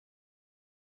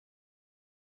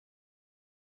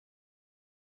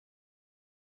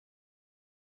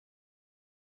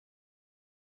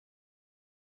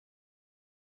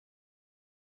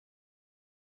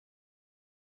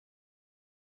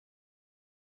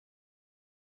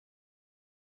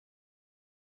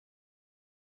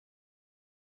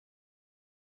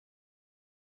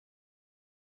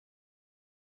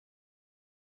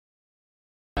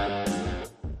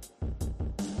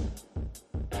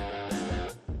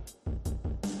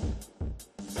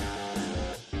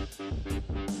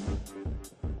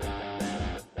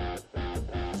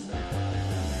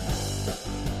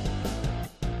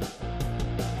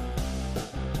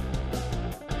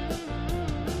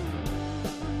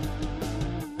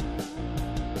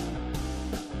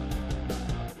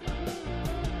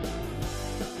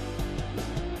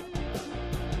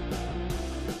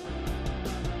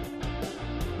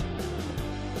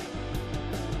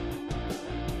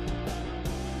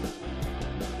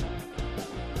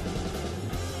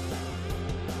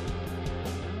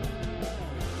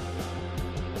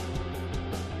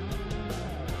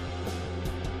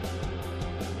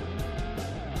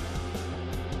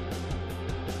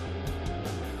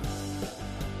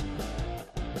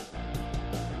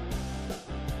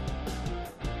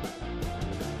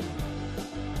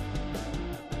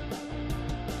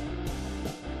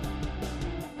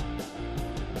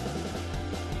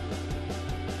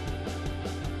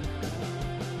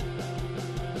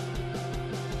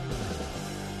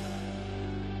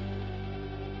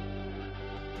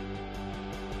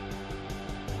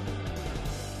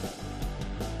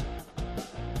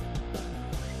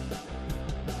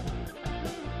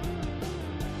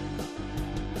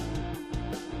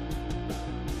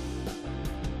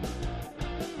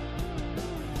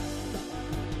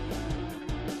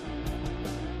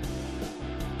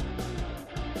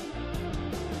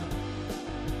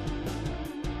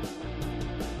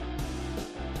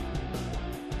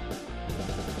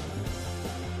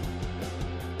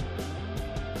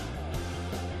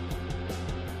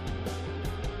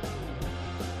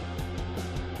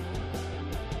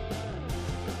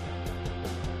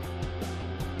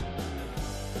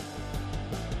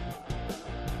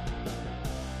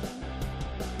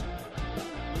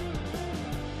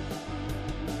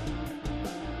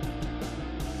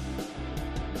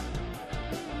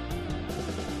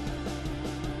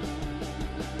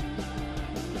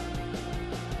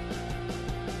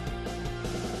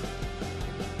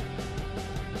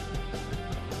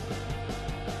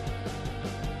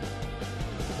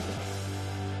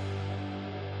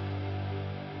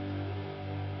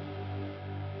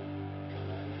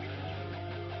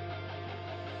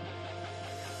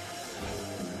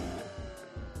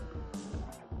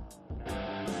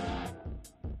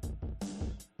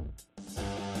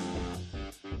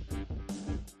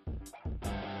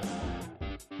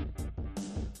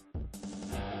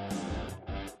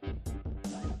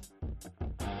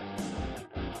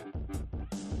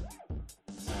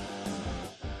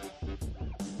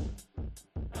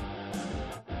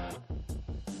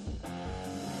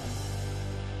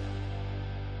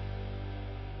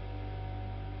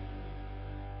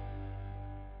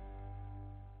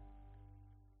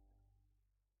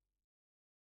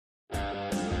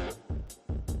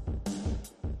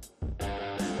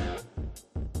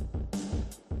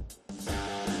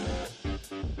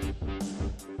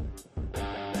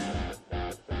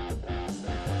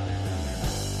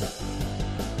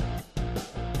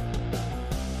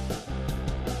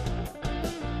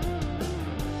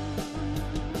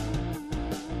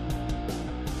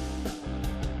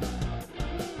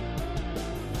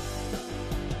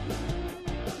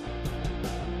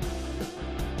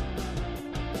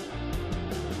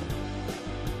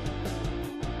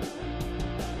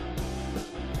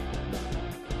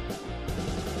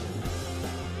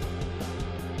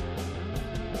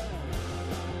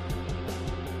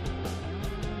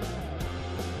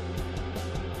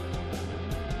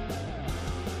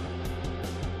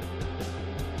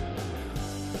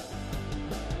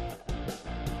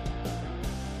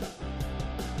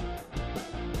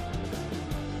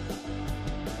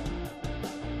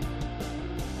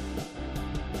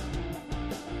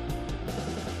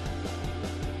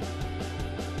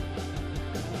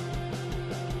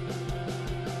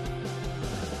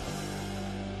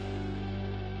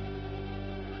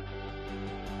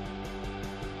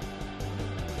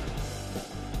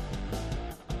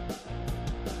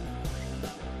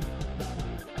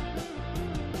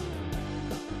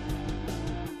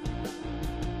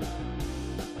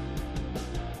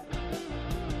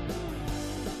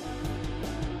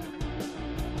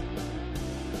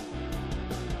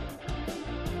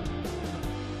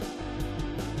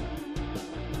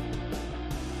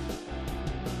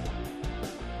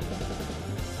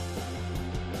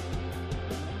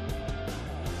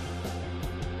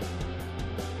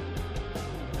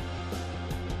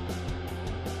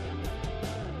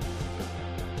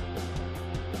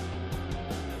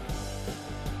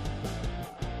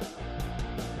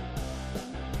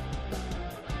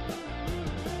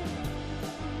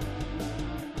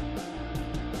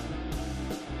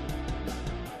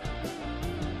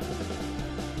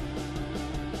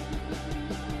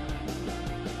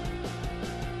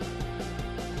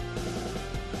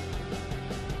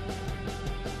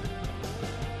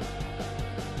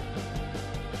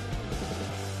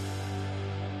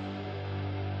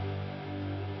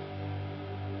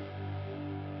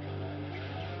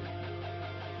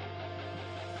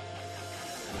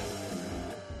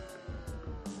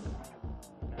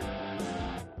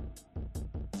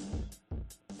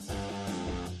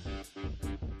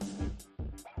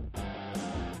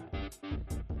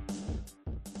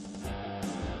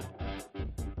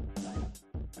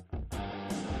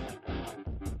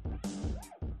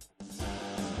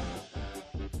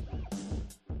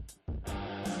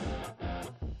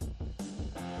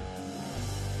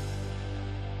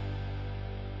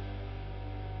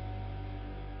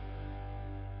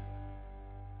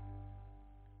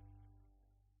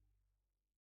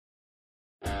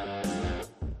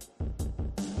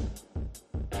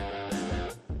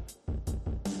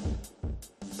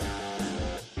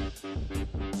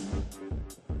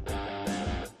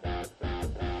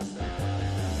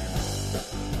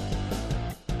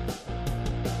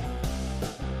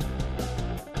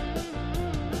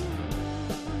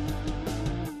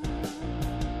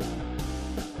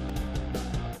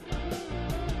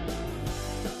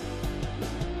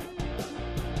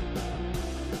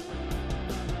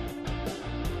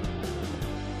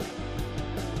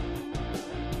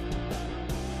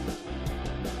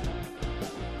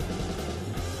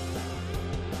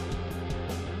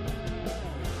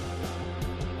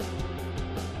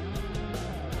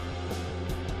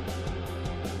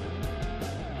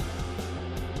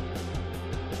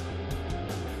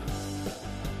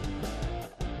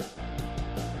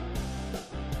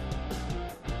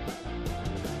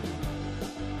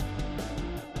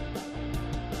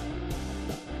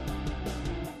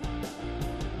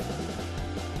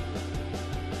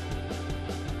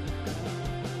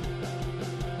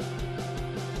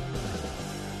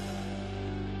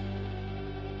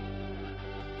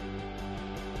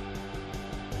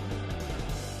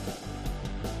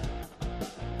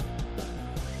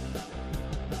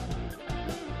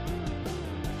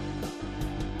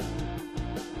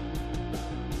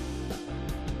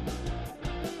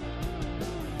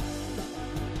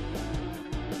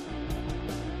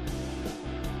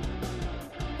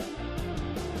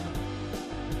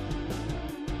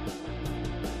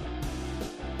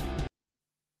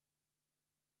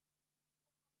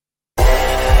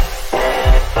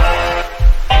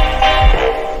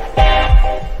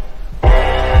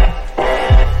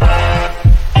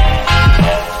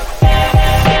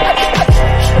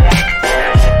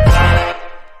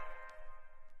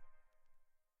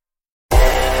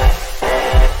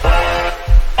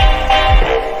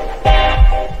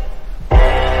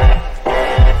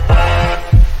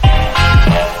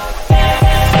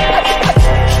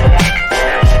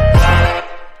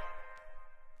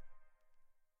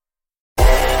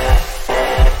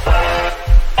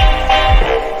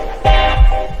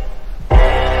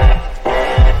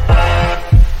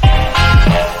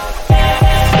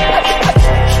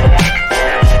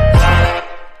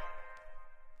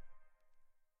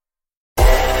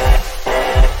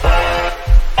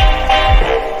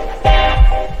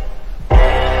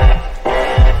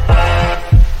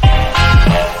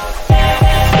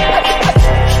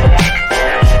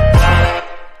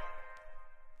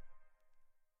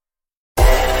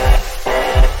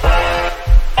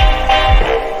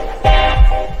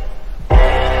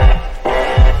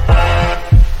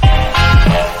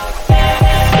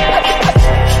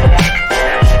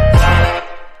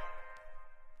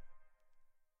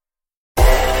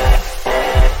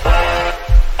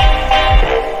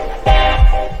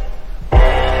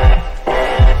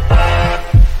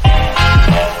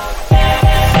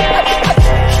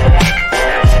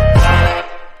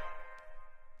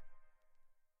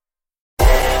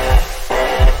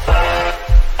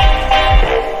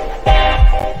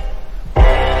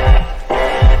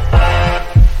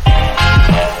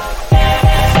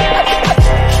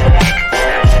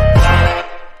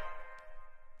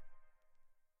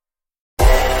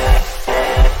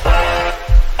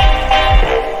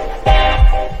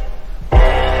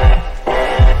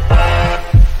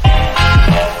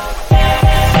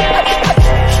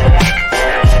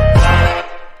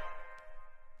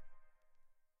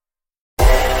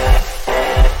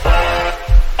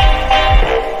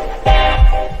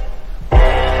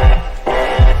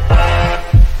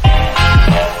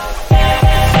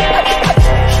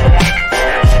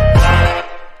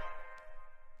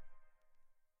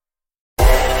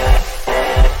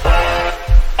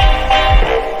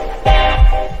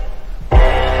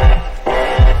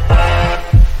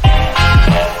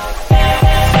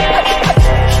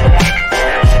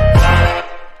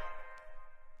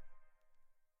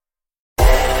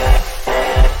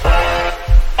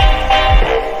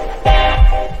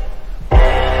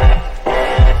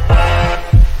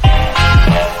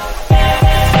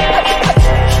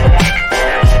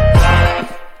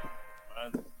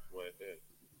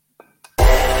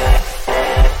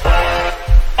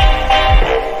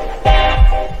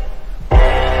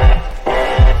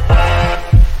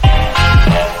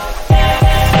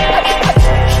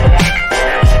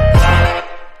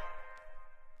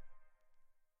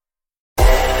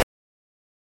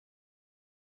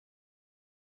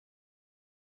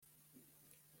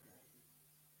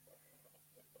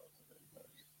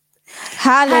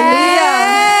Hallelujah.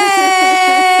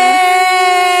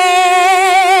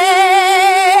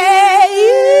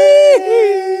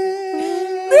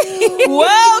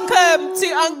 Welcome to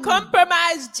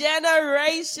Uncompromised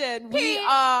Generation. We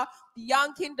are the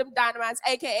Young Kingdom Dynamites,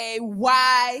 aka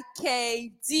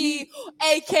YKD,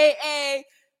 aka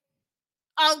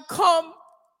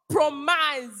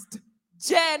Uncompromised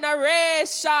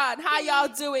Generation. How y'all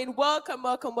doing? Welcome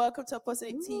to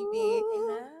Apostolic TV.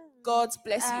 Amen. God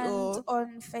bless you And all.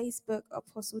 on Facebook,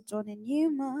 Apostle John and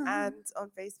Newman. And on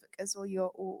Facebook as well,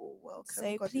 you're all welcome.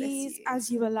 So God please, bless you.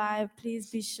 as you are live, please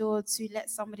be sure to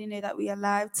let somebody know that we are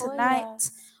live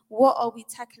tonight. What are we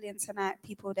tackling tonight,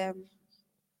 people?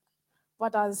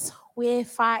 Brothers, we're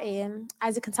fighting,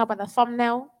 as you can tell by the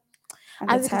thumbnail,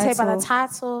 And as you can tell by the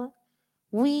title,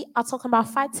 we are talking about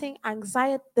fighting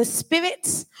anxiety, the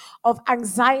spirit of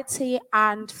anxiety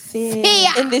and fear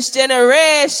in this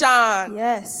generation.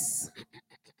 Yes,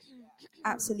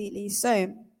 absolutely.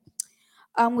 So,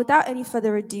 without any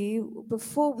further ado,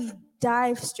 before we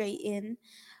dive straight in,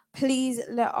 please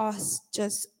let us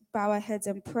just bow our heads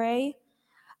and pray.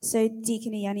 So,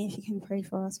 Deacon Yanni, if you can pray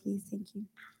for us, please. Thank you.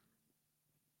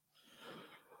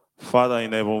 Father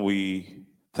in heaven, we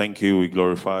thank you, we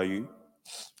glorify you.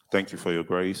 Thank you for your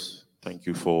grace. Thank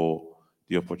you for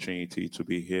the opportunity to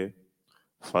be here.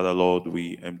 Father, Lord,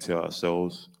 we empty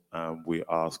ourselves and we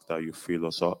ask that you fill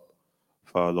us up.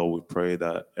 Father, Lord, we pray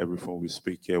that everything we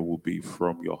speak here will be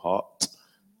from your heart,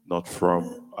 not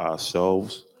from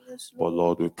ourselves. But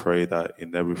Lord, we pray that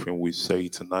in everything we say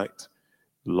tonight,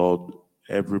 Lord,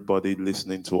 everybody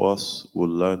listening to us will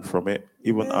learn from it.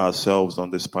 Even ourselves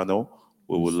on this panel,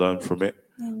 we will learn from it.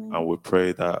 Amen. And we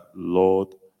pray that,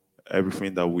 Lord,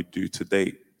 everything that we do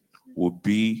today will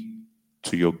be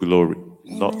to your glory,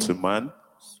 not to man,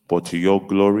 but to your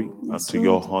glory and to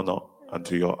your honor and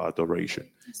to your adoration.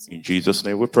 In Jesus'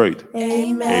 name we prayed.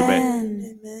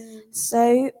 Amen.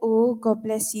 So, God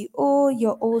bless you all.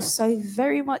 You're all so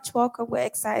very much welcome. We're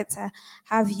excited to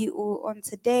have you all on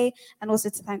today, and also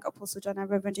to thank Apostle John and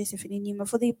Reverend Josephine Newman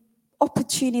for the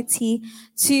opportunity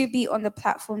to be on the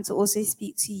platform to also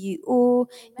speak to you all,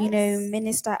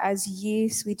 minister as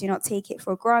youths. We do not take it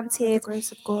for granted. By the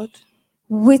grace of God.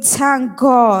 We thank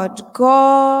God.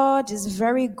 God is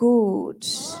very good.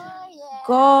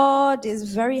 God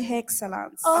is very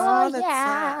excellent. Amen.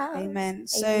 Amen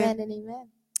and amen.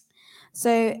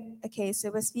 So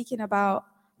we're speaking about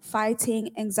fighting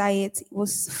anxiety. We're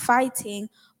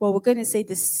going to say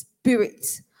the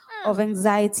spirit of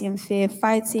anxiety and fear,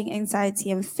 fighting anxiety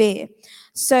and fear.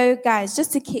 So, guys,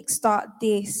 just to kickstart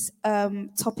this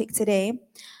topic today,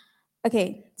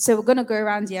 so we're going to go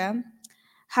around here.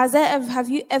 Have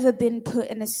you ever been put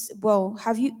in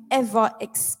have you ever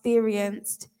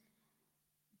experienced,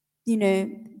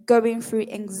 going through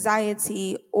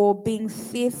anxiety or being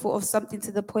fearful of something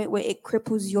to the point where it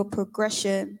cripples your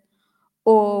progression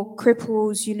or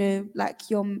cripples, like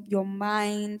your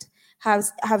mind?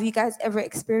 Have you guys ever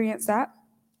experienced that?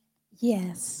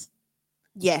 Yes,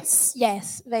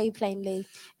 very plainly.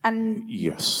 And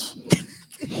Yes.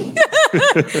 you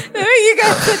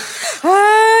guys said,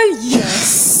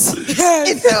 yes.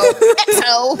 It's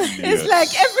like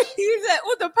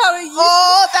all the power you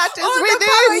that is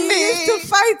within me. You used to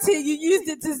fight it, you used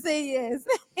it to say yes.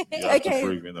 You have to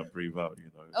breathe in and breathe out,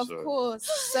 Of course.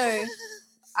 So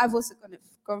I've also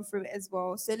gone through it as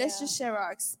well. So let's just share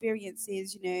our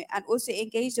experiences, and also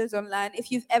engage those online. If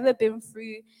you've ever been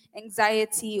through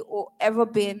anxiety or ever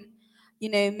been,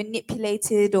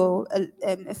 manipulated or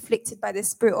afflicted by the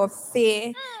spirit of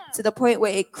fear to the point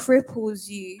where it cripples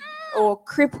you or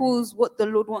cripples what the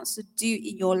Lord wants to do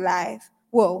in your life.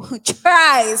 Well,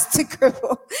 tries to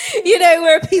cripple.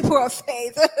 We're people of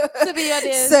faith. To be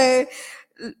honest.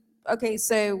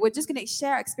 So we're just going to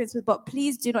share our experiences, but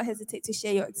please do not hesitate to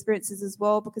share your experiences as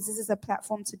well, because this is a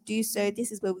platform to do so.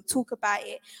 This is where we talk about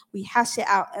it, we hash it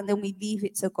out, and then we leave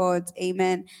it to God.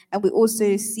 Amen. And we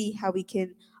also see how we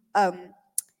can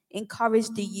encourage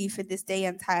the youth in this day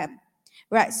and time.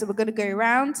 Right, so we're going to go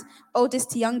around,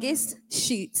 oldest to youngest,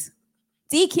 shoot.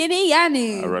 Deacon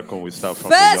Iyanu. I reckon we start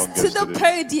from first the youngest to the to the...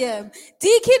 podium.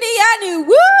 Deacon Iyanu,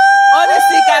 woo!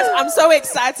 Honestly, guys, I'm so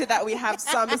excited that we have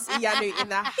Psalmist Iyanu in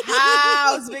the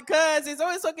house, because he's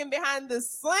always talking behind the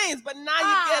scenes, but now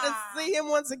you get to see him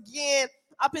once again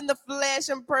up in the flesh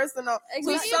and personal.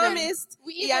 So Psalmist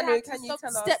Iyanu, can you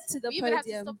tell us? Step to the We even have to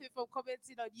podium. stop him from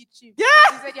commenting on YouTube. Yeah.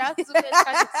 He said you have to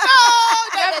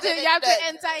you have to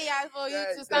enter here for you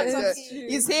to start talking.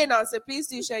 He's here now, so please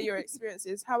do share your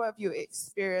experiences. How have you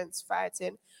experienced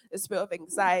fighting the spirit of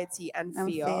anxiety and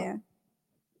fear?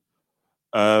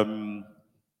 Amen.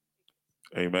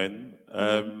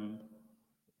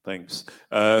 Thanks.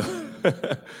 I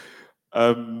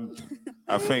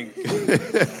think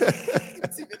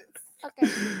Okay.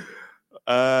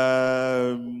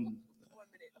 um,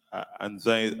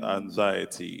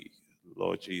 anxiety,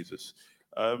 Lord Jesus.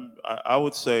 I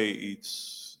would say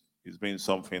it's been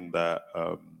something that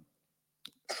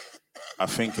I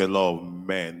think a lot of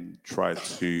men try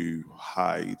to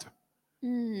hide,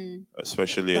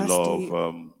 especially a That's lot deep.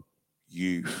 of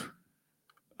youth.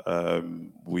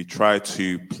 We try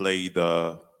to play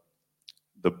the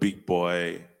big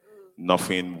boy,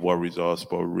 nothing worries us,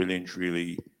 but really and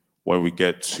truly, when we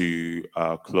get to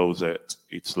our closet,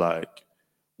 it's like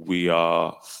we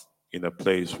are in a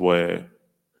place where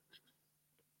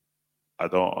I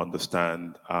don't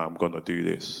understand how I'm going to do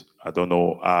this. I don't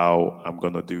know how I'm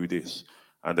going to do this.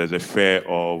 And there's a fear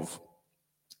of,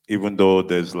 even though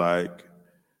there's like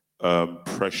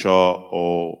pressure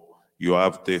or you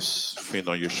have this thing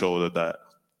on your shoulder that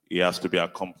it has to be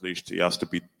accomplished, it has to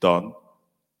be done,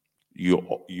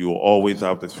 you always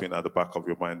have this thing at the back of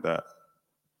your mind that,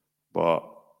 but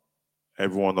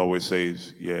everyone always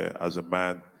says, yeah, as a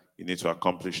man, you need to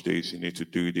accomplish this, you need to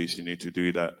do this, you need to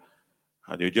do that.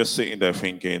 And you're just sitting there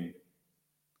thinking,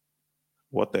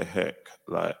 what the heck?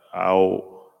 Like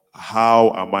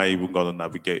how am I even gonna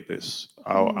navigate this?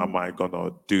 How am I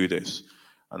gonna do this?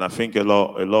 And I think a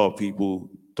lot of people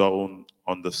don't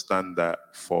understand that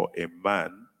for a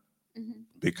man,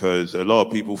 because a lot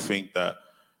of people think that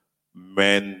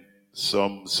men,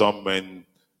 some men,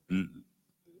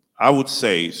 I would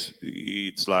say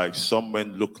it's like some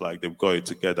men look like they've got it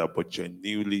together, but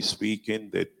genuinely speaking,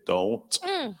 they don't.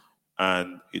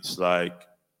 And it's like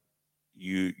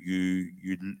you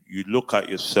look at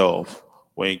yourself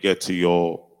when you get to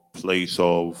your place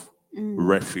of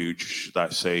refuge, should I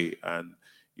say, and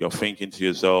you're thinking to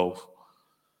yourself,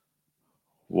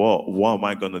 what am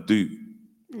I gonna do?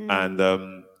 And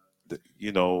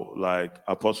like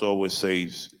Apostle always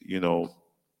says,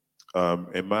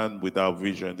 a man without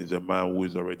vision is a man who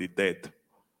is already dead.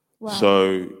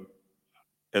 So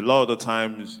a lot of the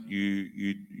times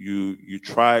you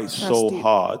try so deep.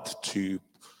 hard to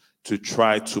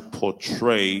try to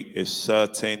portray a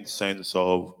certain sense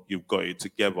of you've got it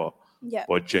together, Yeah.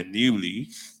 but genuinely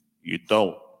you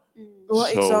don't.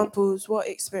 What So examples, what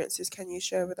experiences can you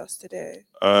share with us today?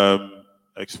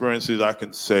 experiences I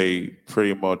can say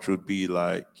pretty much would be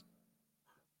like,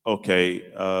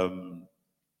 okay,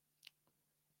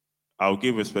 I'll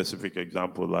give a specific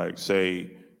example, like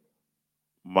say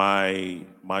my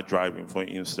driving, for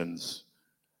instance.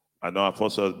 I know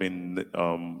Apostle has been,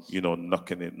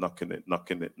 knocking it, knocking it,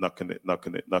 knocking it, knocking it,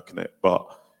 knocking it, knocking it. But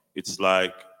it's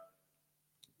like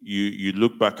you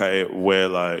look back at it where,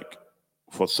 like,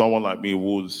 for someone like me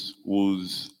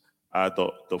who's had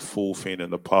the full thing in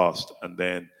the past, and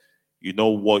then you know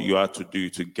what you had to do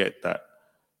to get that,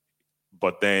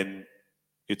 but then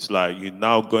it's like you're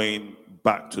now going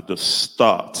back to the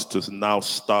start to now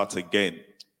start again,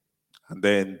 and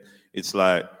then it's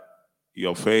like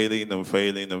you're failing and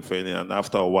failing and failing, and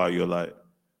after a while you're like,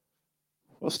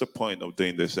 what's the point of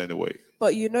doing this anyway?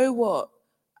 But you know what?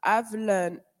 I've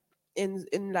learned in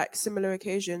like similar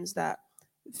occasions that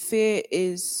fear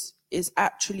is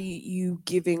actually you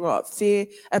giving up. Fear,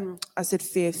 I said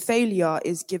fear. Failure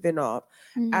is giving up,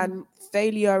 and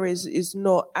failure is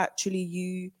not actually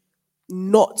you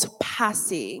not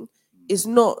passing. Is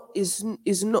not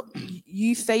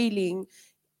you failing.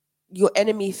 Your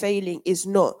enemy failing is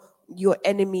not your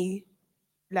enemy,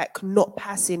 like not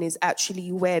passing is actually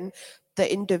when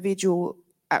the individual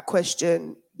at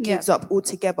question gives up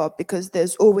altogether, because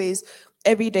there's always,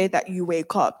 every day that you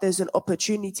wake up there's an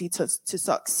opportunity to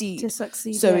succeed. To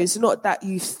succeed, So yeah. it's not that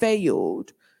you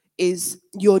failed, is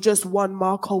you're just one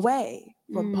mark away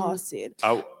from passing.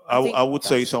 I would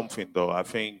say something though. I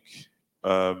think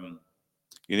you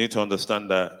need to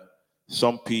understand that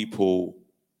some people,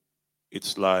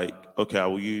 it's like, okay, I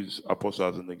will use Apostle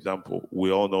as an example.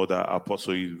 We all know that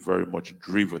Apostle is very much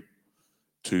driven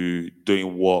to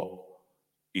doing what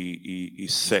he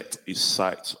set his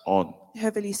sights on.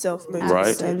 Heavily self-motivated. Right.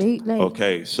 Absolutely.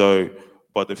 Okay, so,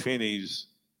 but the thing is,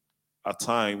 at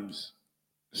times,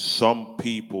 some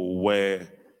people where,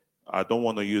 I don't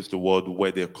want to use the word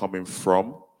where they're coming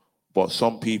from, but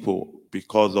some people,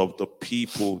 because of the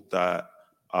people that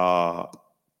are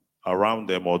around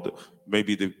them, or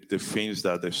maybe the things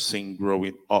that they've seen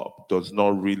growing up, does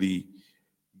not really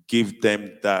give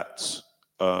them that,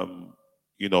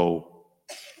 you know,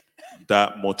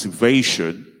 that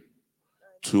motivation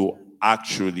to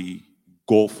actually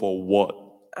go for what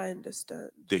I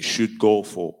understand. they should go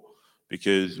for.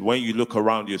 Because when you look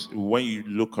around Your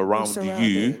you,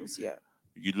 surroundings, yeah.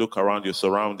 you look around your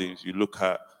surroundings, you look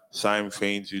at sign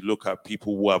things, you look at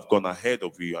people who have gone ahead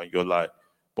of you, and you're like,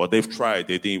 but they've tried,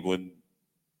 they didn't even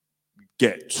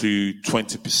get to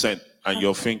 20%, and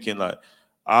you're thinking like,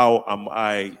 how am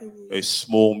I, a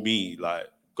small me, like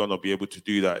gonna be able to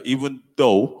do that? Even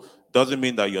though doesn't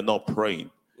mean that you're not praying,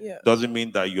 Yeah. doesn't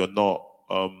mean that you're not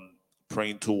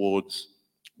praying towards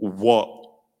what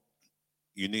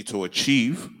you need to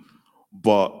achieve,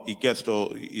 but it gets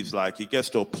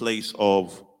to a place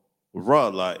of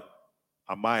like,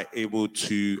 am I able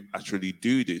to actually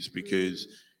do this? Because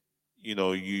you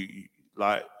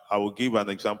like, I will give an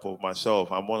example of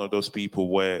myself. I'm one of those people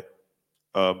where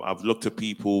I've looked at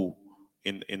people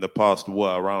in the past who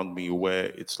were around me, where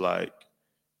it's like,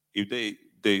 if they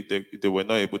were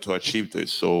not able to achieve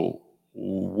this, so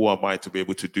who am I to be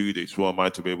able to do this? Who am I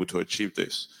to be able to achieve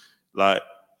this? Like,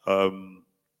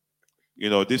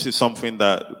 this is something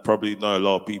that probably not a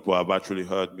lot of people have actually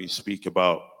heard me speak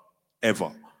about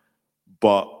ever.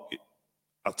 But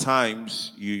at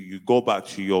times, you go back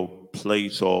to your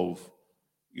place of,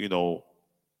 you know,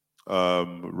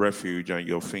 refuge, and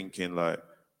you're thinking like,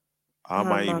 How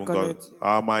am I gonna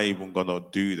how am I even gonna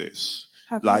do this?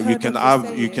 Have Like, you heard of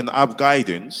the you can saying? have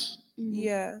guidance.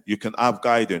 Yeah. You can have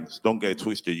guidance. Don't get it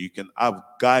twisted. You can have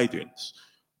guidance.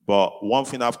 But one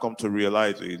thing I've come to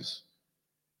realize is,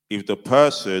 if the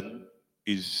person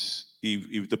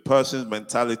if the person's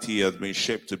mentality has been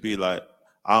shaped to be like,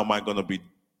 how am I gonna be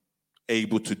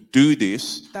able to do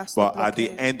this? That's the But at the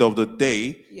blockade. end of the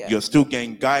day, Yeah. you're still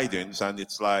getting guidance, and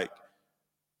it's like,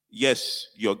 yes,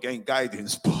 you're getting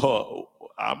guidance, but how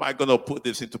am I gonna put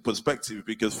this into perspective?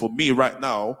 Because for me right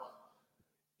now,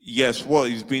 yes, what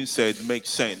is being said makes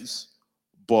sense,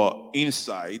 but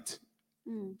inside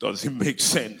doesn't make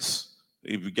sense,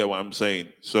 if you get what I'm saying.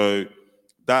 So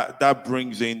that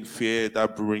brings in fear,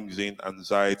 that brings in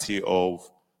anxiety of,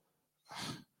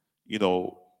 you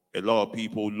know, a lot of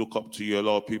people look up to you, a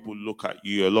lot of people look at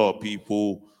you, a lot of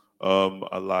people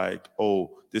are like,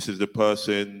 oh, this is the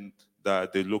person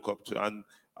that they look up to. And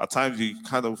at times you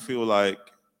kind of feel like,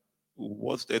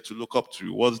 what's there to look up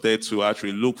to? What's there to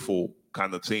actually look for,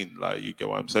 kind of thing? Like, you get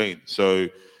what I'm saying? So,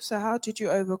 How did you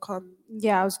overcome?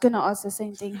 Yeah, I was gonna ask the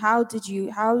same thing.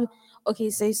 Okay,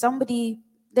 so somebody,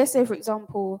 let's say for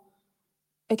example,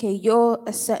 okay, you're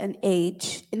a certain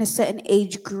age, in a certain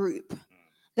age group.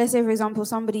 Let's say for example,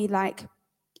 somebody like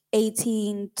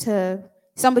 18 to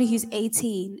somebody who's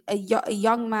 18, a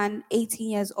young man, 18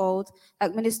 years old,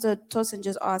 like Minister Tosin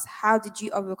just asked, how did you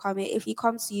overcome it? If he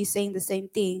comes to you saying the same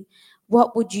thing,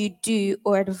 what would you do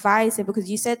or advise him?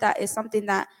 Because you said that is something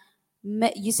that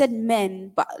you said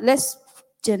men, but let's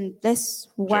widen the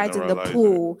generalize it.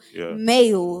 pool. Yeah.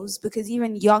 Males, because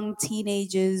even young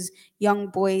teenagers, young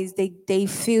boys, they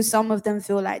feel, some of them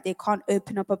feel like they can't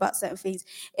open up about certain things.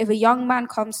 If a young man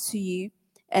comes to you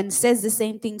and says the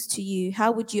same things to you,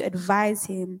 how would you advise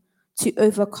him to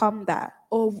overcome that?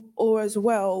 Or as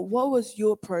well, what was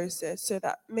your process, so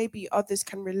that maybe others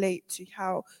can relate to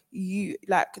how you,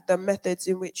 like, the methods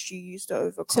in which you used to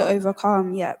overcome? To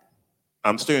overcome, yeah.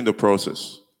 I'm still in the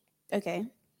process. Okay.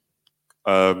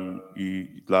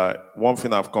 Like, one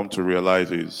thing I've come to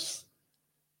realize is,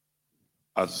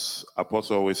 as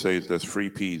Apostle always says, there's 3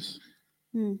 P's.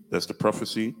 There's the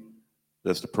prophecy,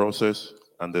 there's the process,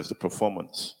 and there's the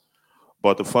performance.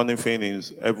 But the funny thing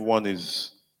is, everyone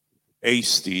is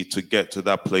hasty to get to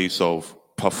that place of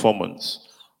performance,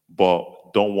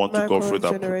 but don't want to go through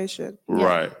that. Generation.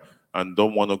 Right. And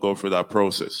don't want to go through that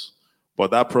process. But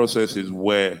that process is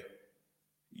where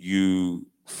you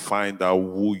find out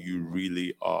who you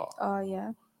really are. Oh,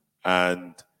 yeah.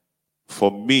 And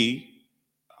for me,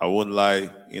 I won't lie,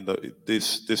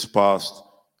 this past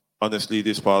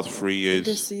 3 years,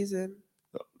 This season.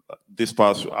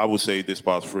 I would say this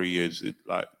past 3 years,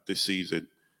 this season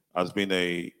has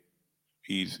been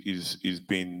he's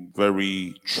been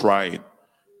very trying.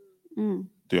 Do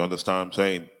you understand what I'm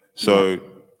saying? So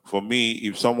for me,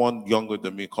 if someone younger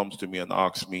than me comes to me and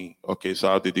asks me, okay, so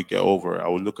how did you get over it? I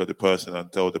will look at the person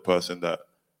and tell the person that,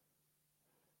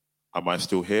 am I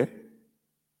still here?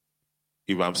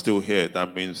 If I'm still here,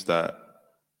 that means that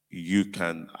you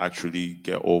can actually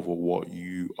get over what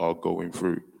you are going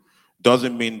through.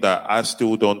 Doesn't mean that I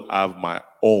still don't have my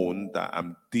own that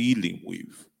I'm dealing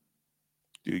with.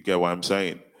 Do you get what I'm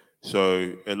saying?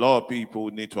 So a lot of people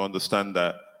need to understand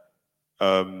that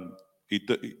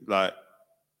like,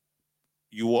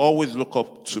 you will always look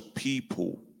up to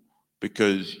people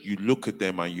because you look at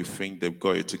them and you think they've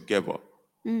got it together.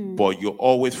 But you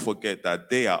always forget that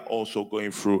they are also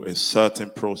going through a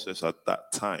certain process at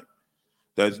that time.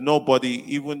 There's nobody,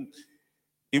 even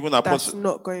even a That's person.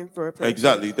 not going through a process.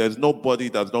 Exactly. There's nobody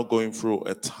that's not going through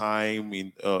a time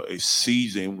in a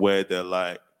season where they're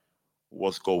like,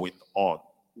 what's going on?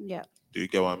 Yeah. Do you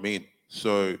get what I mean?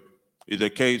 So it's a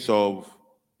case of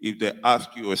if they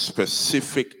ask you a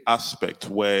specific aspect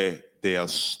where they are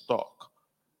stuck,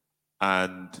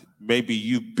 and maybe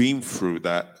you've been through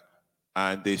that,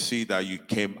 and they see that you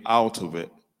came out of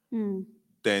it,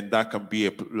 then that can be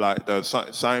like the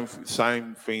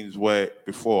sign things where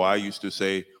before I used to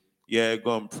say, yeah,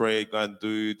 go and pray, go and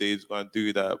do this, go and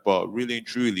do that. But really and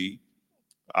truly,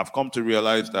 I've come to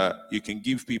realize that you can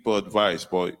give people advice,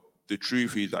 but the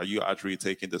truth is that you're actually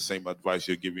taking the same advice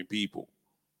you're giving people.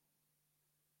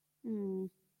 Do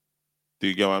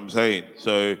you get what I'm saying?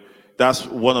 So that's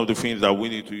one of the things that we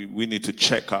need to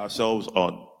check ourselves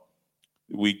on.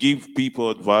 We give people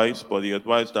advice, but the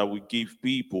advice that we give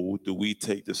people, do we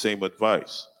take the same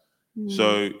advice?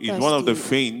 So it's That's one of the deep.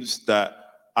 things that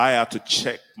I have to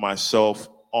check myself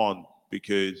on,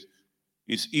 because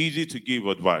it's easy to give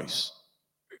advice.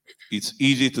 It's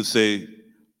easy to say,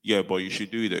 yeah, but you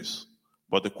should do this.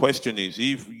 But the question is,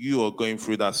 if you are going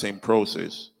through that same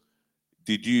process,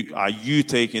 are you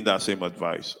taking that same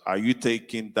advice? Are you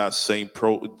taking that same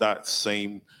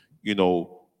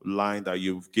line that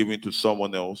you've given to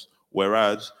someone else,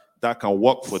 whereas that can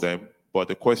work for them, but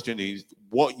the question is,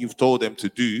 what you've told them to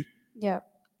do, Yeah.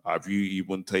 have you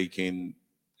even taken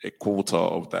a quarter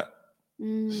of that?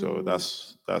 So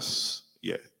that's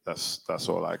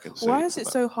all I can say. Why is to it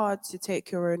that. so hard to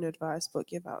take your own advice but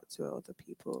give out to other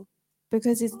people?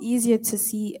 Because it's easier to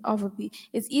see other people.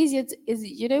 It's easier to, is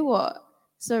you know what?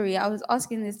 Sorry, I was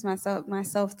asking this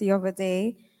myself the other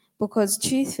day, because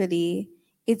truthfully,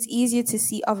 it's easier to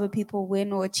see other people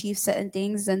win or achieve certain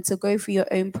things than to go through your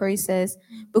own process.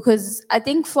 Because I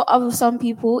think for some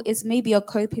people, it's maybe a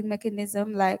coping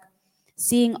mechanism, like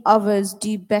seeing others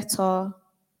do better.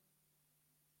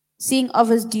 Seeing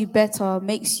others do better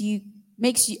makes you,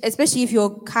 especially if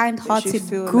you're kind-hearted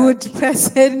feel good like-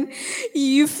 person,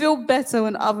 you feel better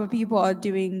when other people are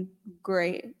doing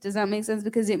great. Does that make sense?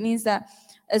 Because it means that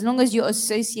as long as you're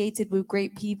associated with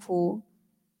great people,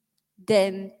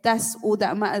 then that's all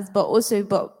that matters. But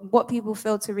what people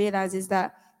fail to realize is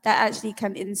that that actually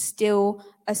can instill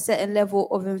a certain level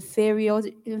of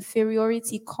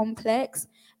inferiority complex,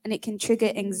 and it can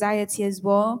trigger anxiety as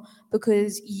well,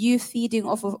 because you feeding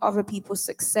off of other people's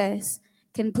success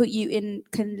can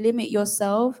limit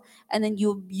yourself, and then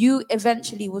you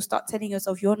eventually will start telling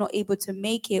yourself you're not able to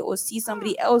make it, or see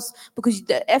somebody else, because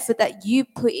the effort that you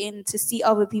put in to see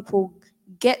other people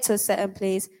get to a certain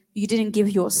place, you didn't give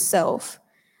yourself.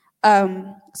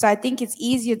 So I think it's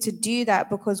easier to do that,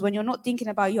 because when you're not thinking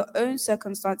about your own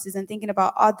circumstances and thinking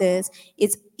about others,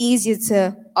 it's easier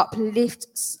to uplift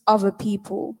other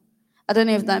people. I don't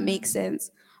know if that makes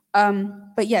sense.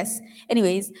 But yes,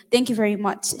 anyways, thank you very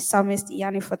much, Psalmist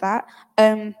Iyane, for that.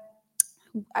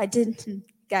 I didn't,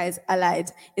 guys, I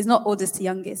lied. It's not oldest to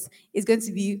youngest. It's going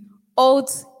to be old,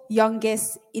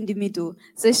 youngest in the middle.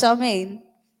 So, Charmaine,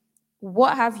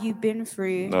 what have you been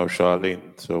through? No,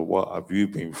 Charlene. So what have you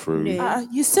been through? No.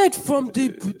 You said from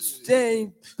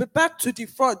the back to the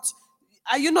front.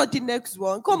 Are you not the next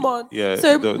one? Come on. Yeah,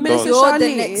 So, don't- Minister You're the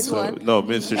Charlene. next one. No, Mr.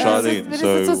 Minister Charlene.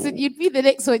 So Tosin, you'd be the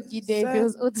next one, you know, if it So-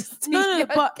 was oldest to No,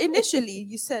 but youngest. initially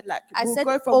you said like I we'll said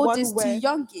go from oldest one to way.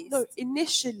 youngest. No,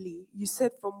 initially you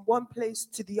said from one place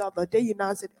to the other. Then you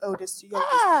now said oldest to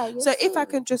youngest. You're So if I so-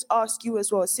 can just ask you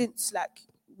as well, since like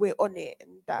we're on it and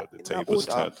that the in that tables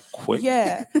order, turned quick.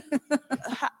 yeah.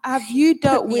 Have you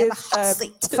dealt me in with the hot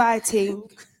seat. fighting,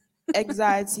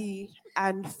 anxiety,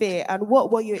 and fear? And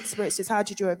what were your experiences? How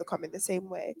did you overcome in the same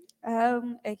way?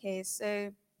 Okay,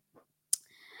 so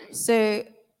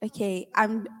okay,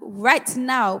 I'm right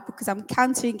now, because I'm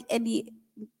countering any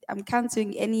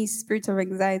spirit of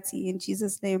anxiety in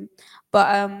Jesus' name. But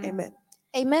Amen.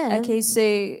 Amen. okay,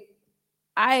 so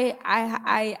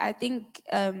I think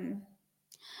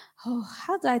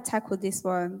how do I tackle this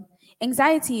one?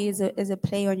 Anxiety is a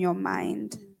play on your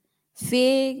mind.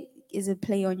 Fear is a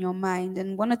play on your mind,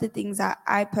 and one of the things that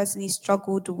I personally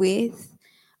struggled with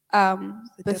The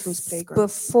devil's playground.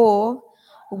 before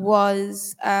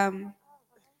was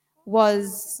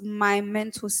my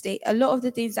mental state. A lot of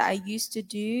the things that I used to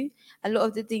do, a lot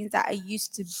of the things that I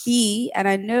used to be, and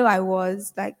I know I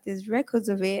was, like, there's records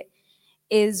of it,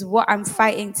 is what I'm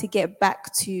fighting to get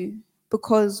back to,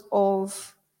 because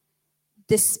of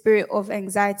the spirit of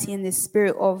anxiety and the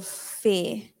spirit of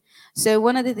fear. So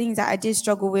one of the things that I did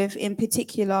struggle with in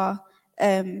particular,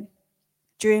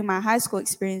 during my high school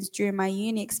experience, during my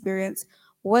uni experience,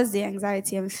 was the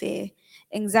anxiety and fear.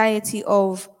 Anxiety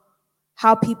of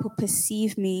how people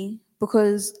perceive me,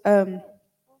 because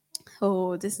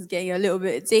Oh, this is getting a little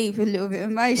bit deep, a little bit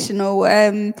emotional.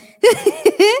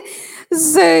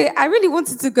 So I really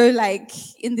wanted to go like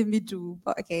in the middle,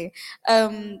 but okay.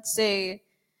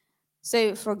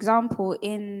 So for example,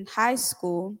 in high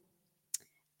school,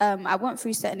 I went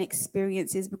through certain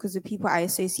experiences because of people I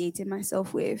associated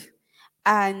myself with.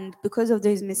 And because of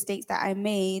those mistakes that I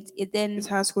made, it then It's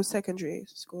high school, secondary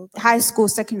school. high school,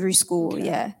 secondary school. Okay.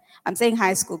 Yeah, I'm saying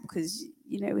high school because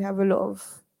we have a lot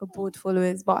of board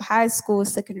followers, but high school,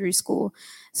 secondary school.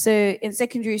 So in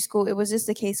secondary school, it was just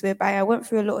a case whereby I went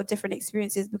through a lot of different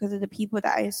experiences because of the people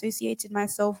that I associated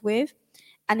myself with,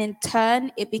 and in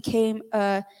turn, it became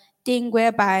a thing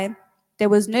whereby there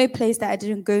was no place that I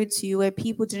didn't go to where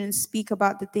people didn't speak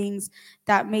about the things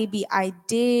that maybe I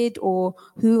did or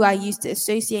who I used to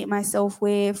associate myself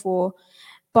with, or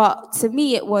but to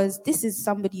me, it was this is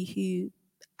somebody who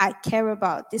I care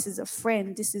about. This is a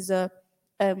friend. This is a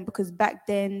because back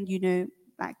then,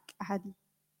 like I had,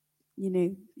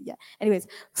 yeah. Anyways,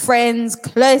 friends,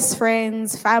 close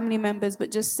friends, family members,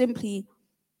 but just simply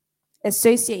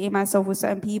associating myself with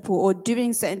certain people or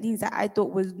doing certain things that I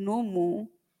thought was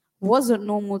normal wasn't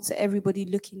normal to everybody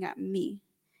looking at me.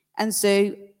 And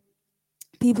so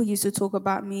people used to talk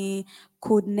about me,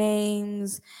 called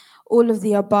names, all of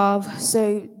the above.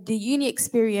 So the uni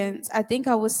experience, I think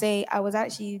I would say I was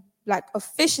actually like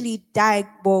officially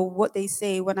well, what they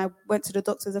say when I went to the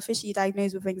doctors, officially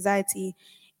diagnosed with anxiety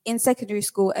in secondary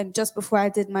school and just before I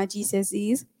did my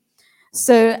GCSEs.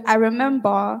 So I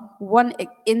remember one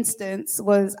instance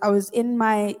was I was in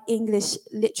my English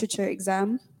literature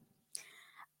exam,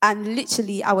 and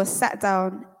literally I was sat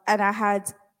down and I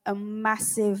had a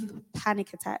massive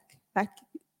panic attack, like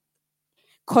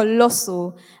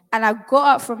colossal. And I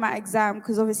got up from my exam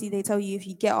because obviously they tell you if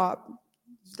you get up,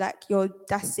 like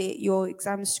that's it, your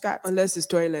exam is scrapped. Unless it's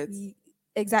toilets.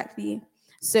 Exactly.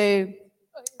 So,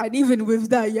 and even with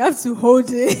that, you have to hold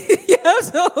it. You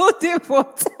have to hold it for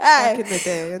time. Back in the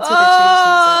day, until they changed things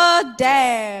up. Oh,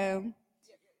 damn.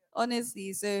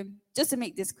 Honestly, so just to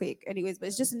make this quick, anyways, but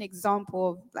it's just an example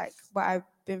of like what I've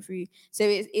been through. So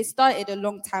it started a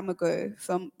long time ago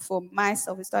for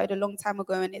myself. It started a long time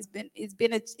ago, and it's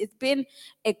been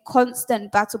a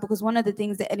constant battle because one of the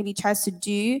things the enemy tries to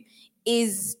do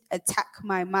is attack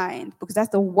my mind, because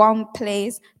that's the one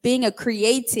place, being a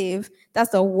creative, that's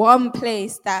the one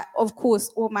place that of course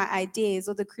all my ideas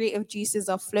or the creative juices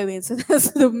are flowing. So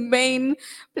that's the main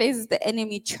places the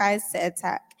enemy tries to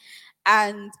attack.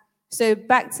 And so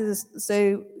back to this,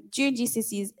 so during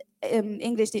GCSEs,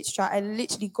 English literature, I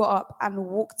literally got up and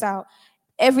walked out.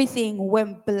 Everything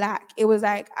went black. It was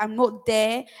like, I'm not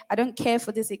there. I don't care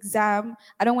for this exam.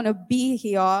 I don't want to be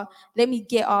here. Let me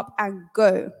get up and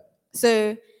go.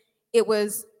 So it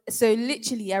was, so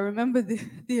literally, I remember the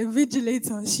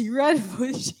invigilator, she ran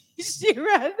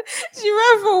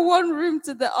from one room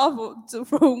to the other,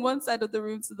 from one side of the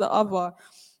room to the other,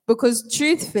 because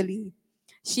truthfully,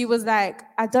 she was like,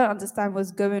 I don't understand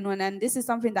what's going on. And this is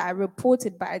something that I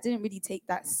reported, but I didn't really take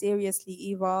that seriously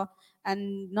either.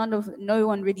 And no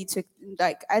one really took,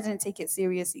 like, I didn't take it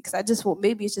seriously because I just thought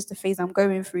maybe it's just a phase I'm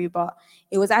going through. But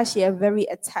it was actually an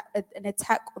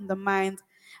attack on the mind.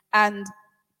 And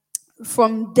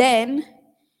from then,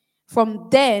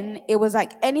 it was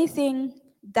like anything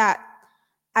that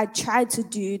I tried to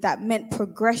do that meant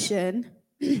progression,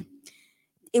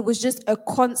 it was just a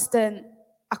constant,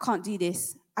 I can't do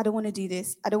this. I don't want to do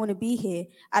this. I don't want to be here.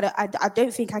 I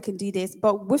don't think I can do this.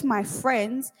 But with my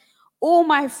friends, all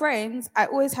my friends, I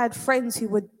always had friends who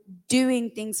were doing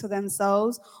things for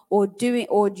themselves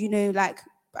like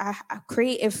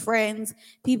creative friends,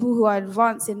 people who are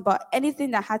advancing. But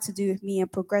anything that had to do with me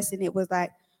and progressing, it was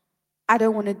like, I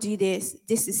don't want to do this.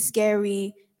 This is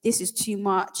scary. This is too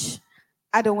much.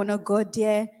 I don't want to go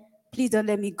there. Please don't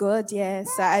let me go there.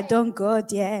 So I don't go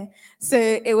there. So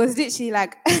it was literally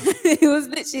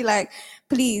like,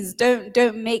 please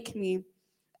don't make me.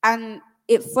 And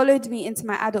it followed me into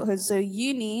my adulthood. So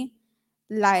uni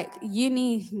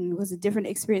was a different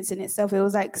experience in itself. It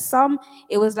was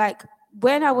like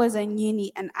when I was in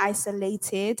uni and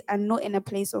isolated and not in a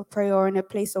place of prayer or in a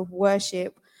place of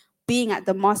worship, being at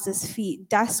the master's feet,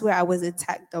 that's where I was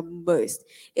attacked the most.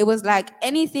 It was like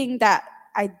anything that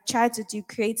I tried to do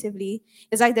creatively,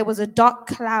 it's like there was a dark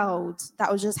cloud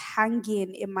that was just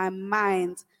hanging in my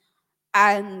mind.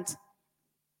 And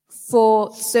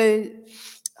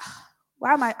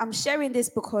I'm sharing this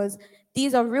because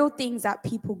these are real things that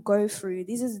people go through.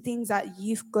 These are the things that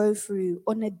youth go through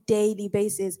on a daily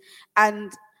basis.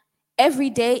 And every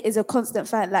day is a constant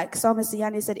fight. Like Psalmist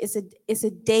Yanni said, it's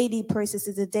a daily process,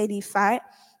 it's a daily fight.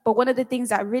 But one of the things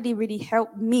that really, really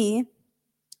helped me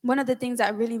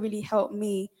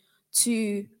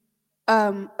to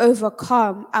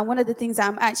overcome. And one of the things that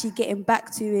I'm actually getting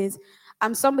back to is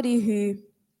I'm somebody who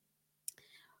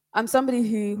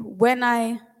when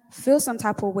I feel some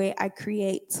type of way, I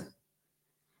create.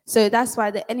 So that's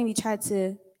why the enemy tried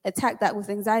to attack that with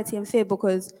anxiety and fear,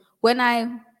 because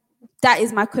that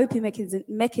is my coping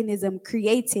mechanism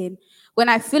creating. When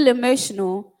I feel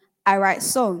emotional, I write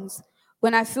songs.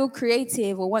 When I feel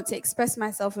creative or want to express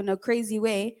myself in a crazy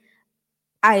way,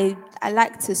 I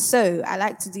like to sew. I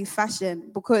like to do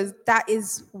fashion, because that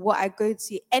is what I go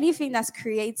to. Anything that's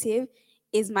creative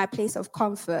is my place of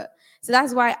comfort. So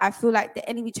that's why I feel like the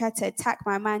enemy tried to attack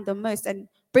my mind the most and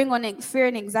bring on fear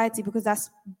and anxiety, because that's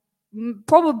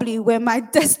probably where my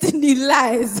destiny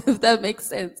lies, if that makes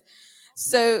sense.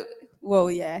 So, well,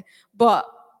 yeah. But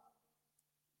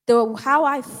how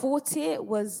I fought it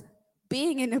was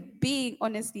being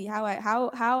honestly,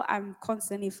 how I'm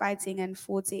constantly fighting and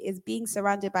fought it is being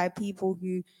surrounded by people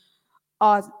who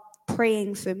are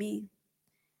praying for me,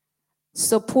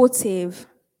 supportive,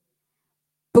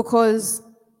 because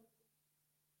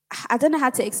I don't know how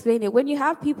to explain it. When you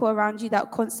have people around you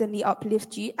that constantly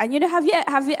uplift you, and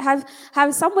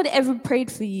have somebody ever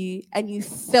prayed for you and you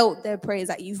felt their prayers,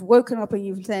 like you've woken up and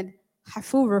you've said, I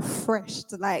feel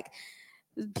refreshed. Like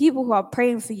people who are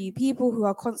praying for you, people who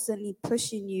are constantly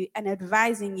pushing you and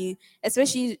advising you,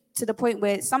 especially to the point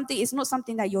where it's not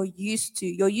something that you're used to.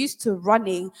 You're used to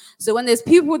running. So when there's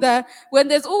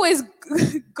always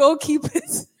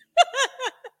goalkeepers,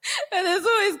 and there's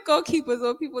always goalkeepers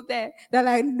or people there, they're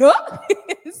like, no,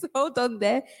 hold on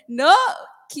there. No,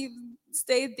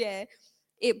 stay there.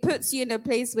 It puts you in a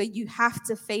place where you have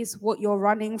to face what you're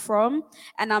running from.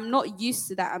 And I'm not used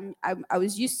to that. I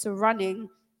was used to running.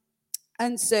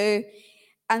 And so,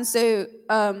 and so,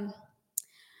 um,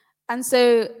 and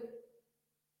so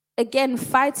again,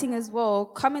 fighting as well,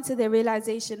 coming to the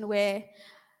realization where,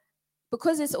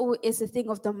 because it's a thing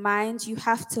of the mind, you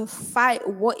have to fight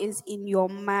what is in your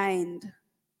mind.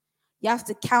 You have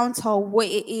to counter what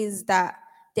it is that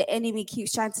the enemy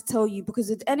keeps trying to tell you, because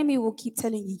the enemy will keep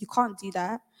telling you, you can't do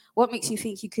that. What makes you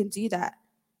think you can do that?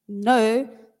 No.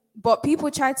 But people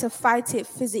try to fight it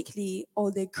physically,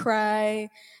 or they cry,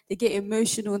 they get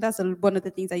emotional. That's one of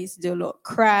the things I used to do a lot.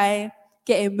 Cry,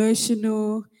 get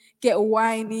emotional, get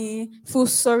whiny, feel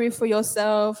sorry for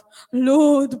yourself.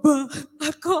 Lord, but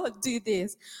I can't do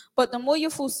this. But the more you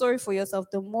feel sorry for yourself,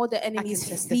 the more the enemy is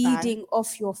testify. feeding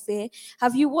off your fear.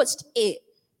 Have you watched It?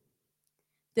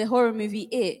 The horror movie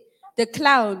It? The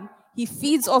clown, he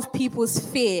feeds off people's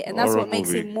fear, and that's Horror what makes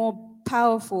movie. it more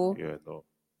powerful. Yeah, no.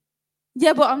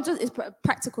 Yeah, but it's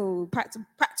practical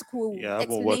Yeah, I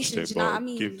haven't watched explanations. it, You know what I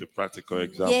but give mean? the practical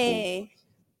example. Yeah,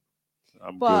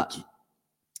 I'm good.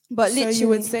 but So you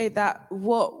would literally, say that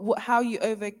how you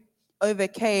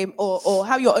overcame or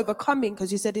how you're overcoming,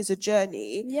 because you said it's a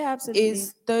journey, yeah, absolutely.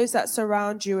 is those that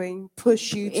surround you and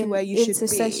push you to In where you should be.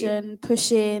 intercession,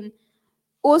 pushing.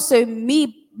 Also,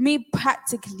 me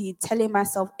practically telling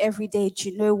myself every day, do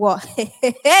you know what?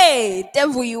 Hey,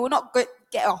 devil, you will not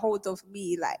get a hold of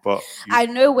me. Like, But I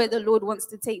know where the Lord wants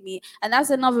to take me. And that's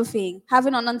another thing,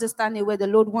 having an understanding where the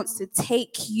Lord wants to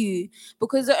take you.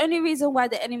 Because the only reason why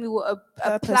the enemy will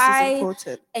Purpose is apply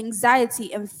important.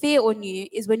 anxiety and fear on you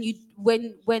is when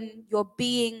you're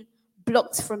being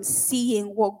blocked from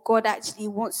seeing what God actually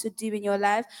wants to do in your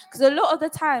life. Because a lot of the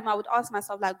time I would ask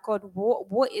myself, like, God,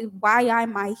 why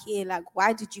am I here? Like,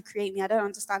 why did you create me? I don't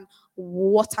understand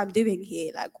what I'm doing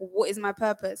here. Like, what is my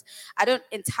purpose? I don't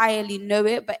entirely know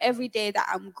it, but every day that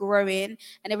I'm growing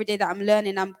and every day that I'm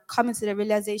learning, I'm coming to the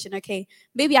realization, okay,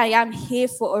 maybe I am here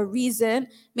for a reason.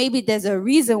 Maybe there's a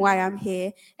reason why I'm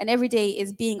here, and every day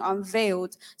is being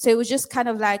unveiled. So it was just kind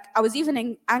of like I was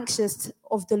even anxious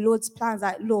of the Lord's plans.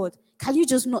 Like, Lord, can you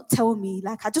just not tell me?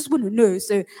 Like, I just want to know,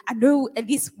 so I know at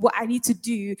least what I need to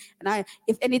do. And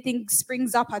if anything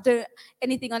springs up,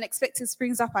 anything unexpected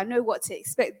springs up, I know what to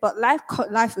expect. But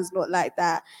life is not like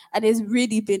that, and it's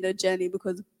really been a journey.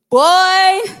 Because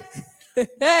boy,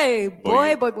 hey,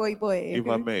 boy, if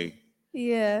I may,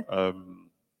 yeah,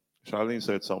 Charlene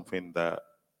said something that,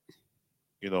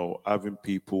 having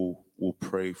people who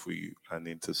pray for you and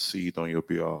intercede on your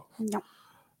behalf. no,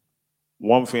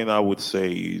 One thing I would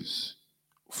say is,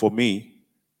 for me,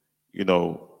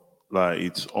 like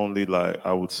it's only like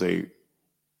I would say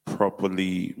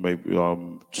properly maybe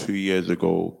 2 years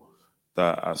ago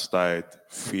that I started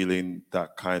feeling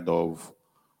that kind of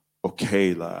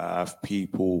okay, like I have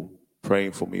people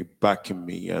praying for me, backing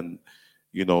me, and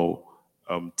you know,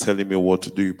 telling me what to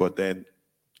do. But then,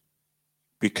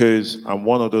 because I'm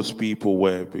one of those people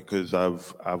where, because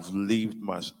I've lived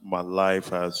my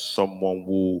life as someone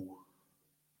who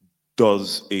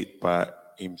does it by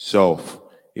himself.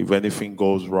 If anything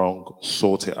goes wrong,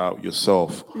 sort it out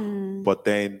yourself. But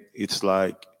then it's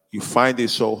like you find it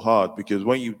so hard because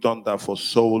when you've done that for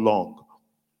so long,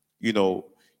 you know,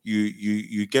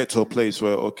 you get to a place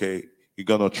where okay, you're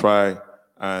gonna try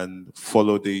and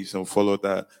follow this and follow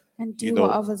that, And do you what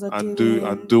know, others are and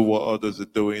doing. do what others are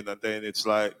doing, and then it's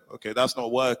like okay, that's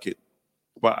not working.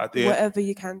 But at the end, Whatever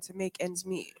you can to make ends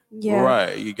meet. Yeah.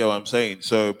 right, you get what I'm saying.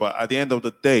 So, but at the end of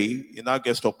the day, it now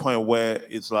gets to a point where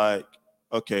it's like,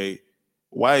 okay,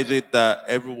 why is it that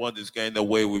everyone is getting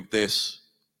away with this,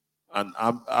 and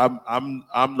I'm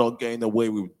not getting away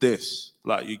with this?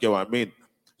 Like, you get what I mean?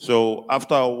 So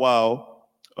after a while,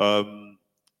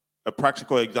 a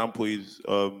practical example is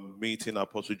meeting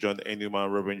Apostle John Enima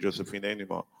and Reverend Josephine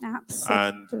Enima,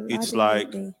 and it's like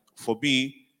Absolutely. for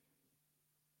me,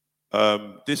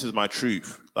 this is my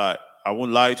truth. Like, I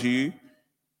won't lie to you.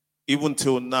 Even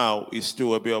till now, it's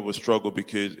still a bit of a struggle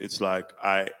because it's like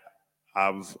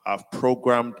I've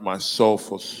programmed myself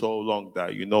for so long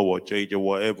that you know what, JJ,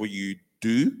 whatever you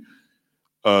do,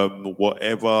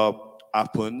 whatever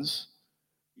happens,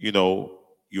 you know,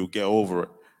 you'll get over it.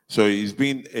 So it's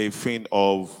been a thing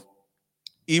of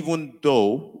even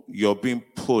though you're being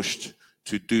pushed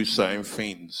to do certain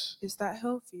things, Is that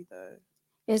healthy though?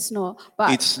 It's not.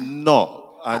 But it's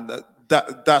not, and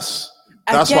that's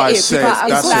I that's get why I it, said because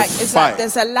that's a it's like fight.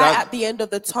 there's a light That- at the end of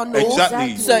the tunnel.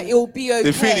 Exactly. So it'll be okay.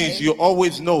 The thing is, you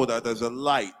always know that there's a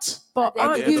light. But At the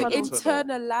aren't end of you the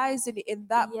tunnel. internalizing it in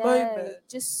that yeah, moment?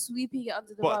 just sweeping it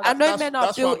under the But rug. I know that's- men are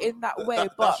that's built what I'm- in that that- way,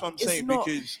 that- but that's what I'm it's saying not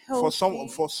because healthy.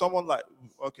 for someone like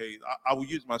okay, I will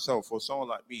use myself. For someone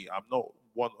like me, I'm not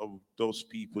one of those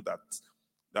people that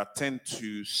tend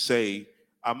to say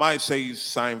I might say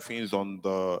certain things on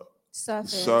the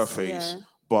surface, Yeah.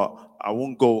 but I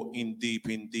won't go in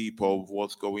deep of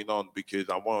what's going on because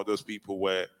I'm one of those people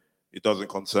where it doesn't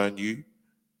concern you.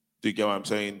 Do you get what I'm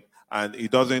saying? And it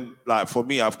doesn't like for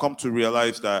me, I've come to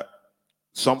realize that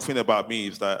something about me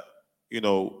is that, you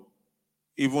know,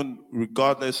 even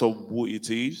regardless of who it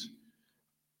is,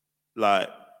 like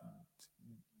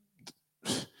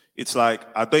it's like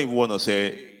I don't even want to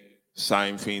say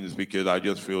sign things because I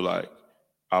just feel like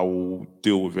I will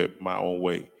deal with it my own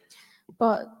way.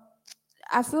 But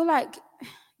I feel like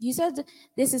you said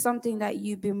this is something that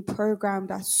you've been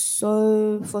programmed at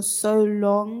for so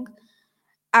long,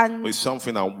 and It's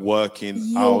something I'm working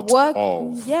you out work.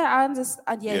 of. Yeah, I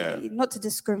understand. Yeah, Yeah. not to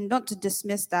discriminate, not to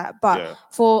dismiss that, but Yeah.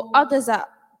 for others that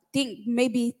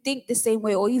maybe think the same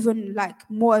way or even like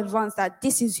more advanced, that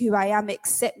this is who I am,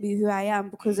 accept me who I am,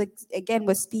 because again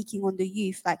we're speaking on the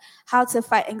youth, like how to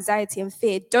fight anxiety and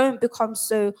fear. Don't become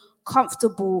so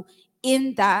comfortable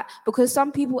in that, because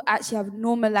some people actually have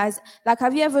normalized, like,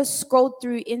 have you ever scrolled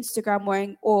through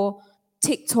Instagram or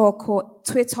TikTok or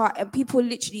Twitter, and people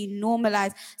literally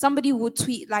normalize? Somebody would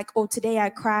tweet like, "Oh, today I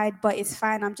cried, but it's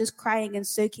fine. I'm just crying and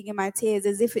soaking in my tears,"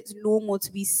 as if it's normal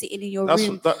to be sitting in your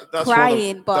room That's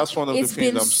crying. that's one of the it's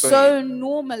things been I'm so saying.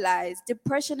 normalized.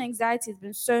 Depression, anxiety has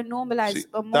been so normalized See,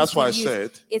 amongst that's why the I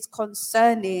youth. said. It's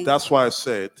concerning. That's why I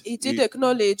said. He did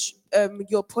acknowledge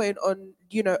your point on,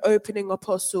 opening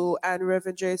Apostle and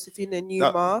Reverend Josephine and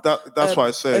Numa. That's why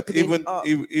I said opening up.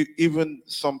 even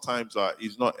sometimes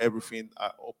it's not everything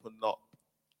I open up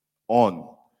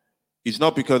on. It's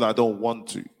not because I don't want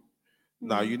to.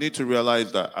 Now you need to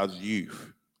realize that as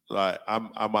youth, like I'm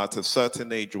at a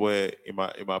certain age where in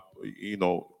my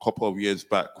couple of years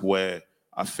back where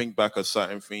I think back at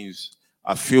certain things,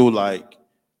 I feel like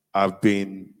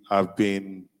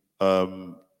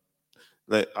um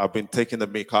I've been taking the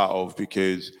mick out of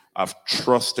because I've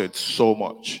trusted so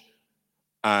much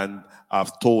and I've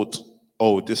thought,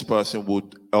 oh, this person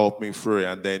would help me through it,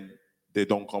 and then they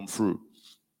don't come through.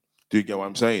 Do you get what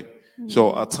I'm saying?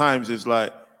 So at times it's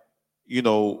like,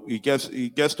 it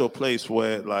gets to a place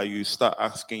where like you start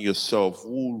asking yourself,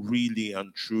 who really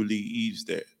and truly is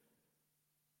there?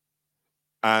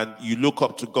 And you look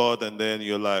up to God, and then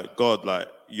you're like, God, like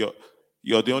you're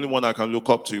the only one I can look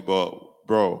up to, but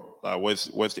bro, like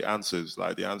where's the answers?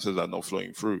 Like the answers are not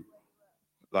flowing through.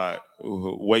 Like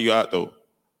where you at though?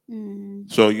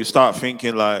 So you start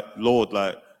thinking like, Lord,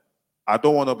 like I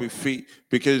don't want to be feet,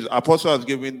 because Apostle has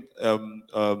given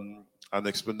an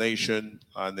explanation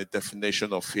and a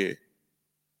definition of fear.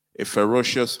 A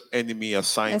ferocious enemy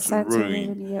assigned to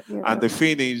ruin. Yep. And the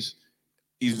thing is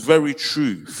very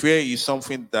true. Fear is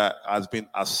something that has been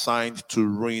assigned to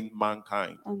ruin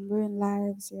mankind And ruin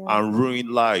lives. Yeah. and ruin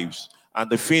lives. And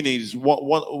the thing is,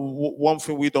 one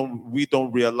thing we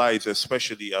don't realize,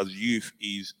 especially as youth,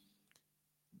 is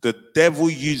the devil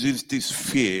uses this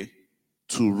fear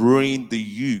to ruin the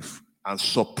youth and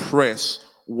suppress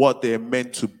what they're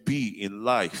meant to be in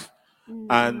life.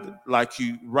 And like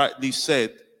you rightly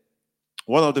said,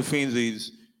 one of the things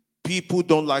is people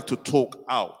don't like to talk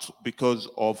out because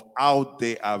of how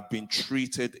they have been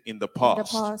treated in the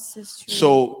past. The past is true.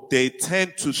 So they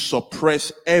tend to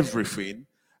suppress everything,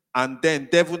 and then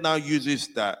devil now uses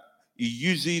that. He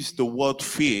uses the word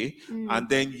fear and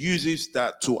then uses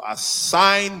that to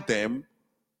assign them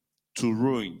to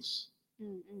ruins.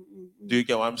 Do you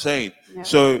get what I'm saying? Yeah.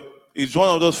 So it's one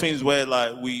of those things where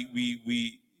like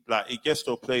we like it gets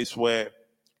to a place where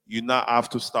you now have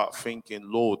to start thinking,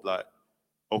 Lord, like,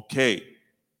 okay,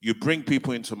 you bring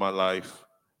people into my life,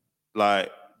 like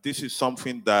this is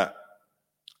something that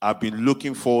I've been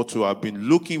looking forward to, I've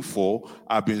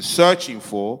been searching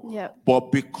for, Yeah.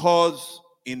 but because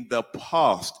in the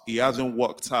past it hasn't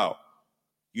worked out,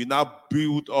 you now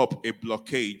build up a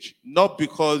blockage, not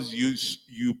because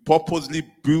you purposely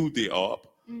build it up,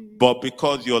 but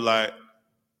because you're like,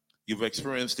 you've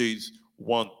experienced these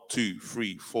 1, 2,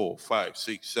 3, 4, 5,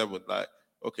 6, 7, like,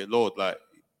 okay, Lord, like,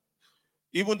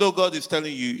 even though God is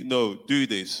telling you, no, do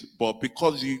this, but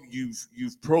because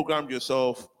you've programmed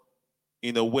yourself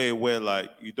in a way where like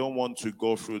you don't want to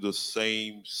go through the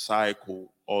same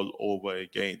cycle all over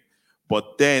again.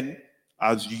 But then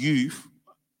as youth,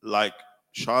 like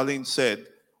Charlene said,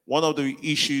 one of the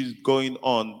issues going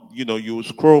on, you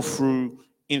scroll through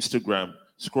Instagram,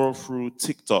 scroll through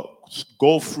TikTok,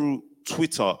 go through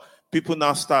Twitter. People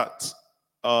now start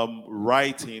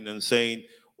writing and saying,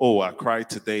 oh, I cried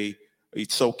today.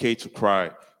 It's okay to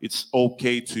cry. It's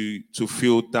okay to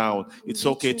feel down. It's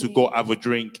okay to go have a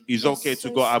drink. It's okay to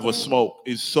so go have a scary. smoke.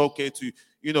 It's okay to,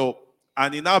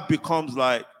 and it now becomes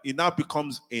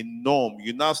a norm.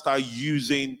 You now start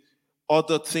using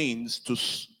other things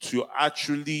to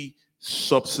actually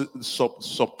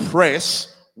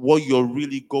suppress what you're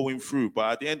really going through.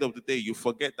 But at the end of the day, you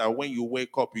forget that when you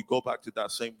wake up, you go back to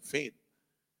that same thing.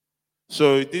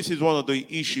 So this is one of the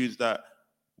issues that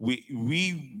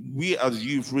we as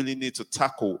youth really need to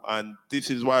tackle, and this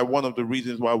is why one of the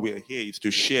reasons why we're here is to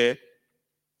share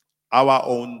our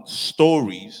own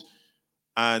stories.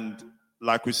 And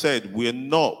like we said, we're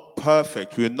not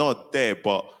perfect, we're not there,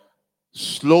 but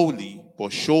slowly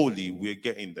but surely we're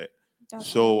getting there.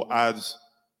 So as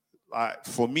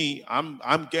for me,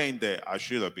 I'm getting there. I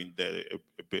should have been there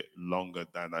a bit longer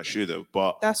than I should have,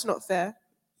 but That's not fair.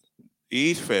 it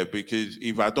is fair, because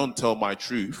if I don't tell my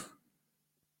truth,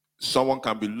 someone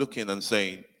can be looking and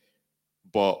saying,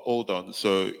 but hold on,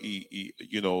 so he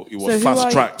was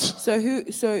fast tracked. So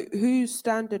whose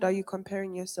standard are you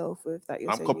comparing yourself with? That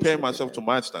you're I'm saying you comparing should have myself to been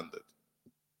my standard.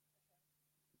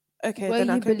 there? Okay, Where then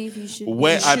I you can. believe you should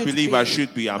Where be. I should believe I be.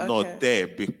 should be, I'm Okay. not there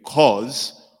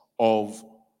because of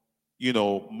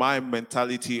my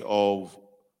mentality of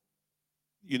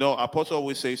Apostle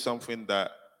always says something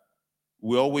that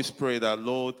we always pray that,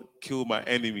 Lord, kill my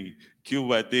enemy, kill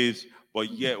my this, but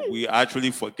yet we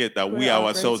actually forget that we We're our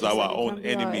ourselves are greatest our own enemy.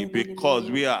 We are our enemy, own because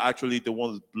enemy, we are actually the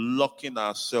ones blocking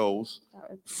ourselves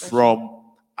That expression. from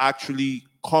actually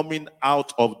coming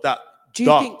out of that Do you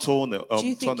dark think- tunnel.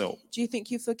 Do you think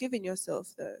you've forgiven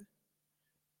yourself though?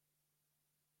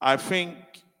 I think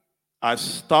I've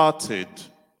started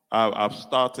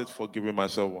forgiving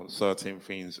myself on certain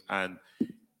things, and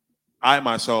I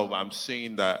myself, I'm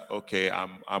seeing that, okay,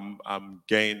 I'm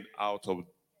getting out of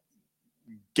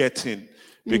getting,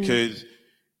 because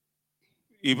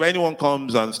if anyone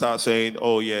comes and starts saying,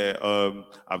 oh yeah,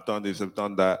 I've done this, I've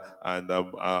done that, and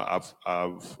I've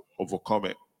overcome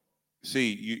it.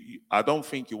 See, I don't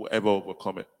think you will ever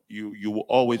overcome it. You will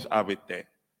always have it there.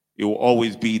 It will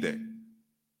always be there.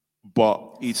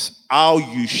 But it's how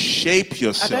you shape I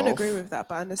yourself. don't agree with that,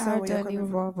 but I I understand where you're don't coming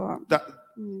even from. bother. That,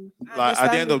 like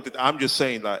at the end of the, I'm just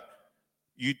saying, like,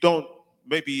 you don't.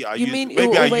 Maybe I You used. mean it Maybe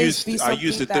will I always be used. I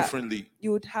used something it that differently.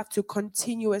 you would have to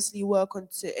continuously work on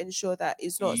to ensure that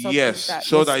it's not something Yes, that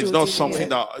so you're that it's still not dealing something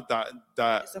with.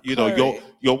 that It's a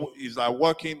you're it's like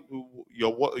working.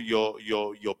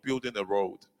 You're building a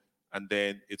road, and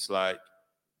then it's like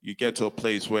you get to a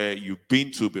place where you've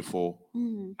been to before,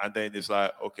 and then it's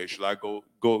like, okay, should I go?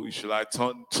 Should I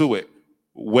turn to it?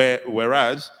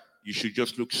 Whereas you should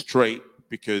just look straight,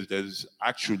 because there's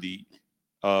actually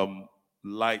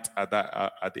light at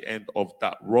the end of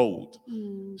that road.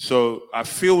 So I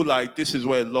feel like this is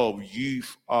where a lot of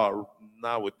youth are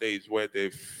nowadays, where they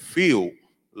feel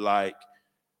like,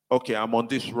 okay, I'm on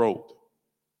this road,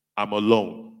 I'm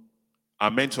alone.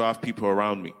 I'm meant to have people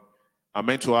around me. I'm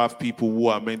meant to have people who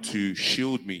are meant to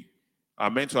shield me.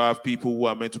 I'm meant to have people who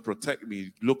are meant to protect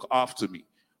me, look after me.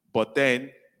 But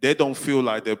then they don't feel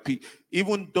like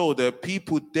even though there are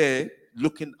people there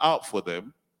looking out for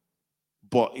them,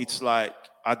 but it's like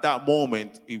at that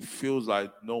moment, it feels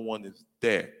like no one is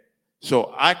there.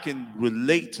 So I can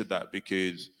relate to that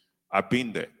because I've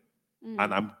been there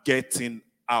and I'm getting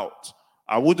out.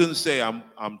 I wouldn't say I'm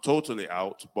totally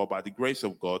out, but by the grace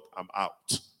of God, I'm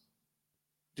out.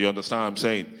 Do you understand what I'm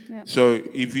saying? Yeah. So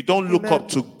if you don't look Amen. up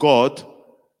to God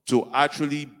to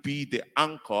actually be the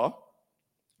anchor,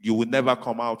 you will never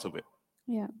come out of it.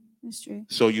 Yeah, that's true.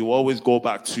 So you always go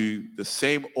back to the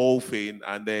same old thing,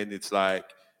 and then it's like,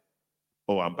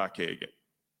 oh, I'm back here again.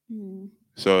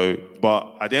 So,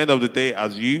 but at the end of the day,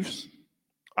 as youths,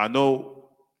 I know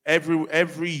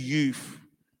every youth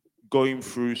going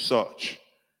through such,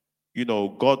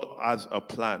 God has a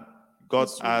plan. God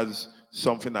That's true. has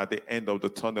something at the end of the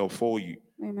tunnel for you.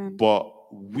 Amen.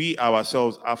 But we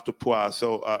ourselves have to put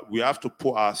ourselves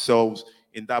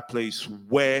in that place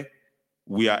where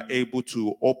we are able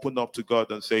to open up to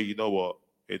God and say, you know what,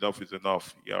 enough is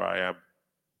enough. Here I am.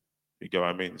 You get what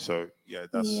I mean? So yeah,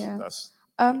 Yeah. that's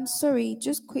Sorry,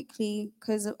 just quickly,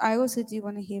 because I also do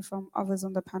want to hear from others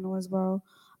on the panel as well.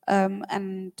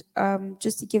 And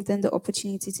just to give them the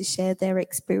opportunity to share their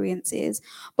experiences.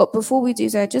 But before we do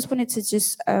so, I just wanted to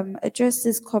just address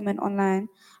this comment online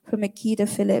from Akida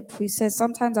Philip, who says,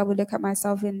 sometimes I would look at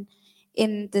myself in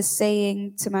the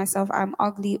saying to myself, I'm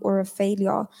ugly or a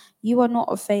failure. You are not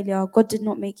a failure. God did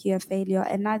not make you a failure,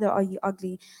 and neither are you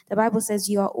ugly. The Bible says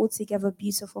you are altogether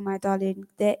beautiful, my darling.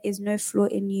 There is no flaw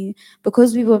in you,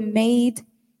 because we were made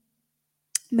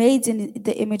in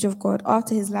the image of God,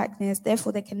 after his likeness.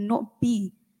 Therefore,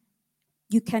 you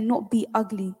cannot be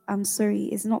ugly. I'm sorry,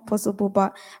 it's not possible.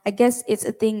 But I guess it's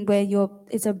a thing where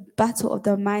it's a battle of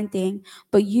the mind thing,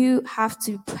 but you have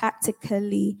to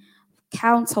practically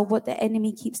counter what the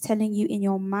enemy keeps telling you in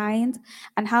your mind.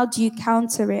 And how do you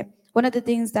counter it? One of the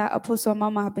things that Apostle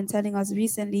Mama have been telling us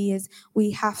recently is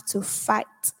we have to fight.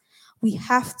 We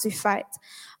have to fight.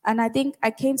 And I think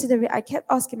I kept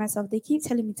asking myself, they keep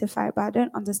telling me to fight, but I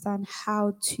don't understand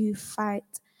how to fight.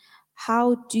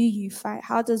 How do you fight?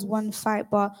 How does one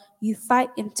fight? But you fight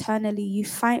internally. You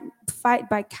fight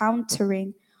by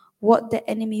countering what the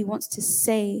enemy wants to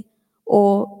say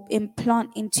or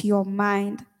implant into your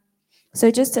mind.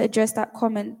 So just to address that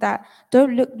comment, that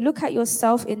don't look at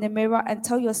yourself in the mirror and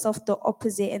tell yourself the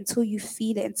opposite until you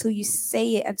feel it, until you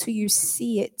say it, until you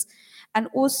see it. And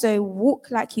also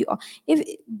walk like you are.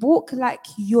 Walk like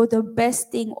you're the best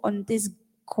thing on this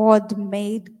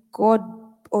God-made,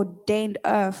 God-ordained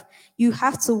earth. You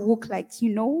have to walk like,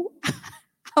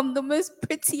 I'm the most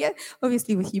prettiest,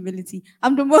 obviously with humility.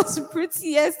 I'm the most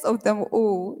prettiest of them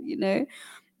all.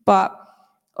 But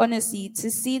honestly,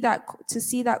 to see that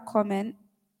comment,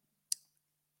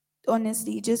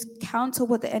 honestly, just counter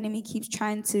what the enemy keeps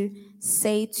trying to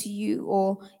say to you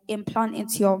or implant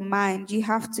into your mind. You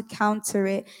have to counter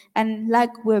it. And like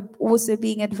we're also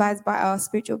being advised by our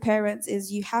spiritual parents,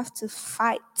 is you have to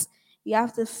fight. You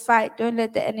have to fight. Don't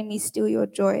let the enemy steal your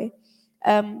joy.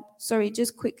 Sorry,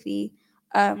 just quickly.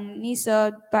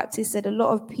 Nisa Baptist said a lot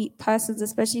of persons,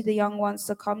 especially the young ones,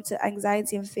 succumb to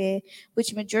anxiety and fear,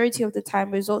 which majority of the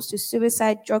time results to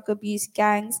suicide, drug abuse,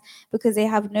 gangs, because they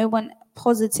have no one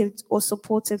positive or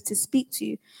supportive to speak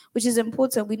to, which is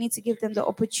important. We need to give them the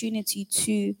opportunity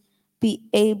to be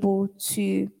able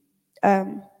to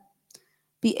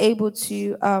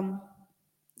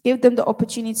give them the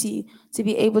opportunity to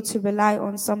be able to rely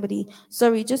on somebody.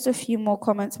 Sorry, just a few more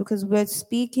comments because we're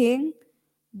speaking,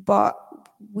 but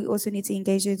we also need to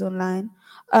engage those online.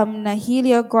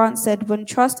 Nahelia Grant said, when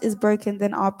trust is broken,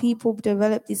 then our people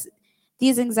develop these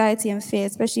anxiety and fear,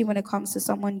 especially when it comes to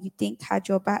someone you think had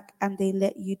your back and they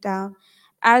let you down.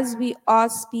 As we are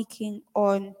speaking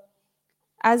on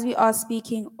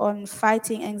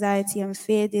fighting anxiety and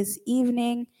fear this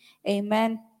evening,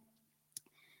 amen.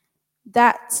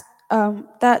 That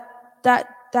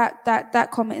that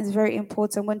that comment is very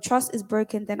important. When trust is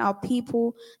broken, then our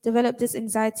people develop this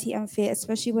anxiety and fear,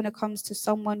 especially when it comes to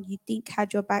someone you think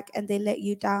had your back and they let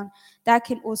you down. That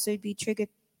can also be triggered.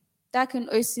 That can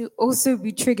also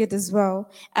be triggered as well.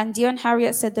 And Dion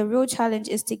Harriet said the real challenge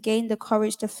is to gain the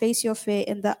courage to face your fear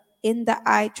in the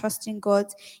eye, trusting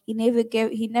God. He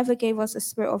never gave us a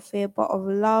spirit of fear, but of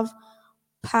love,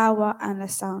 power, and a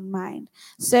sound mind.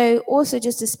 So also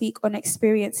just to speak on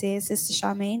experiences, Sister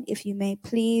Charmaine, if you may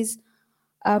please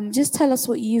just tell us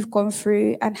what you've gone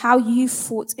through and how you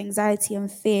fought anxiety and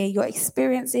fear, your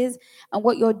experiences, and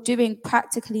what you're doing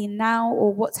practically now,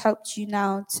 or what's helped you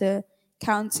now to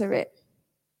counter it.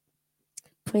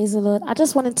 Praise the Lord. I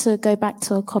just wanted to go back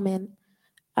to a comment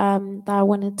that I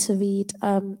wanted to read.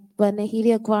 When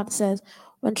Nahelia Grant says,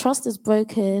 when trust is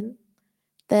broken,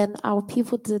 then our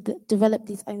people develop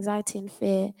these anxiety and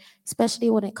fear, especially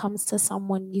when it comes to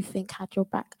someone you think had your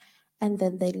back and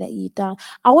then they let you down.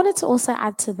 I wanted to also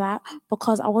add to that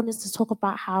because I wanted to talk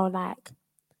about how, like,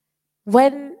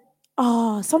 when,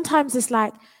 sometimes it's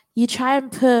like you try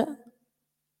and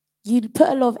you put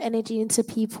a lot of energy into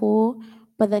people,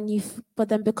 but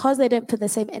then because they don't put the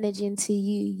same energy into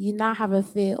you, you now have a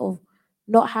fear of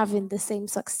not having the same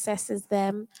success as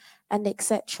them and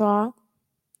etc.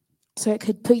 So it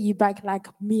could put you back like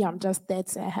me, I'm just there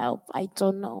to help. I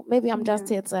don't know. Maybe I'm just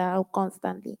here to help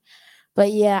constantly.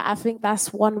 But yeah, I think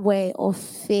that's one way of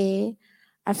fear.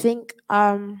 I think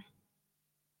I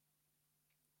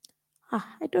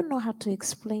don't know how to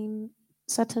explain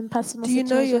certain personal Do you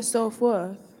know your situations.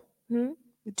 self-worth? Hmm?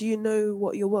 Do you know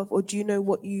what you're worth, or do you know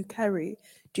what you carry?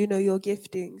 Do you know your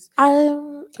giftings?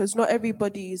 Um Because not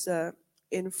everybody is a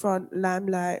in front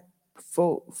limelight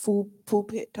for full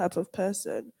pulpit type of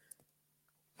person.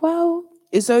 well,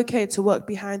 It's okay to work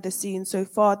behind the scenes so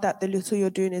far that the little you're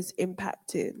doing is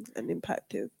impacting and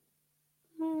impactive.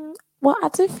 well, I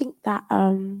do think that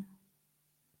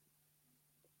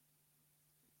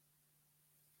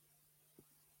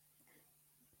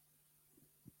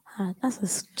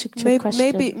that's a trick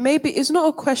question. Maybe it's not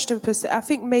a question per se. I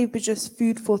think maybe just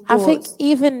food for I think thoughts.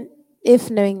 even if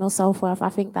knowing your self worth, I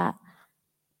think that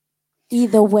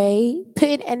either way,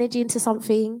 putting energy into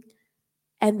something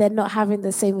and then not having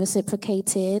the same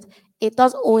reciprocated, it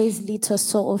does always lead to a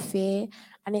sort of fear.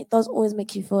 And it does always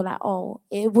make you feel like, oh,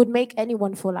 it would make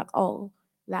anyone feel like, oh,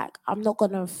 like I'm not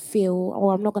gonna feel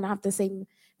or I'm not gonna have the same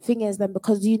thing as them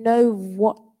because you know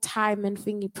what time and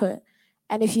thing you put.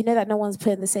 And if you know that no one's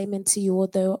putting the same into you,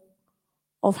 although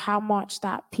of how much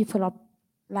that people are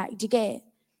like, do you get it?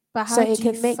 But So how it do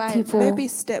you can make fight people, that? Maybe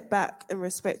step back and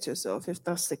respect yourself if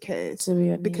that's the case. to be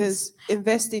honest. Because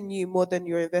invest in you more than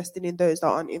you're investing in those that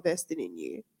aren't investing in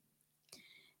you.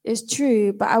 It's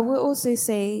true, but I will also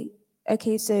say,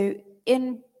 okay, so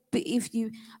in but if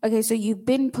you okay, so you've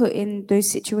been put in those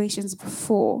situations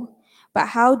before, but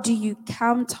how do you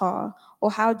counter or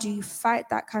how do you fight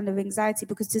that kind of anxiety?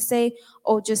 Because to say,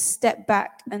 oh, just step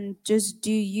back and just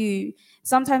do you,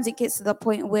 sometimes it gets to the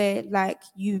point where like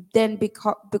you then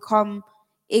become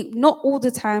it, not all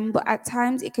the time, but at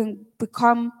times it can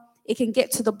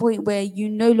get to the point where you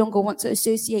no longer want to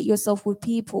associate yourself with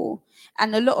people.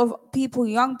 And a lot of people,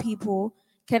 young people,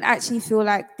 can actually feel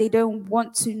like they don't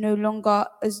want to no longer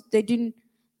as they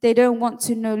don't want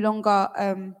to no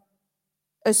longer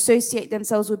associate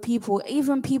themselves with people,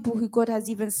 even people who God has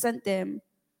even sent them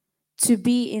to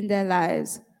be in their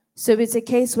lives. So it's a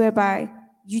case whereby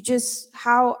you just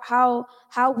how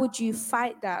would you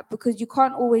fight that? Because you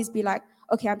can't always be like,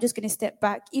 okay, I'm just gonna step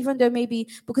back, even though maybe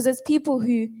because there's people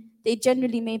who they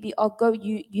generally maybe are go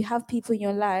you have people in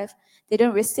your life, they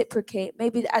don't reciprocate.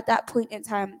 Maybe at that point in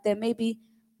time, there may be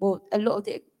well, a lot of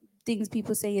the things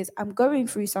people say is I'm going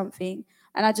through something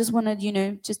and I just want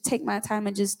to, just take my time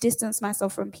and just distance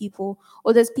myself from people.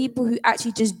 Or there's people who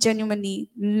actually just genuinely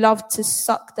love to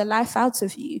suck the life out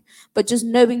of you, but just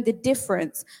knowing the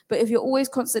difference. But if you're always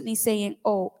constantly saying,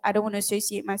 oh, I don't want to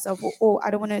associate myself, or oh, I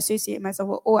don't want to associate myself,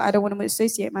 or oh, I don't want to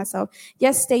associate myself,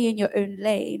 yes, stay in your own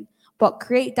lane, but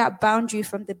create that boundary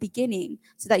from the beginning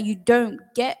so that you don't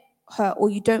get hurt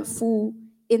or you don't fall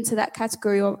into that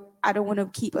category of I don't want to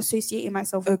keep associating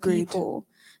myself with Agreed. people.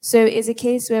 So it's a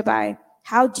case whereby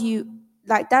how do you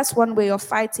like that's one way of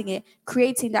fighting it,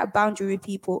 creating that boundary with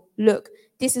people. Look,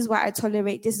 this is what I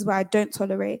tolerate, this is what I don't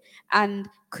tolerate, and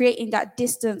creating that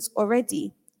distance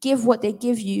already. Give what they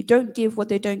give you, don't give what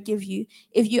they don't give you.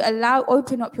 If you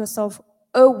open up yourself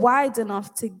wide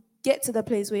enough to get to the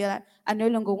place where you're like, I no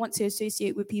longer want to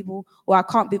associate with people or I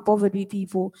can't be bothered with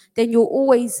people, then you'll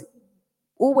always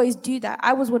do that.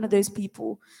 I was one of those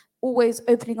people, always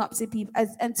opening up to people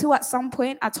until at some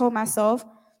point I told myself,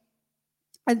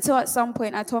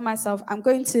 I'm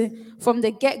going to, from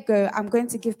the get go, I'm going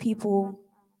to give people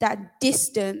that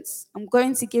distance. I'm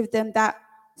going to give them that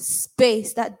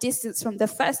space, that distance from the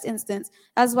first instance.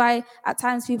 That's why at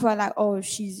times people are like, oh,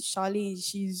 she's Charlene,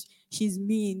 she's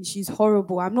mean, she's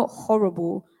horrible. I'm not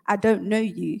horrible. I don't know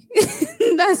you.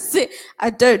 That's it.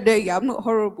 I don't know you. I'm not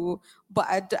horrible, but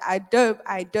I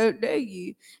don't know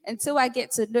you until I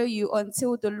get to know you,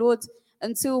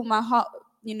 until my heart,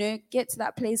 get to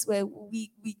that place where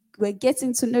we're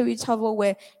getting to know each other,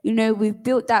 where we've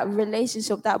built that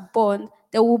relationship, that bond.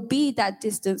 There will be that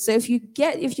distance. So if you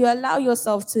allow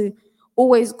yourself to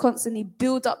always constantly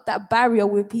build up that barrier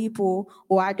with people,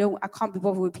 or I can't be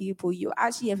bothered with people, you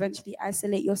actually eventually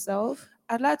isolate yourself.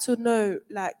 I'd like to know,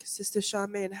 like Sister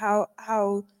Charmaine, how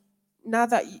now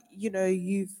that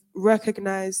you've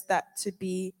recognized that to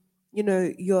be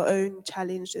your own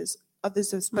challenges.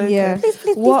 Others have spoken. Yeah.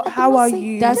 Please, What? I How cannot are say-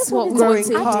 you That's just what wanted we to want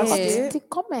growing to add past hear. to it? the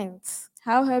comments.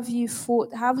 How have you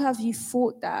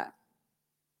fought that?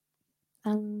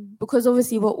 Um, Because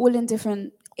obviously we're all in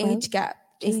different well, age gap,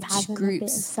 just age having a bit of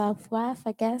groups. self-worth,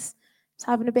 I guess. Just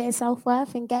having a bit of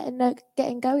self-worth and getting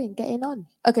going, getting on.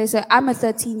 Okay, so I'm a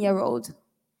 13-year-old.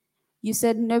 You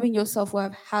said knowing your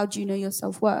self-worth. How do you know your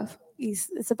self-worth?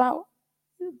 It's about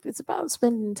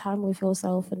spending time with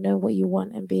yourself and knowing what you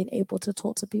want and being able to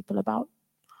talk to people about,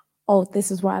 oh, this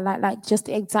is what I like just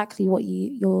exactly what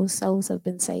yourselves have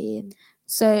been saying.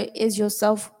 So is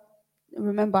yourself,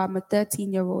 remember I'm a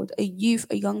 13-year-old, a youth,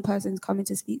 a young person coming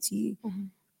to speak to you. Mm-hmm.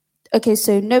 Okay,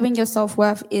 so knowing your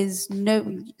self-worth is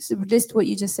knowing, so list what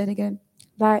you just said again.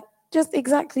 Like just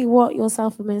exactly what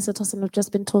yourself and Minister Tossin have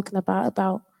just been talking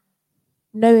about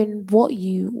knowing what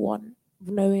you want,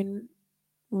 knowing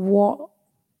what,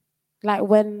 like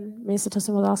when Minister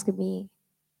Tossin was asking me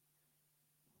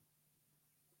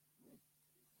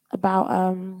about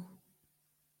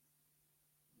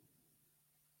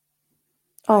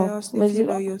I asked if was you it-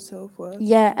 know your self-worth.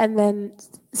 yeah, and then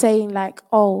saying like,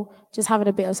 oh, just having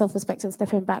a bit of self-respect and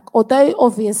stepping back. Although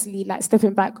obviously like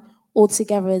stepping back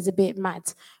altogether is a bit mad,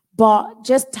 but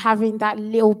just having that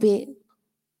little bit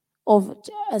of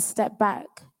a step back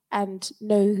and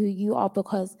know who you are,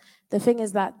 because the thing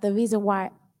is that the reason why,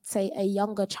 say, a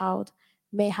younger child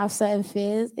may have certain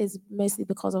fears is mostly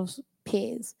because of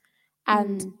peers.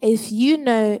 And if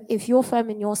you're firm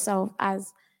in yourself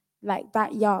as like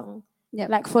that young, Yep.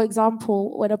 like for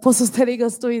example, when Apostle's telling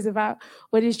us stories about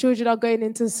when his children are going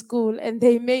into school and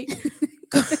they make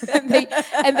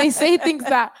and they say things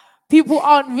that people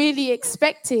aren't really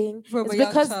expecting. From It's a young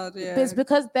because child, it's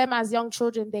because them as young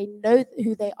children, they know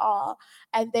who they are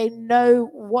and they know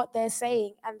what they're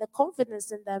saying and the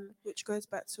confidence in them. Which goes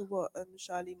back to what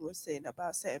Charlene was saying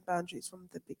about setting boundaries from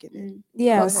the beginning.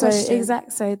 Yeah, But so question.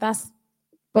 so that's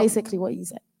But- basically what you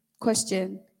said.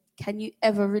 Question, can you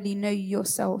ever really know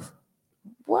yourself?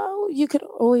 Well, you could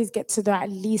always get to know at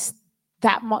least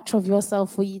that much of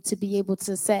yourself for you to be able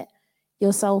to set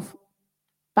yourself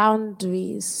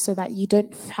boundaries so that you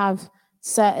don't have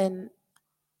certain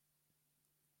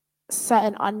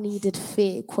unneeded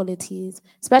fear qualities,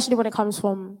 especially when it comes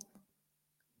from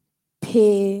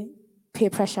peer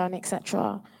pressure and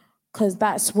etc. Because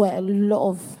that's where a lot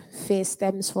of fear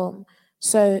stems from.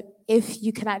 So if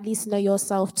you can at least know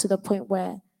yourself to the point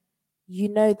where you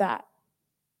know that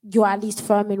you're at least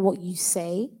firm in what you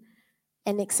say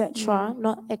and etc.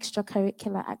 Not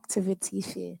extracurricular activity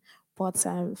fear, but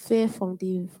fear from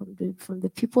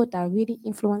the people that really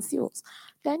influence you.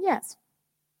 Then yes.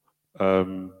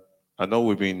 I know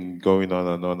we've been going on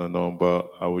and on and on, but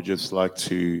I would just like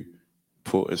to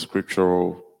put a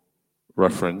scriptural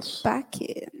reference Back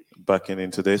in. backing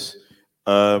into this.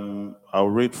 I'll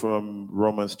read from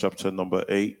Romans chapter number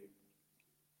 8.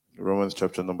 Romans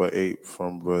chapter number 8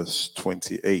 from verse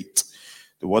 28.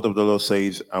 The word of the Lord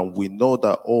says, and we know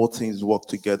that all things work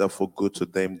together for good to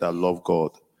them that love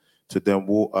God, to them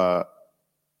who are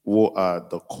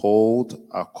the called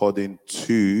according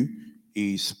to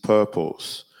his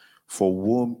purpose. For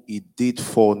whom he did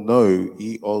foreknow,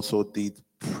 he also did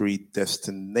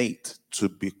predestinate to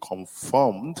be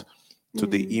conformed to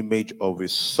the image of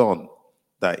his son,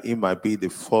 that he might be the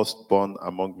firstborn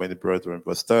among many brethren.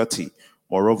 Verse 30.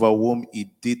 Moreover, whom he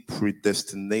did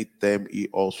predestinate, them he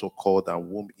also called, and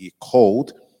whom he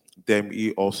called, them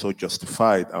he also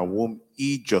justified, and whom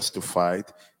he justified,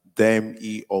 them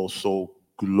he also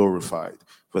glorified.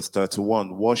 Verse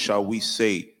 31. What shall we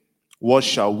say? What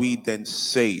shall we then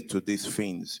say to these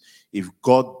things? If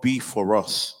God be for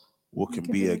us, who can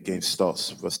be against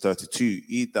us? Verse 32.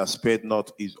 He that spared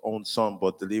not his own son,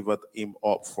 but delivered him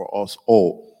up for us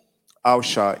all, how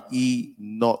shall he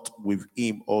not with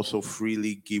him also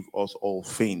freely give us all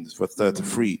things? Verse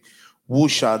 33. Who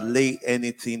shall lay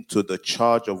anything to the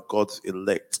charge of God's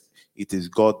elect? It is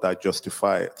God that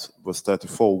justifieth. Verse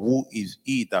 34. Who is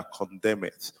he that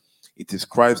condemneth? It is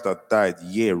Christ that died,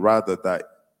 yea, rather that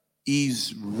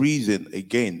is risen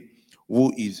again,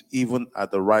 who is even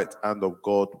at the right hand of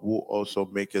God, who also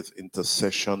maketh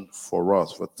intercession for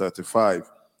us. Verse 35.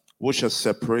 Who shall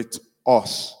separate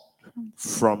us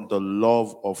from the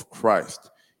love of Christ?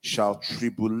 Shall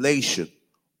tribulation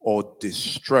or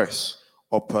distress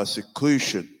or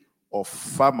persecution or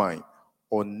famine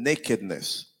or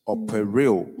nakedness or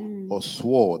peril or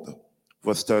sword?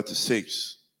 Verse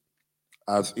 36.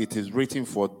 As it is written,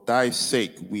 for thy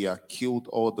sake we are killed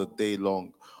all the day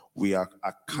long. We are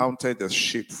accounted as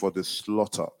sheep for the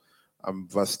slaughter.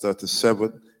 And verse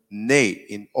 37. Nay,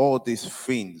 in all these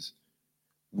things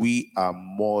we are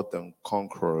more than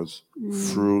conquerors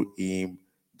through him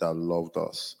that loved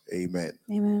us. Amen.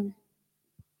 Amen.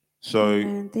 So,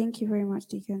 Amen. Thank you very much,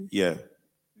 Deacon. yeah,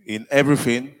 in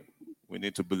everything, we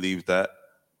need to believe that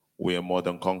we are more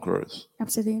than conquerors.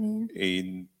 Absolutely.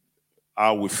 In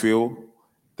how we feel,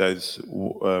 there's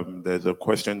a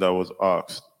question that was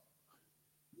asked: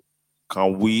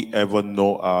 can we ever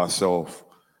know ourselves?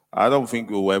 I don't think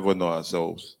we'll ever know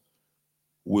ourselves.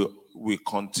 We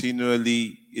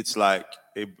continually, it's like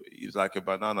a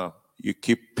banana. You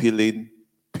keep peeling,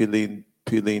 peeling,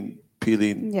 peeling,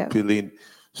 peeling, Yeah. peeling.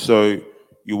 So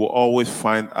you will always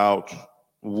find out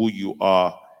who you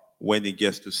are when it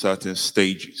gets to certain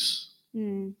stages.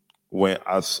 When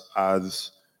as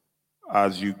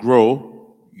you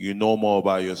grow, you know more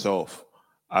about yourself.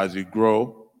 As you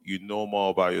grow, you know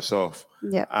more about yourself.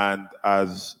 Yeah. And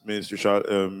as Minister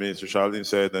Charlene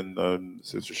said, and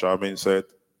Sister Charmaine said,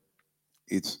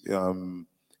 it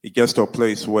gets to a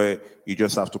place where you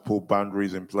just have to put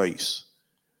boundaries in place.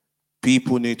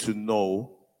 People need to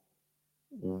know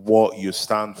what you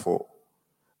stand for.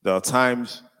 There are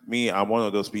times, I'm one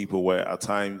of those people where at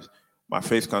times my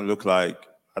face can look like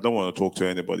I don't want to talk to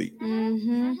anybody.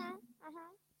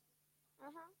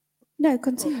 No,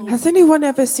 continue. Has anyone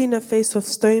ever seen a face of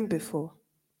stone before?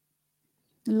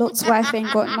 Lot's wife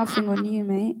ain't got nothing on you,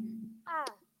 mate.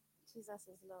 Jesus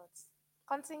is Lord.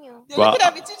 Continue. You're But- looking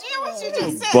at me. Did you hear what you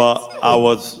just said? But I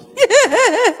was You're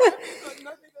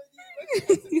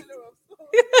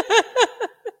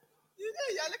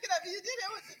looking at me. You did hear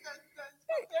what you just said.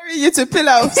 Comparing you to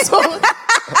pillar of salt.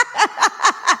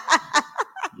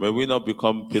 may we not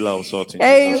become pillar of salt.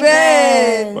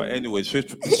 Amen. But anyway,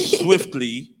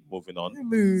 swiftly moving on.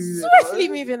 Swiftly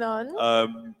moving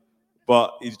on.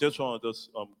 But it's just one of those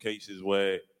cases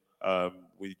where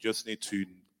we just need to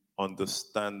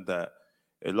understand that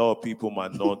a lot of people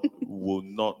will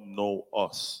not know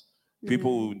us.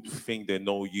 People will think they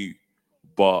know you,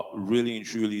 but really and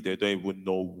truly they don't even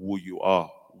know who you are,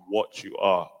 what you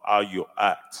are, how you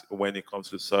act when it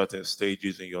comes to certain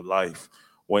stages in your life,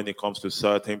 when it comes to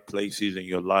certain places in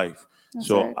your life.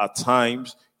 So right. at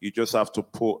times you just have to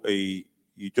put a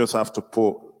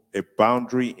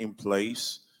boundary in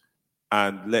place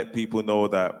and let people know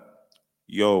that,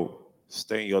 yo,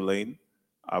 stay in your lane.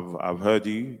 I've heard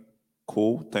you.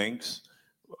 Cool, thanks.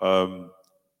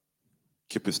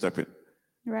 Keep it stepping.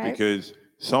 Right. Because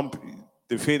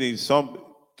the thing is,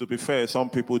 to be fair, some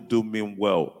people do mean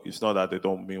well. It's not that they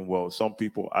don't mean well. Some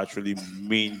people actually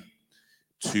mean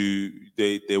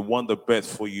they want the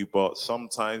best for you, but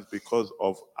sometimes because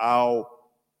of how,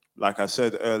 like I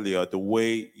said earlier, the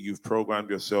way you've programmed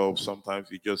yourself, sometimes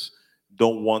you just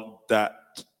don't want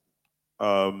that.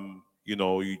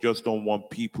 You just don't want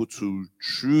people to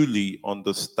truly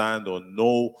understand or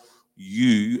know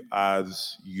you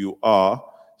as you are.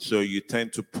 So you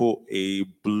tend to put a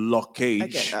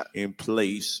blockage in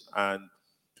place, and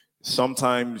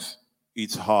sometimes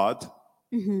it's hard.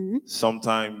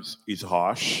 Sometimes it's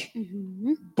harsh.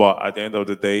 But at the end of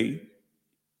the day,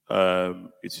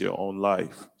 it's your own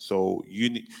life. So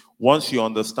once you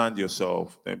understand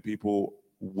yourself, then people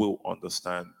will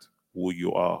understand who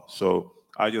you are. So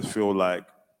I just feel like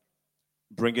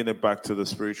bringing it back to the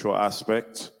spiritual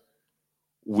aspect,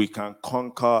 we can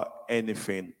conquer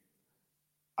anything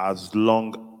as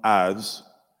long as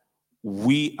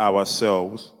we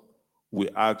ourselves, we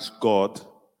ask God,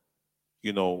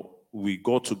 we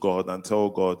go to God and tell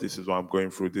God, this is what I'm going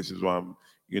through, this is what I'm,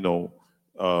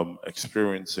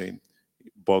 experiencing.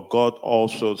 But God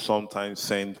also sometimes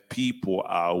sends people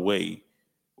our way,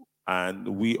 and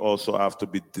we also have to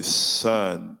be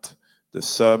discerned.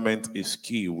 Discernment is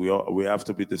key. We have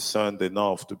to be discerned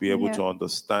enough to be able to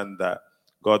understand that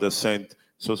God has sent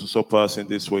so person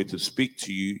this way to speak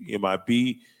to you. It might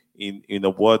be in a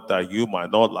word that you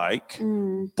might not like,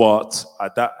 but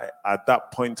at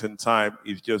that point in time,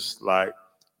 it's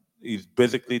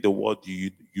basically the word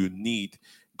you need.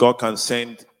 God can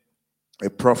send a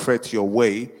prophet your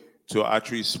way to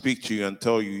actually speak to you and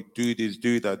tell you, do this,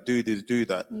 do that, do this, do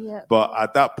that. Yeah. But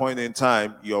at that point in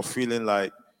time, you're feeling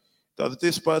like, does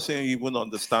this person even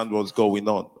understand what's going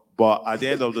on? But at the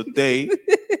end of the day,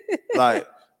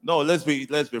 no, let's be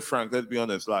frank, let's be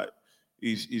honest.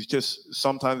 It's just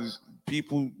sometimes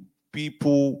people.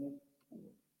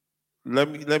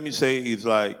 Let me say, it's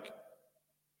like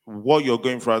what you're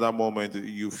going through at that moment.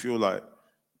 You feel like,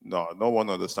 no one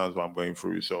understands what I'm going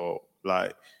through. So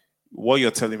what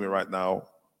you're telling me right now,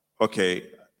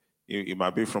 okay, it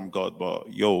might be from God,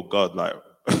 but yo, God, are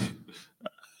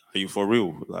you for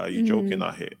real? Are you joking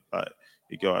out here?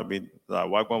 You get what I mean?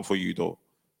 Why going for you though?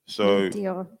 So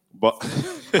Deal. But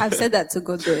I've said that to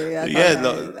God though. I can't yeah, lie,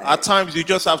 no, like, at times you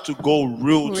just have to go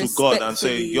real to God and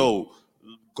say, respectfully. "Yo,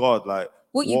 God, like,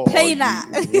 What you are playing you?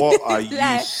 at? What are you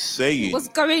Like, saying? what's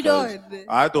going 'Cause on?"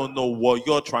 I don't know what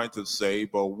you're trying to say,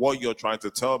 but what you're trying to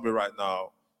tell me right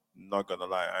now, not gonna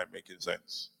lie, ain't making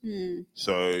sense.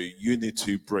 So you need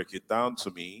to break it down to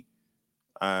me,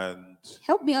 and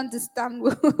Help me understand.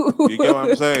 you get what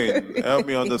I'm saying? Help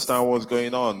me understand what's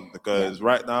going on, because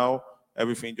right now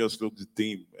everything just looks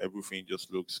dim. Everything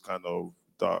just looks kind of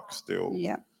dark still.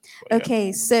 Yeah. But yeah.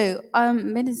 Okay, so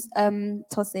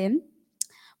Tosin,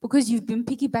 because you've been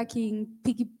anyway,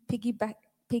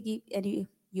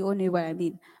 you all know what I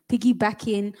mean.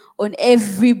 Piggybacking on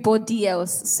everybody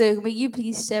else. So will you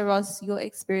please share us your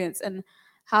experience and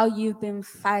how you've been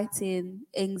fighting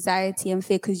anxiety and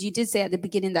fear? Because you did say at the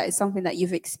beginning that it's something that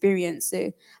you've experienced.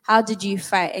 So how did you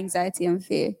fight anxiety and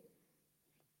fear?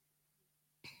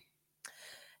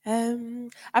 I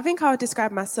think I would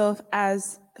describe myself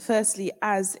as, firstly,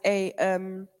 as a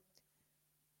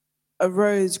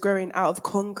rose growing out of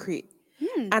concrete.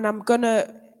 And I'm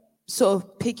gonna sort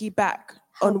of piggyback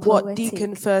How on what poetic.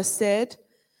 Deacon first said,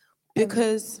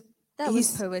 because That was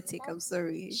he's, poetic. I'm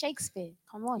sorry. Shakespeare,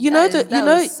 come on. you know, That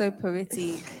was so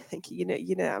poetic. thank you.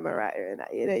 You know, I'm a writer, and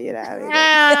you know,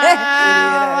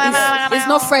 It's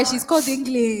not French. It's called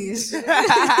English.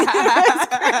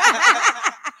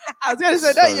 I was gonna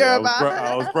say Sorry, that you're I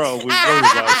was brought up with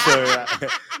Yoruba, so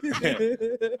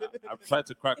I'm trying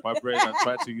to crack my brain and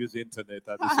try to use the internet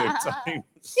at the same time.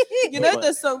 You know But-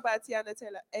 the song by Tiana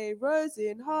Taylor, "A Rose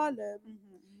in Harlem."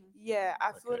 Yeah,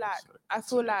 I feel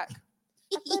like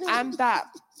I'm that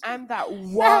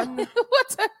one.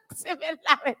 What a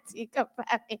similarity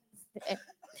comparison.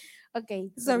 Okay,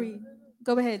 Sorry.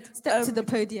 Go ahead. Step to the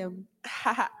podium.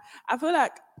 I feel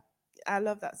like I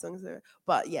love that song, so,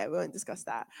 but yeah, we won't discuss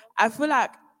that. I feel like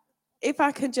if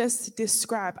I can just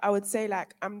describe, I would say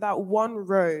like I'm that one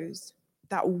rose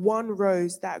that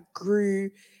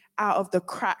grew out of the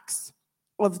cracks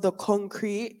of the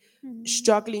concrete,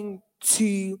 struggling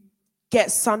to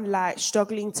get sunlight,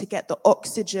 struggling to get the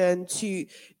oxygen to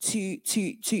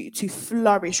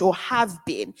flourish, or have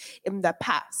been in the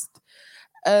past.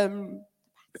 And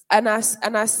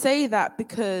I say that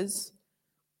because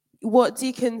what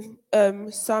Deacon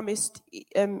Psalmist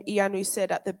Ianu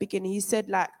said at the beginning, he said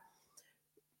like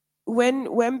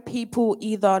when people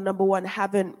either, number one,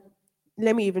 haven't,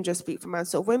 let me even just speak for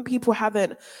myself, when people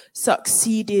haven't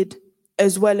succeeded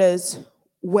as well as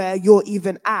where you're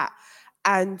even at,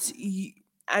 and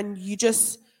you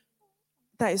just,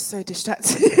 that is so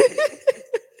distracting.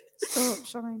 Stop,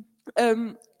 Shine.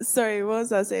 Sorry, what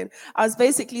was I saying? I was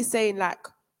basically saying like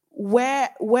where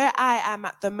I am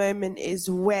at the moment is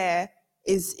like,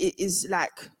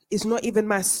 it's not even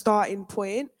my starting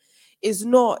point. Is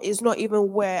not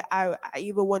even where I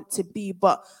even want to be,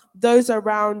 but those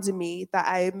around me that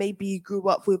I maybe grew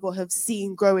up with or have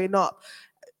seen growing up,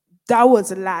 that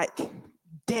was like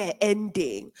their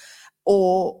ending,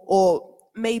 or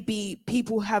maybe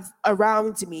people have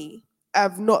around me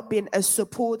have not been as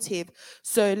supportive.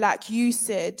 So like you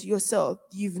said yourself,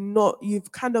 you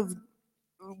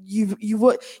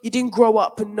didn't grow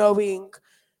up knowing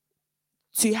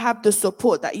to have the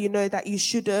support that you know that you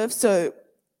should have. So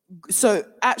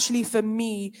actually for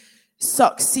me,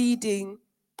 succeeding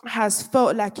has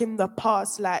felt like in the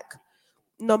past, like,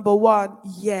 number one,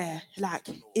 yeah, like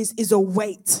is a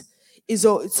weight. Is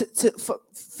a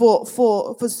for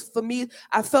me,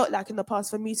 I felt like in the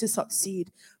past, for me to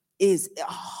succeed is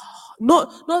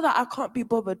not that I can't be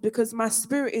bothered, because my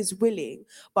spirit is willing,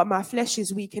 but my flesh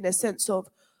is weak, in a sense of,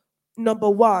 number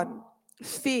one,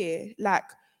 fear. Like,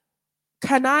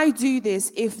 can I do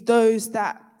this if those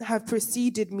that have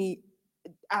preceded me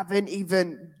haven't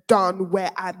even done where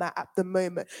I'm at the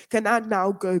moment? Can I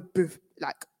now go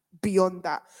like beyond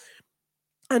that?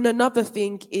 And another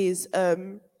thing is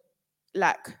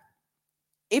like,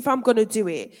 if I'm gonna do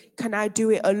it, can I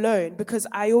do it alone? Because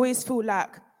I always feel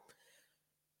like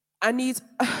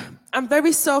I'm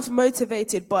very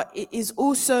self-motivated, but it is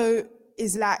also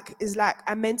is like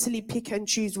I mentally pick and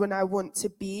choose when I want to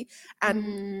be.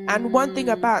 And one thing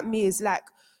about me is like,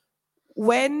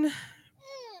 when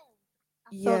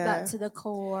Felt that to the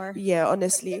core. yeah,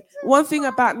 honestly, one thing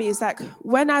about me is like,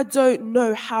 when I don't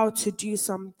know how to do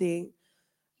something,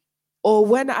 or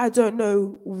when I don't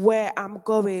know where I'm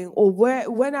going, or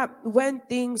when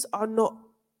things are not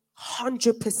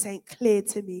 100% clear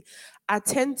to me, I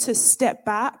tend to step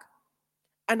back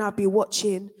and I'll be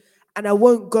watching, and I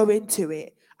won't go into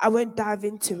it. I won't dive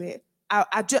into it.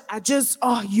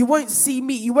 you won't see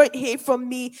me, you won't hear from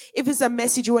me. If it's a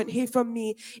message, you won't hear from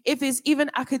me. If it's even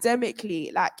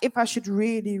academically, like if I should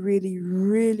really, really,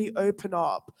 really open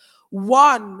up,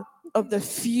 one of the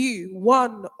few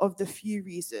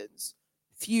reasons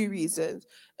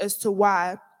as to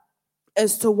why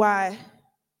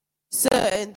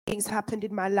certain things happened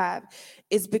in my life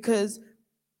is because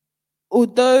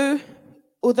although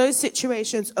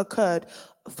situations occurred,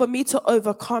 for me to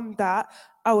overcome that,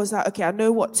 I was like, okay, I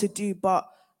know what to do, but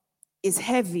it's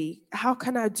heavy. How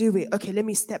can I do it? Okay, let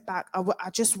me step back.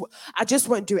 I just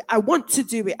won't do it. I want to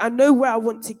do it. I know where I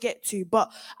want to get to,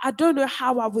 but I don't know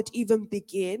how I would even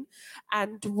begin.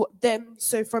 And then,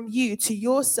 so from you to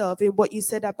yourself in what you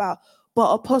said about,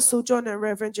 but Apostle John and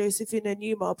Reverend Josephine and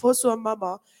Numa, Apostle and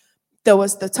Mama, there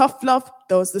was the tough love,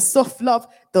 there was the soft love,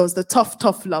 there was the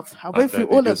tough love. I went through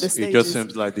all of the stages. It just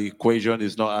seems like the equation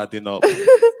is not adding up.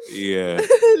 Yeah.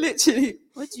 Literally.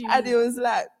 What do you And mean? it was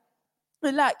like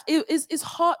it's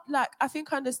hard. Like, I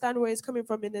think I understand where it's coming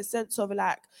from in the sense of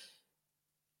like,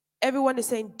 everyone is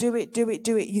saying, do it.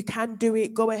 You can do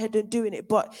it. Go ahead and doing it.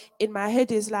 But in my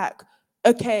head is like,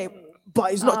 okay,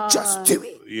 but it's not just do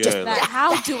it. Yeah. Just Like,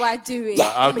 how do I do it?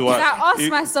 How do Because I- I ask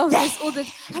myself this all the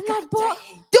time. I'm like, but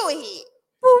do it.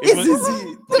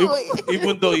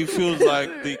 Even though it feels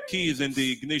like the key is in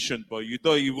the ignition, but you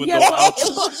don't even Yeah, know but- how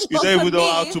but you don't even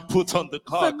know how me- to put on the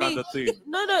car for kind me- of thing.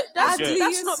 No, how that's do Yeah.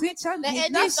 you not switch on the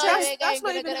that's ignition?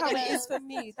 not even how it is for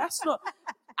me. That's not.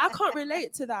 I can't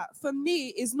relate to that. For me,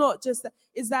 it's not just that.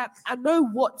 Is that I know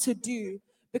what to do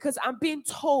because I'm being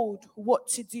told what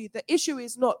to do. The issue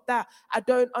is not that I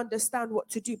don't understand what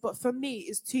to do, but for me,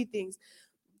 it's two things: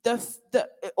 the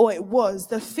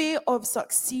fear of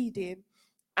succeeding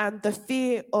and the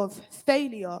fear of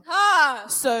failure.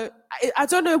 So I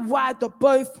don't know why the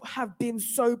both have been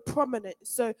so prominent.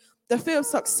 So the fear of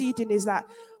succeeding is that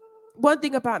one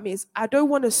thing about me is I don't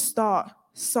want to start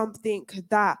something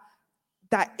that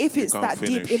if it's can't that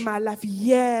deep finish. in my life,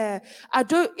 yeah, I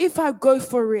don't. If I go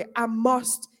for it, I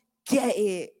must get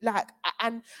it. Like,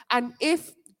 and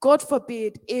if God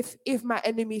forbid, if my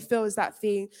enemy feels that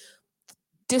thing,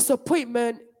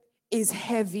 disappointment is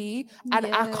heavy, and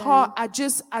I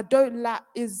don't like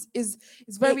is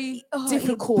very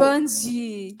difficult. It burns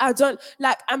you. I don't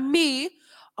like, and me,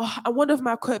 and one of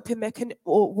my coping mechanisms,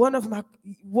 or one of my,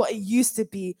 what it used to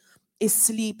be, is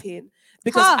sleeping.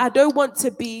 Because Huh. I don't want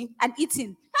to be. And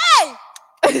eating.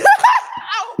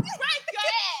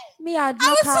 Me, I'd I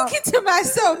knock was out. talking to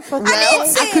myself. For And well,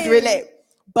 eating. I could relate.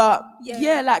 But Yeah.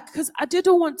 yeah, like, because I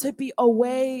didn't want to be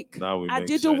awake. That would I make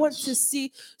didn't want sense. to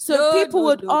see. So No, people no,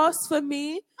 would no. ask for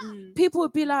me. People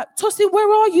would be like, Tosin,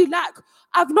 where are you? Like,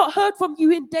 I've not heard from you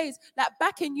in days. Like,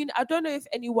 back in uni, I don't know if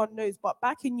anyone knows, but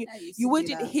back in uni, I used to you do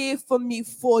wouldn't that. hear from me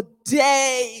for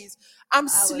days. I'm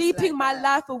was sleeping like my that.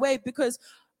 life away because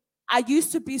I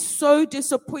used to be so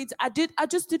disappointed. I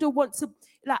just didn't want to,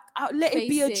 like, let it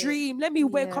be a Face it. dream. Let me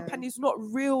wake up Yeah. and it's not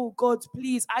real. God,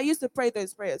 please. I used to pray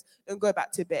those prayers and go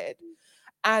back to bed.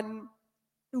 And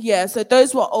yeah, so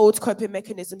those were old coping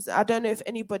mechanisms. I don't know if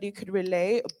anybody could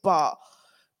relate, but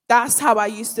that's how I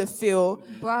used to feel.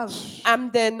 Bruv.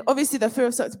 And then obviously the fear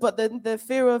of success, but then the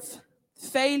fear of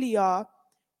failure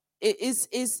is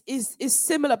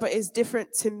similar, but it's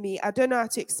different to me. I don't know how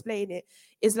to explain it.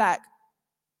 It's like,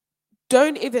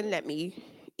 don't even let me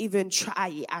even try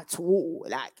it at all.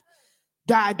 Like,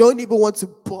 I don't even want to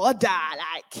bother.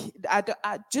 Like,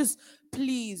 I just,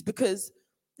 please, because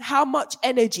how much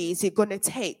energy is it gonna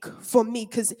take for me?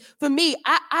 Because for me,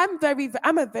 I'm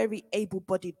a very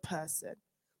able-bodied person.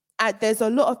 There's a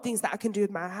lot of things that I can do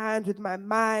with my hand, with my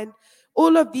mind,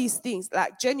 all of these things.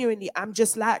 Like, genuinely, I'm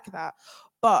just like that.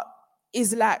 But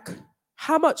it's like,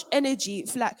 how much energy,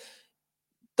 like,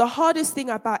 the hardest thing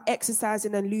about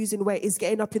exercising and losing weight is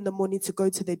getting up in the morning to go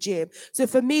to the gym. So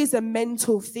for me, it's a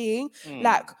mental thing.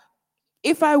 Like,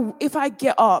 if I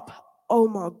get up, oh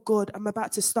my God, I'm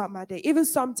about to start my day. Even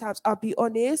sometimes, I'll be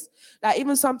honest, like,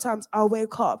 even sometimes I'll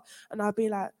wake up and I'll be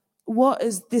like, what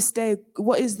is this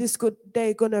good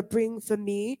day gonna bring for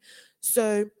me?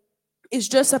 So it's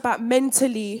just about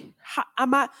mentally,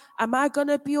 am I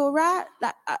gonna be all right?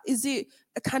 Like,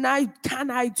 can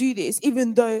I do this?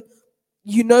 Even though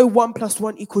 1 +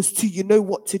 1 = 2, you know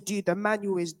what to do, the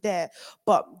manual is there,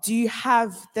 but do you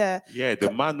have the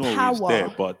manual power, is there,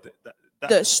 but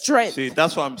the strength, see,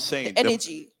 that's what I'm saying. the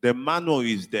energy? The manual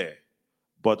is there,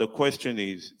 but the question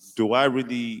is, do I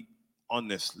really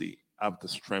honestly have the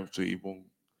strength to even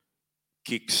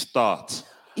kickstart?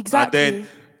 Exactly. And then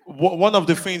one of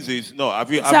the things is Kickstart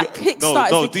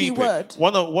is the key deep word.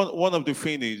 One of the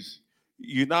things is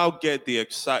you now get the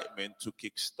excitement to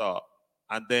kickstart,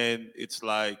 and then it's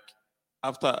like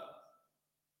after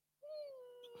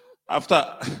after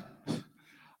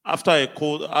after a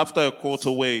quarter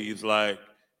away, it's like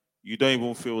you don't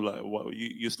even feel like what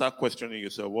you start questioning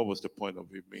yourself. What was the point of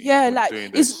it being Yeah, like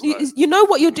doing this? Like, you know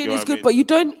what you're doing know is what I good, mean? but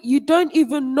you don't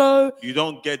even know. You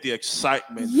don't get the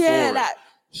excitement Yeah, for like it.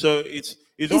 So it's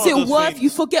is one of it those worth? You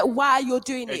things. forget why you're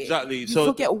doing it. Exactly. You So,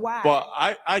 forget why. but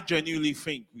I genuinely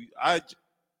think are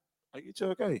you two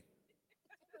okay?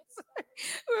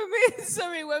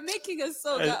 We're making a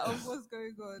song out of what's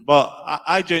going on. But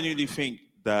I genuinely think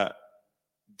that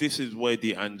this is where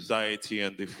the anxiety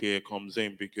and the fear comes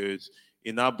in because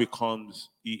it now becomes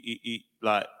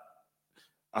like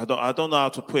I don't know how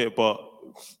to put it, but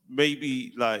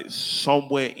maybe like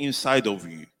somewhere inside of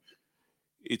you,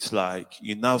 it's like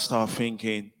you now start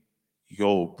thinking,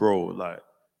 yo, bro, like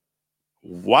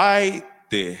why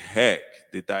the heck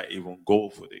did I even go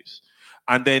for this?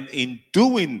 And then in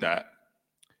doing that,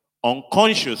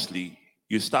 unconsciously,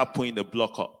 you start putting the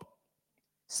block up.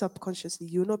 Subconsciously,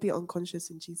 you will not be unconscious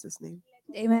in Jesus' name.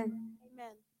 Amen.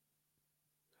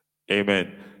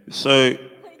 Amen. So,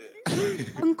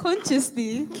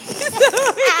 Unconsciously.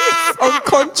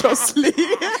 Unconsciously.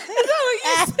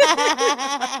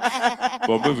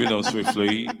 but moving on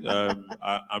swiftly,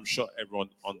 I'm sure everyone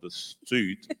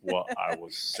understood what I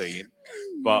was saying,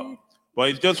 but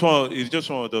it's just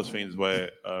one of those things where,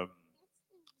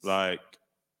 like,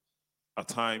 at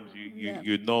times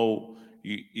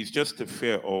it's just the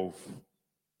fear of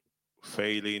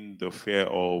failing, the fear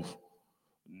of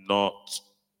not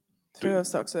Fear of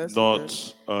success.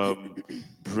 not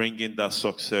bringing that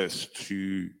success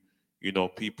to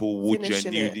people who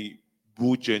Finishing it.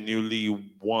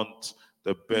 genuinely want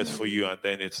the best for you, and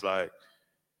then it's like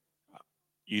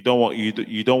you don't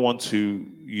want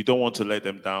to let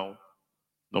them down.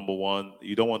 Number one,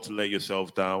 you don't want to let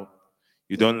yourself down.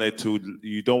 You don't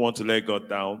want to let God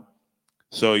down.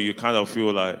 So you kind of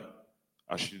feel like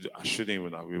I shouldn't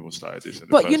even have even started this in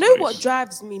the But first you know place. what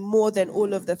drives me more than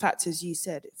all of the factors you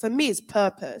said? For me, it's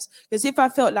purpose. Because if I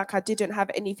felt like I didn't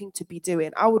have anything to be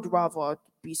doing, I would rather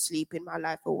be sleeping my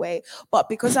life away. But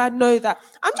because I know that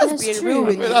I'm just That's being true. real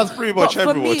with you. That's pretty much But for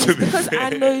everyone, me, to it's be because I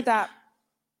fair. know that.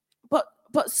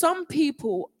 But some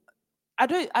people, I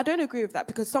don't agree with that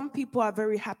because some people are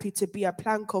very happy to be a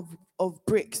plank of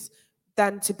bricks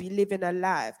than to be living a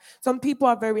life. Some people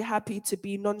are very happy to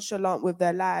be nonchalant with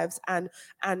their lives and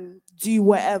do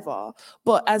whatever.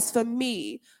 But as for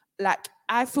me, like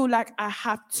I feel like I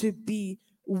have to be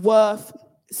worth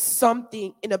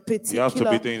something in a particular. You have to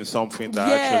be doing something that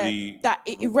actually that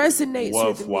it resonates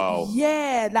worthwhile. with me.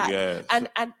 Yeah, like Yes. and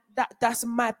that's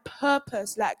my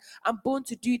purpose. Like I'm born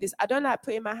to do this. I don't like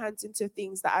putting my hands into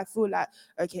things that I feel like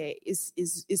okay is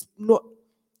not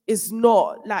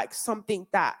like something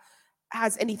that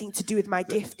has anything to do with my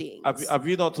giftings. Have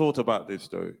you not thought about this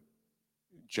though?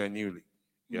 Genuinely,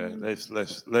 yeah.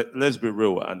 Let's be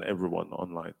real, and everyone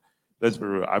online, let's be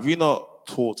real. Have you not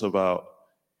thought about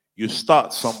you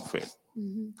start something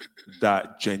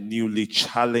that genuinely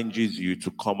challenges you to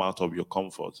come out of your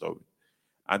comfort zone,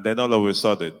 and then all of a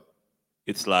sudden,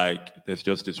 it's like there's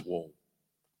just this wall.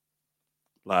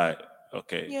 Like,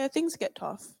 okay, Yeah, things get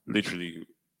tough. literally,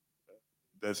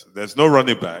 there's no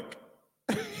running back.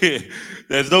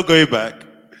 There's no going back.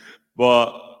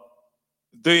 But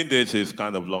doing this is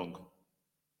kind of long.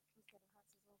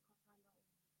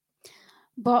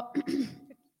 But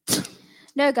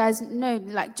no, guys, no.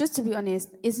 Like, just to be honest,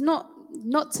 it's not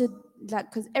to like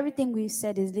because everything we've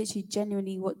said is literally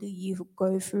genuinely what the youth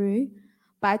go through.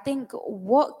 But I think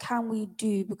what can we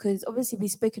do? Because obviously we've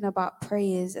spoken about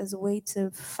prayers as a way to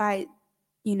fight,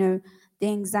 the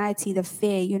anxiety, the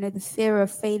fear. The fear of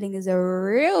failing is a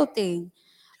real thing.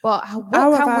 But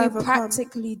what can we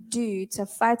practically do to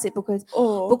fight it?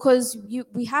 Because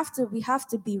we have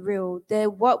to be real.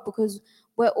 Because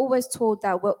we're always told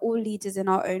that we're all leaders in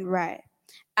our own right.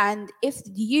 And if the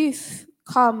youth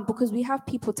come, because we have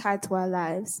people tied to our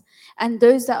lives, and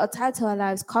those that are tied to our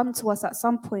lives come to us at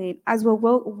some point as we're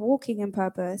walking in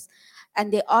purpose,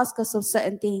 and they ask us of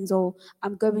certain things, or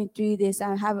I'm going through this,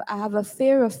 I have a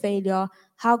fear of failure.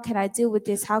 How can I deal with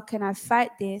this? How can I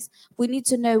fight this? We need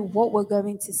to know what we're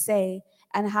going to say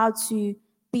and how to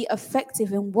be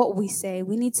effective in what we say.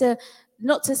 We need to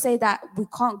not to say that we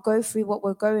can't go through what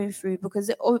we're going through,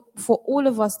 because for all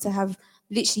of us to have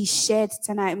literally shared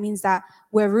tonight means that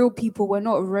we're real people, we're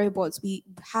not robots. We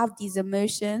have these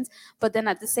emotions, but then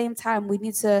at the same time we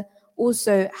need to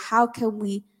also, how can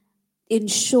we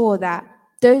ensure that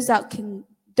those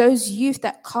youth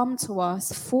that come to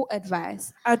us for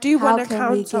advice, I do want to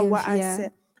can we counter what I yeah.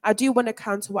 said. I do want to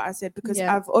counter what I said because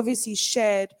Yeah. I've obviously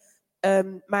shared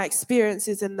my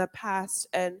experiences in the past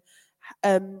and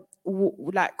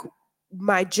like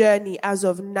my journey as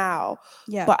of now.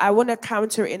 Yeah. But I want to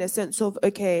counter it in a sense of,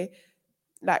 okay,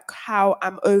 like how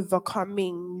I'm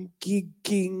overcoming it,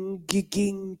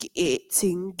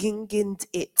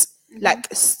 like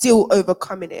still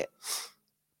overcoming it.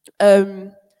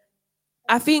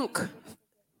 I think,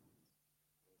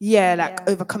 like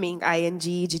overcoming ing.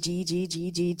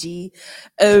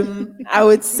 I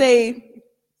would say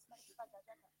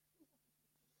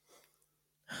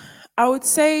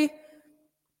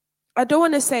I don't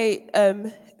want to say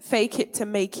fake it to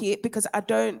make it, because I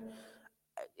don't,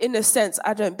 in a sense,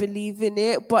 I don't believe in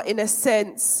it, but in a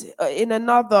sense, in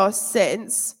another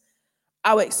sense,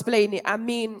 I'll explain it. I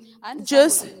mean, I understand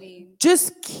just what you mean.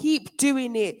 just keep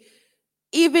doing it,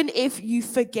 even if you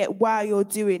forget why you're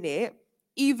doing it,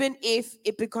 even if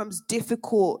it becomes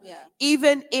difficult, Yeah.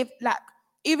 even if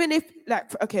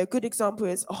okay, a good example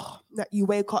is, that you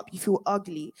wake up, you feel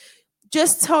ugly.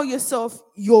 Just tell yourself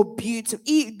you're beautiful.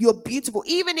 You're beautiful,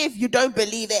 even if you don't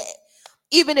believe it.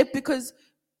 Even if, because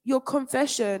your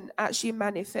confession actually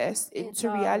manifests into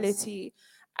does. reality,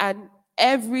 and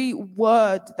every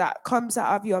word that comes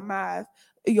out of your mouth,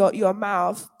 your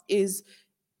mouth is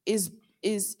is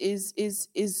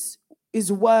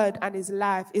is word and is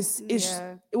life. Is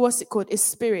Yeah. what's it called? Is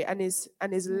spirit and is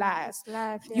life. It's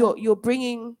life. Yeah. You're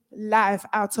bringing life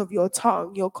out of your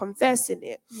tongue. You're confessing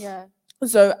it. Yeah.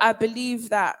 So I believe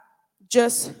that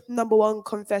just number one,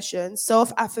 confession,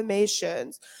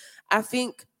 self-affirmations. I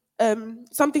think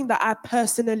something that I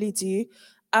personally do,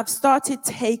 I've started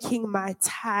taking my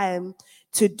time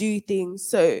to do things.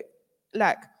 So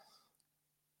like,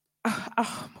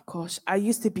 oh my gosh, I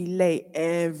used to be late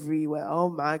everywhere. Oh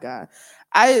my God.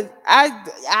 I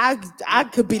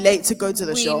could be late to go to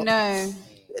the We shop. know.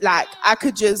 Like I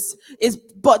could just,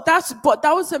 but that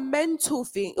was a mental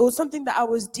thing. It was something that I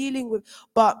was dealing with.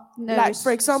 But No, like, it's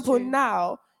for example, true.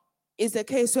 now is a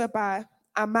case whereby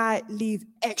I might leave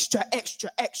extra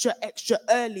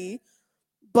early,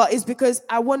 but it's because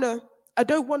I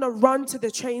don't want to run to the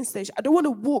train station. I don't want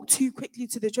to walk too quickly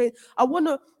to the train. I want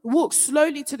to walk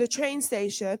slowly to the train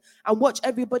station and watch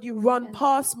everybody run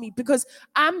past me, because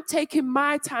I'm taking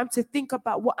my time to think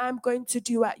about what I'm going to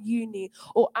do at uni,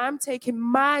 or I'm taking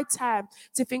my time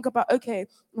to think about, okay,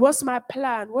 what's my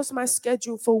plan? What's my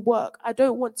schedule for work? I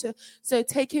don't want to. So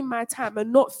taking my time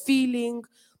and not feeling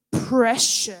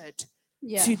pressured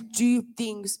to do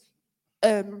things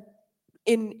in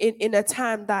a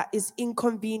time that is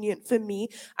inconvenient for me.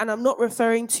 And I'm not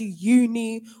referring to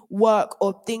uni, work,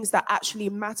 or things that actually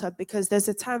matter, because there's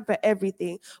a time for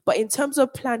everything. But in terms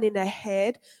of planning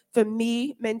ahead, for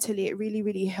me mentally, it really,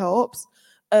 really helps.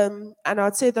 And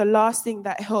I'd say the last thing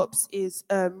that helps is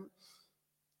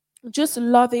just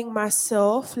loving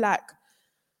myself. Like,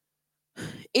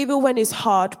 even when it's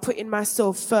hard, putting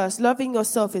myself first. Loving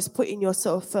yourself is putting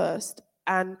yourself first.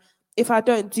 And if I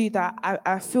don't do that,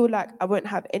 I feel like I won't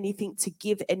have anything to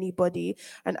give anybody.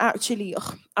 And actually,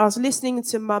 I was listening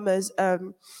to Mama's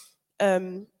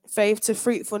Faith to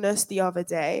Fruitfulness the other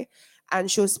day, and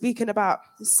she was speaking about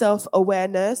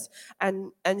self-awareness,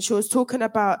 and she was talking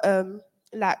about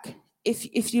like,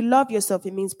 if you love yourself,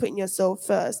 it means putting yourself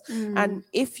first. And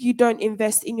if you don't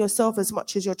invest in yourself as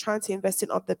much as you're trying to invest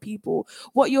in other people,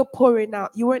 what you're pouring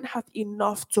out, you won't have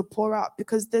enough to pour out,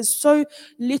 because there's so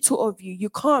little of you. You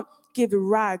can't give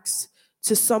rags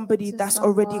to somebody that's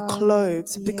already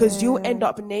clothed, because you'll end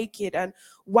up naked. And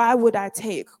why would I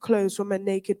take clothes from a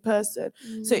naked person?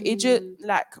 So it just,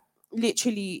 like,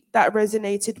 literally, that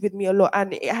resonated with me a lot.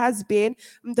 And it has been,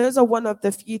 those are one of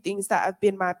the few things that have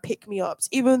been my pick-me-ups,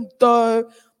 even though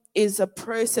it's a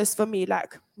process for me,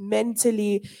 like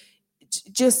mentally.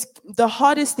 Just the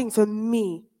hardest thing for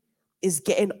me is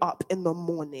getting up in the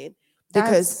morning,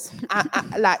 because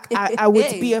I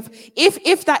would be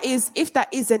if that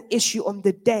is an issue on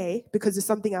the day, because it's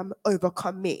something I'm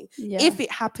overcoming. If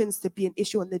it happens to be an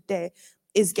issue on the day,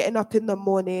 is getting up in the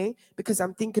morning, because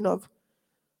I'm thinking of,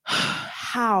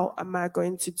 how am I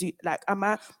going to do, like, am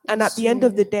I, and at the end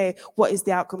of the day, what is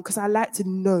the outcome? Because I like to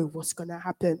know what's going to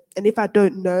happen. And if I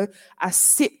don't know, I'll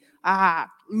sit there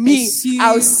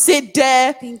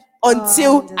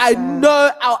until I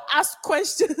know. I'll ask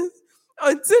questions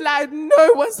until I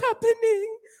know what's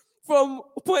happening from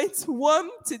point 1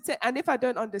 to 10. And if I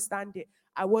don't understand it,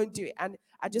 I won't do it. And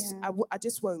I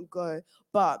just won't go.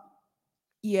 But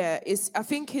yeah, I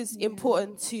think it's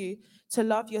important to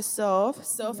love yourself,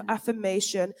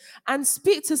 self-affirmation, and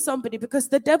speak to somebody, because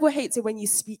the devil hates it when you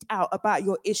speak out about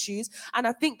your issues. And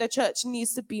I think the church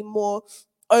needs to be more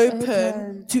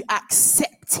open to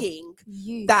accepting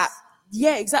that,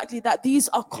 exactly, that these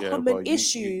are common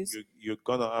issues. You're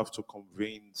gonna have to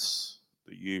convince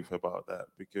the youth about that,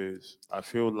 because I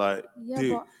feel like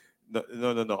Yeah,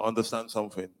 no. Understand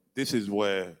something. This is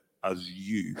where, as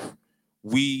youth,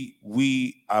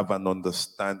 we have an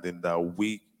understanding that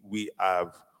we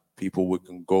have people we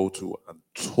can go to and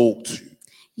talk to.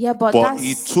 yeah, but But it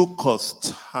that's took us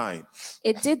time.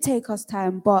 it did take us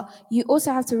time, but you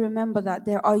also have to remember that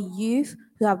there are youth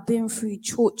who have been through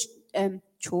church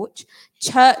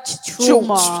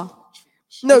trauma.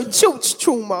 No, church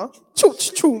trauma.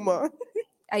 Church trauma.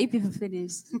 Are you people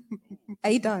finished? Are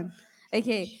you done?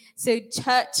 Okay, so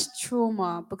church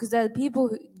trauma, because there are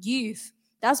people youth.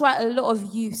 That's why a lot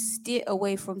of youth steer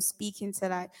away from speaking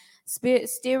to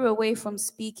steer away from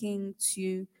speaking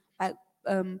to like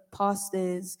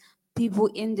pastors, people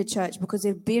in the church, because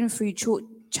they've been through church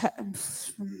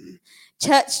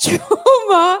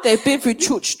trauma. They've been through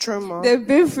church trauma. They've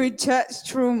been through church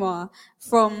trauma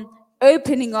from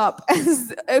opening up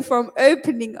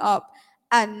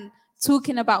and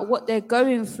talking about what they're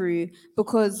going through,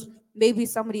 because maybe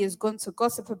somebody has gone to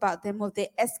gossip about them, or they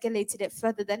escalated it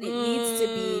further than it needs to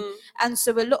be. And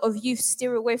so a lot of youth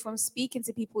steer away from speaking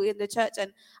to people in the church.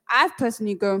 And I've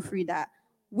personally gone through that.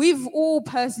 We've all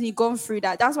personally gone through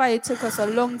that. That's why it took us a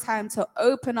long time to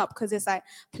open up, because it's like,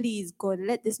 please God,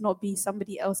 let this not be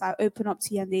somebody else. I open up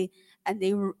to you and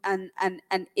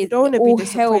it don't wanna be all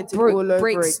hell disappointed all over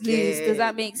breaks loose. again. Does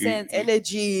that make sense?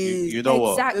 Energy. You know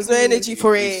what? Exactly. There's no energy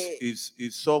for it.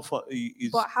 It's so fun.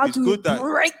 But how it's do we good that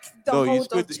break the no, hold it's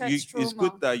good. of church trauma? It's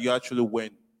good that you actually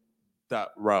went that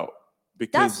route,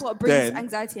 because That's what brings then,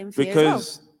 anxiety and fear as well.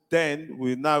 because then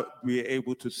we'll now be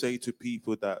able to say to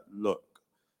people that, look,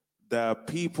 there are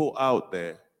people out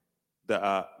there, there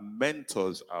are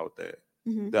mentors out there,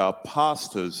 there are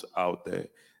pastors out there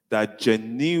that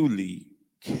genuinely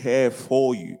care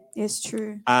for you. It's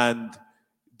true. And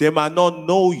they might not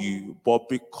know you, but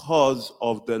because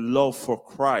of the love for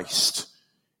Christ,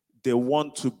 they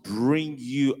want to bring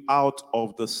you out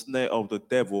of the snare of the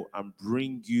devil and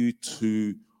bring you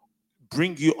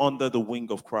under the wing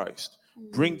of Christ.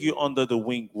 Bring you under the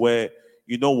wing where,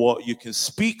 you know what, you can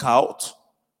speak out,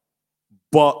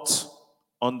 but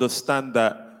understand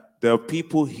that there are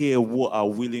people here who are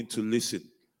willing to listen.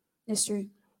 It's true.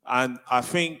 And I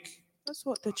think That's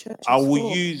what the church is I will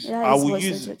for. use. That I is will what the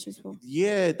use. church is for.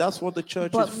 Yeah, that's what the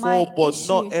church But is my for. But issue-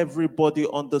 not everybody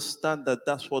understand that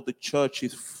that's what the church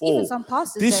is for. Even some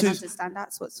pastors This don't is- understand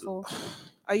that's what's for.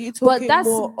 Are you talking that's-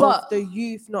 more but- of the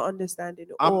youth not understanding,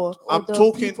 I'm or the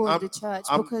talking. people of the church,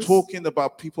 I'm because- talking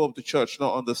about people of the church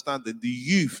not understanding the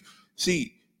youth.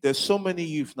 See, there's so many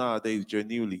youth nowadays.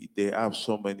 Genuinely, they have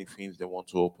so many things they want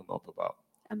to open up about.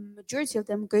 A majority of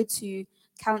them go to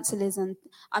counselors, and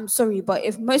I'm sorry, but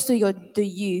if most of the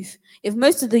youth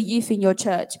in your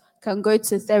church can go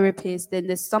to therapists, then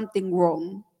there's something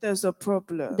wrong. there's a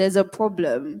problem? There's a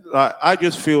problem. Like, I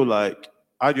just feel like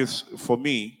for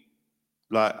me,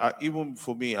 even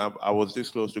for me, I was this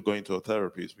close to going to a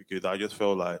therapist, because I just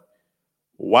felt like,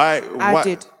 why I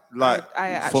did. Like,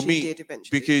 I for actually me, did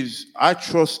eventually. because I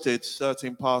trusted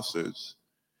certain pastors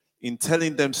in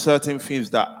telling them certain things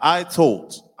that I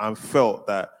thought and felt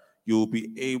that you'll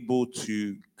be able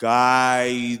to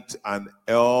guide and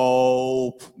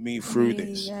help me through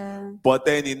this. Yeah. But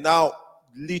then it now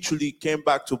literally came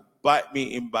back to bite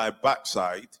me in my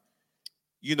backside.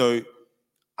 You know,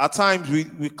 at times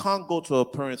we can't go to our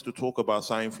parents to talk about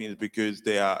certain things, because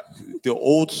they are the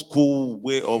old school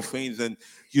way of things, and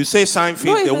you say certain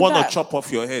things, they even want that. to chop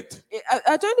off your head.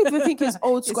 I don't even think it's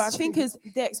old school. It's I think true. it's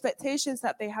the expectations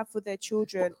that they have for their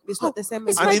children is not the same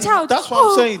as my And child. that's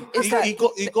what I'm saying. It's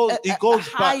It goes back.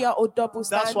 higher or double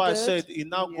standard. That's why I said it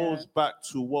now Yeah. goes back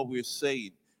to what we're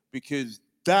saying, because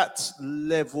that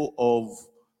level of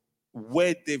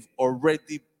where they've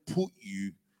already put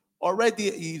you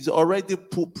is already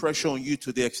put pressure on you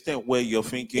to the extent where you're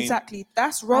thinking, Exactly.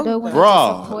 That's wrong. don't though. want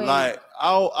bruh, disappoint. like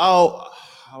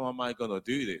how am I gonna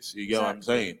do this? You get what I'm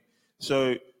Exactly. saying?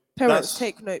 So Parents, that's-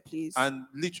 take note, please. and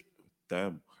literally,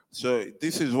 damn. So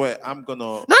this is where I'm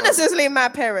gonna Not necessarily my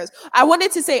parents. I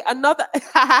wanted to say another,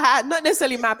 not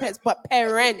necessarily my parents, but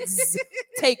parents.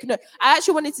 Take note. I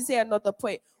actually wanted to say another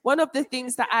point. One of the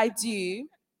things that I do,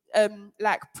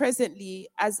 like presently,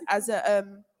 as a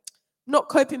not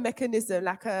coping mechanism,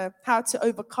 like how to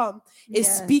overcome, is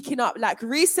Yeah. speaking up. Like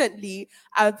recently,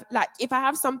 I've like, if I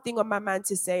have something on my mind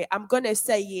to say, I'm gonna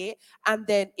say it, and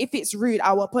then if it's rude,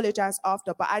 I will apologize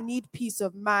after. But I need peace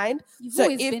of mind. You've So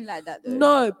always if- been like that, though.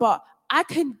 No, but I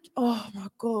can. Oh my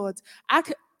god, I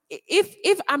can.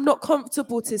 If I'm not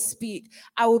comfortable to speak,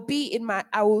 I will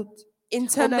internalize.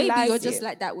 Or maybe you're it. just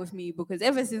like that with me, because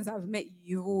ever since I've met you,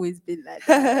 you've always been like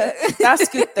that. That's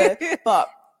good though. But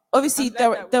obviously I'm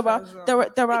glad that was as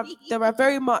well. there are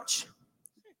very much,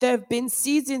 there have been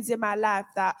seasons in my life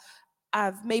that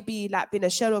I've maybe like been a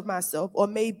shell of myself, or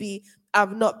maybe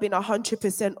I've not been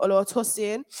 100%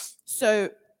 Olotosin. So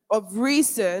of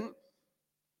recent,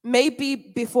 maybe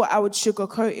before I would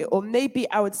sugarcoat it, or maybe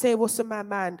I would say what's on my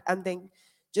mind and then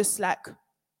just like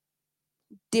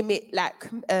dim it, like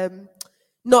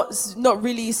not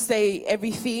really say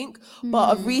everything.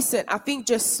 But of recent, I think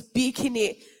just speaking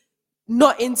it,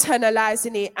 not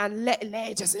internalizing it, and let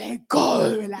it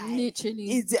go, like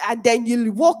Literally. and then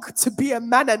you walk to be a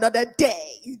man another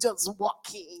day. You just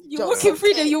walking. You're walking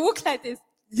freedom. You walk like this.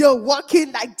 You're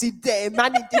walking like the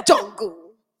man in the jungle.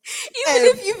 Even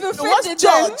if you've what's offended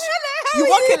George? them. You're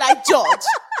walking like George,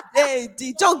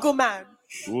 the jungle man.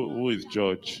 Who is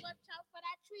George?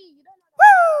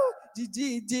 Woo!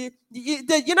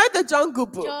 You know the Jungle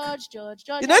Book. George.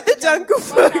 You know the Jungle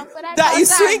Book that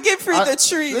is swinging through the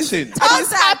trees. Listen, and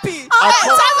he's happy.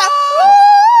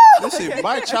 listen.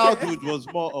 My childhood was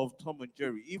more of Tom and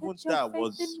Jerry. Even that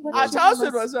was Our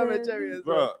childhood was Tom and Jerry as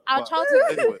well. Bruh, Our but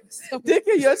childhood. Anyway,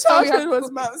 Dickie, your childhood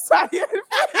was Mount Zion.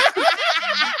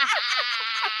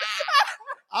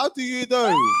 how do you know?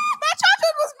 My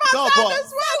childhood was Mount Zion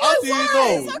as well. How do you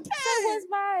know? It's okay. was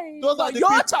mine. Those are But the your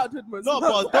people- childhood was No,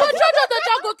 Mount but Zion. Oh, Jojo the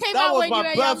Jungle came that out was when you my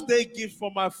were young. birthday gift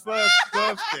for my first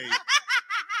birthday.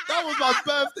 That was my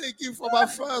birthday gift for my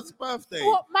first birthday.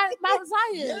 What, Mount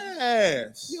Zion?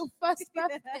 Yes. Your first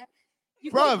birthday.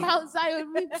 You Bruv. got Mount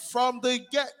Zion. From the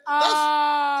get.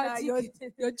 You're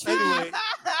Anyway,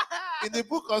 in the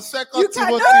book of Second You cannot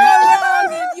Timothy. go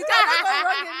wrong. You cannot go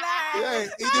wrong in life. Yeah,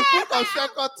 in the book of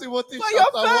Second Timothy, For your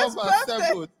chapter 1, first verse birthday.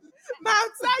 7.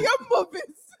 Mount Zion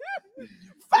movies.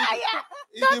 Fire.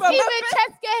 In Not the even book,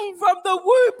 chess game. From the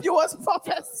womb, you was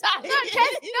prophesying. Not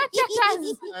chess.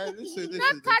 listen,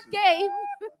 Not card game.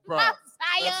 Bruh, Mount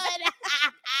Zion.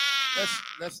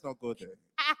 let's not go there.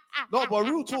 No, but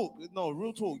real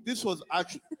talk. This was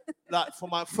actually like for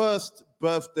my first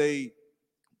birthday.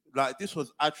 Like this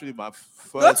was actually my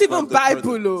first. Not even birthday Bible.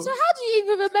 present. Oh. So how do you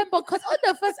even remember? Because on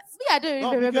the first, I don't No,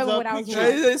 even because remember I when I was pictured-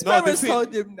 young. His No, the parents thing-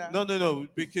 told him that. No,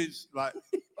 because like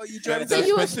Oh, you there- dreamt there's it.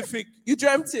 you- specific. You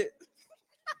dreamt it.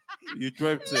 You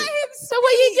dreamt it. So were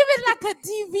you given like a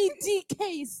DVD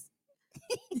case?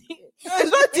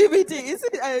 It's not DVD. It's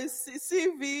a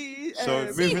CV. So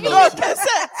moving no, on.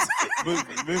 cassette.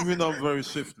 Moving on very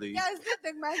swiftly. Guys, this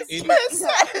thing, man. In,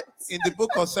 Cassette. in the book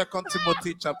of 2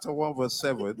 Timothy chapter 1 verse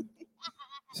 7,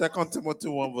 2 Timothy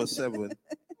 1 verse 7,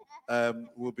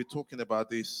 we'll be talking about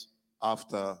this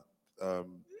after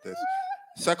this.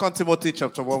 2 Timothy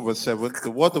chapter 1 verse 7,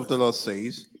 the word of the Lord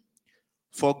says,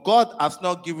 "For God has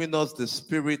not given us the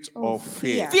spirit of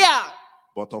fear, Fear.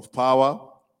 but of power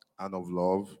and of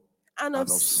love And and of of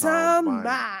sound sound mind."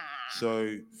 mind.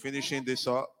 So finishing this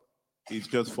up is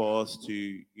just for us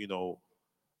to,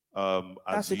 as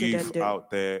That's a good youth ending. out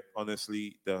there,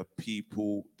 honestly, there are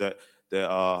people that there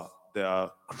are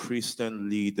Christian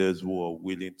leaders who are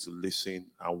willing to listen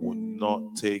and will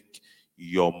not take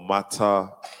your matter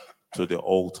to the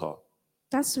altar.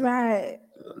 That's right.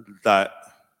 That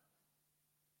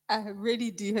I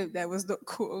really do hope that was not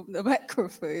caught on the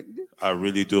microphone. I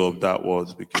really do hope that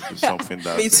was, because it's something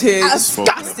that Me too.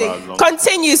 spoken Disgusting. about long.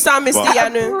 Continue, Psalmist But-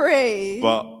 Yanu. Pray.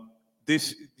 But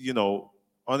this,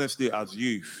 honestly, as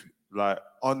youth,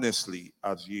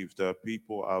 there are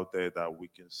people out there that we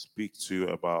can speak to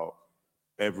about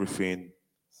everything.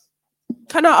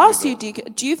 Can I ask you, know.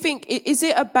 Deacon, do you think, is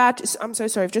it a bad, I'm so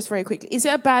sorry, just very quickly, is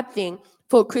it a bad thing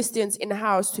for Christians in the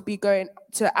house to be going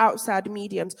to outside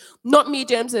mediums? Not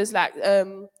mediums as like,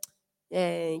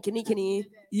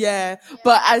 yeah,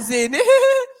 but as in,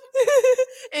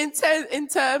 in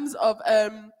terms of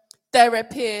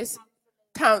therapists,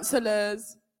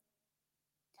 counselors.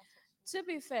 To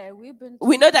be fair,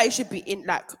 We know that it should be in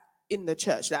the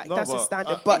church, No, that's a but,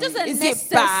 standard. But doesn't is it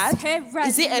bad?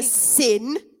 Is it a necessarily-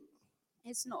 sin?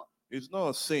 It's not. It's not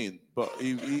a sin, but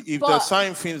if But- there's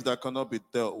certain things that cannot be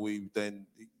dealt with, then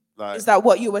Is that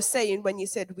what you were saying when you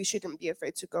said we shouldn't be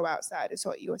afraid to go outside? Is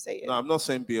what you were saying? No, I'm not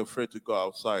saying be afraid to go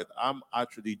outside. I'm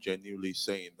actually genuinely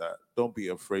saying that don't be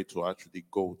afraid to actually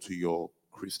go to your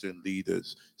Christian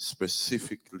leaders,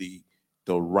 specifically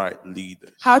the right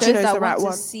leaders. How do you Those know it's that the right want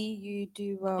one? to see you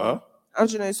do well. Huh? How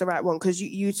do you know it's the right one? Because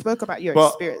you spoke about your But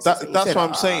experience. that's what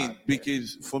I'm saying,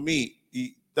 because for me,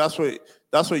 that's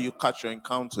where you catch your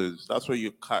encounters. That's where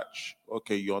you catch.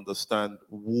 Okay, you understand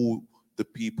who the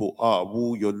people are,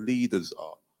 who your leaders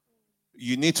are.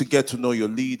 You need to get to know your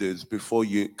leaders before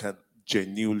you can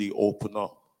genuinely open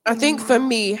up. I think for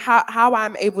me, how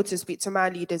I'm able to speak to my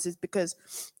leaders is because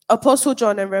Apostle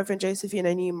John and Reverend Josephine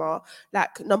and Nima,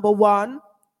 like, number one,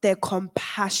 they're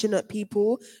compassionate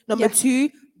people. Number two,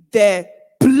 they're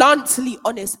bluntly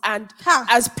honest. And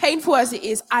as painful as it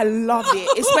is, I love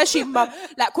it. Especially mum.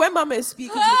 Like when mama is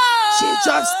speaking to me, she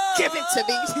just give it to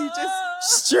me. She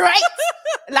just straight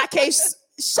like a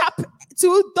sharp,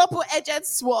 two double-edged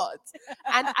swords.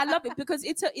 And I love it because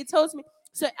it tells me.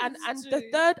 So and the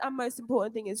third and most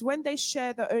important thing is when they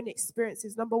share their own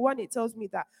experiences. Number one, it tells me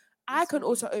that I can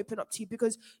also open up to you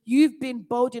because you've been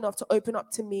bold enough to open up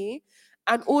to me.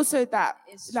 And also that,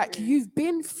 like, you've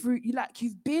been through,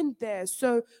 you've been there.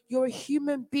 So you're a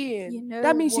human being. You know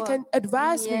that means what? you can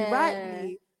advise me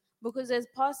rightly. Because there's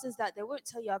pastors that they won't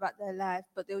tell you about their life,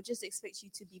 but they'll just expect you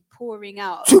to be pouring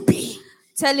out.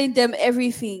 Telling them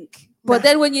everything. But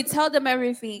then when you tell them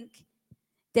everything,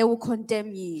 they will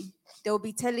condemn you. They'll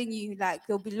be telling you, like,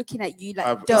 they'll be looking at you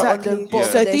like exactly.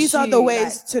 So these are the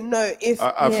ways to know if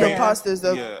the pastor's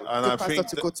the good pastor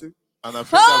to go to. And I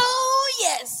think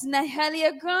yes,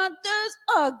 Nahalia Granthers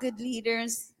are good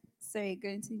leaders. Sorry, go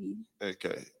into me.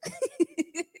 Okay.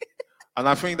 And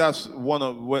I think that's one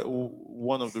of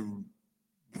the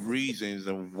reasons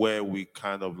and where we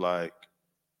kind of like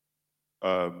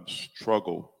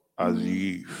struggle as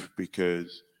youth,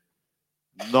 because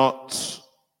not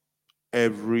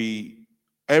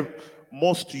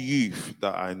most youth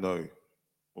that I know,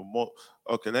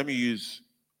 let me use,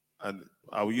 and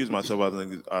I will use myself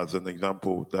as an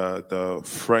example. The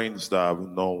friends that I've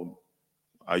known,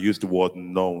 I use the word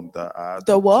known, that I had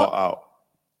to cut out.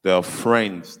 There are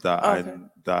friends that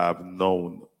I've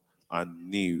known and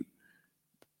knew,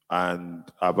 and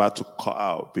I've had to cut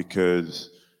out because,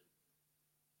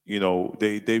 you know,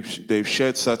 they've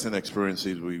shared certain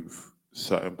experiences with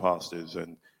certain pastors,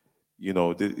 and you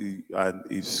know, and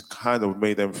it's kind of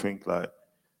made them think like,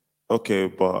 okay,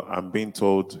 but I'm being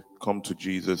told, come to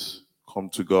Jesus, come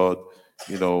to God,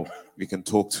 you know, you can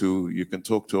talk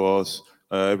to us,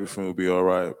 everything will be all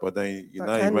right. But then you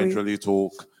now eventually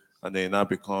talk, and then that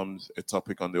becomes a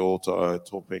topic on the altar, or a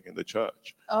topic in the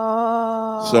church.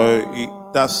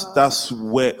 So that's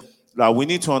where, like, we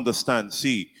need to understand.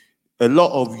 See, a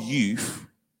lot of youth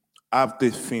have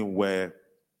this thing where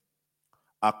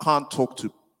I can't talk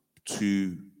to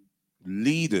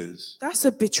leaders. That's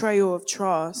a betrayal of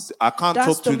trust. I can't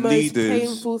talk to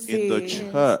leaders in the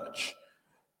church.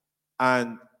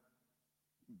 And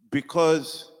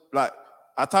because, like,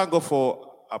 I thank God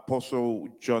for Apostle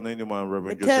John Enema and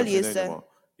Reverend Joseph Enema.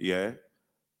 Yeah.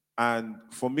 And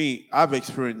for me, I've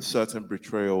experienced certain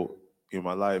betrayal in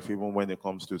my life, even when it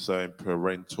comes to certain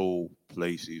parental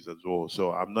places as well.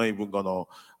 So I'm not even gonna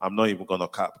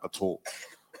cap at all.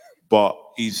 But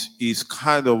he's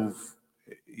kind of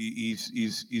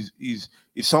is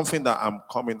something that I'm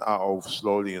coming out of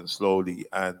slowly,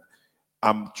 and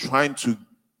I'm trying to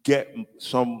get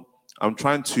some. I'm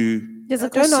trying to. I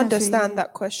don't understand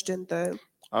that question though.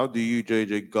 How do you,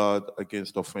 JJ, guard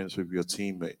against offense with your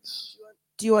teammates?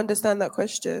 Do you understand that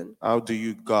question? How do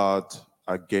you guard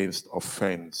against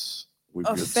offense with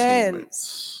your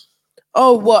teammates?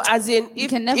 Oh, well, as in,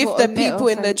 if the people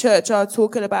in the church are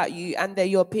talking about you and they're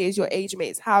your peers, your age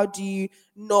mates, how do you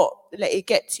not let it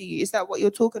get to you? Is that what you're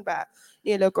talking about,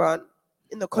 Neil Grant,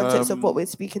 in the context of what we're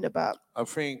speaking about? I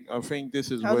think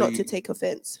this is how not to take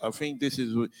offense. I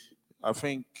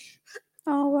think.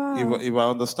 Oh wow! If I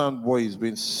understand what is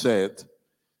being said,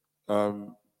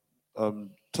 Tosin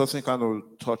kind of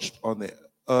touched on it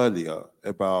earlier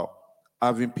about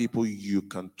having people you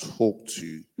can talk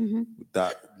to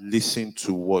that listen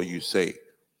to what you say.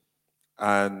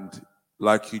 And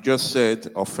like you just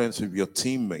said, offense with your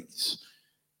teammates.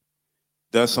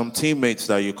 There are some teammates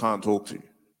that you can't talk to.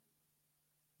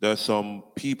 There are some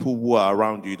people who are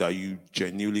around you that you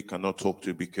genuinely cannot talk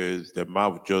to because their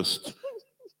mouth just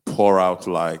pour out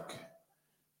like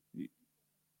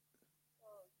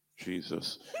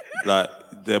Jesus. Like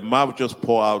their mouth just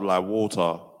pour out like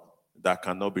water that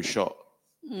cannot be shut.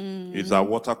 It's a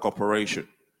water corporation.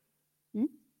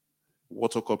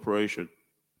 Water corporation.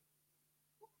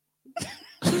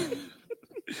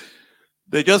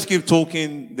 They just keep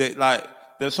talking.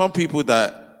 There's some people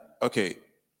that, okay,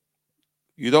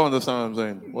 you don't understand what I'm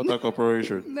saying. Water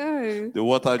corporation. No. The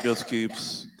water just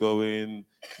keeps going.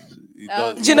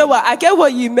 Do you know what? I get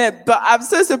what you meant, but I'm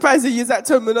so surprised you use that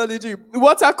terminology.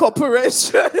 Water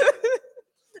corporation.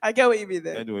 I get what you mean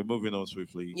there. Anyway, moving on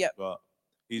swiftly. Yeah. But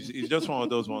it's just one of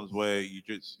those ones where you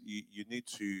need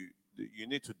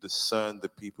to discern the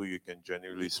people you can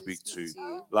genuinely speak to.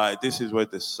 Like this is where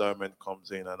discernment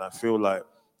comes in, and I feel like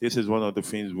this is one of the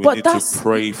things we need to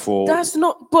pray for. That's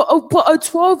not. But a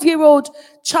 12-year-old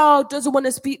child doesn't want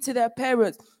to speak to their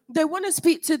parents. They want to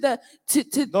speak to the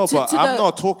No, to, but to I'm the.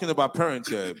 not talking about parents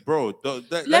here, bro.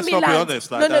 Let Let's me not be land.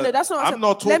 honest. No, Like no, that. that's not what I'm I'm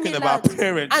not saying. Let talking me about land.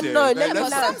 parents And here. no, Let- let me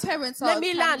let's land. Some parents Let are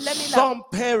me land. Let me land. Some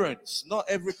parents, not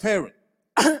every parent.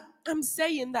 I'm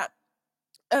saying that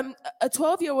a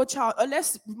 12-year-old child,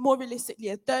 unless more realistically,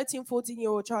 a 13,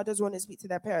 14-year-old child doesn't want to speak to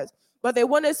their parents, but they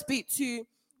want to speak to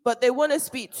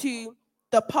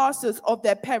the pastors of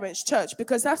their parents' church,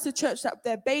 because that's the church that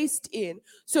they're based in.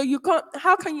 So you can't,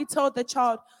 how can you tell the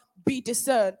child be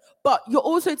discerned? But you're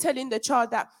also telling the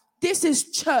child that this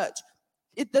is church.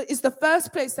 It's the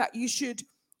first place that you should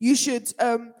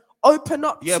open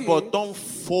up Yeah, to. but don't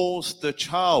force the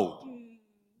child.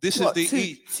 This What, is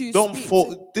to don't speak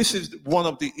force. to- This is one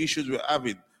of the issues we're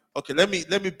having. Okay, let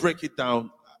me break it down.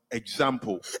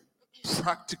 Example,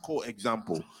 practical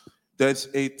example. There's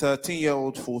a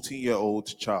 13-year-old,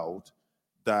 14-year-old child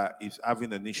that is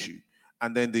having an issue,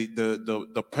 and then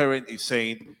the parent is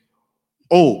saying,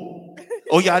 "Oh,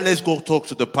 yeah, let's go talk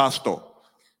to the pastor.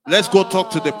 Let's go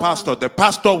talk to the pastor. The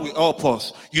pastor will help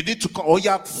us. You need to come. Oh,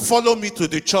 yeah, follow me to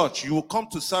the church. You will come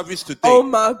to service today." Oh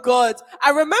my God. I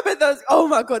remember those. Oh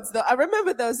my God. I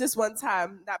remember there was this one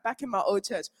time that back in my old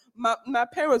church, my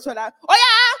parents were like, "Oh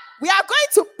yeah, we are going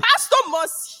to, pastor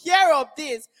must hear of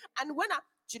this." And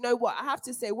do you know what? I have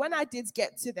to say, when I did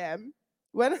get to them,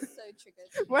 when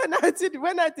when I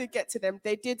did get to them,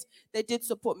 they did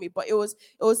support me. But it was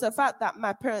the fact that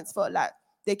my parents felt like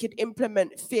they could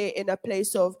implement fear in a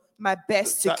place of my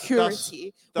best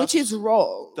security, which is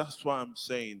wrong. That's why I'm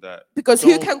saying that. Because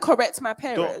who can correct my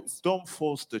parents? Don't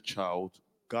force the child,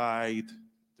 guide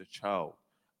the child.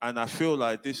 And I feel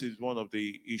like this is one of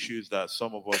the issues that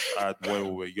some of us had when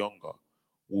we were younger.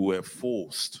 We were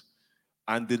forced.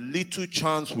 And the little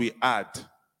chance we had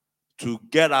to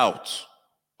get out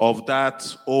of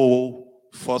that old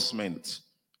forcement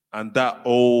and that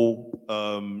old,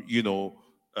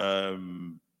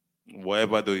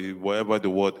 whatever the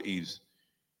word is,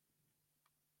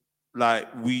 like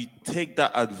we take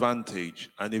that advantage,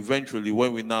 and eventually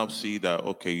when we now see that,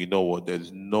 okay, you know what,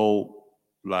 there's no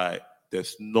life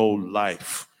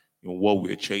in what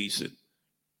we're chasing.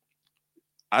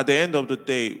 At the end of the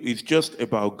day, it's just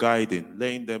about guiding,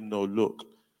 letting them know, look,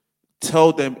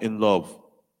 tell them in love.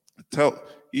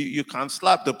 You can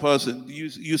slap the person,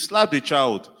 you slap the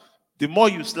child. The more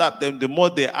you slap them, the more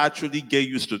they actually get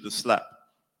used to the slap.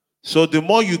 So the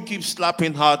more you keep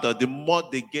slapping harder, the more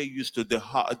they get used to the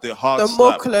hard The slap.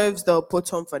 more clothes they'll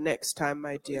put on for next time,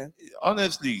 my dear.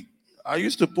 Honestly, I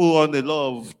used to put on a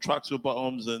lot of tracksuit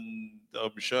bottoms and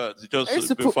shirts just I used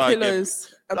to put before I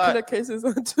pillows and like- pillowcases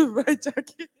onto my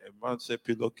jacket. a man said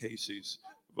pillowcases.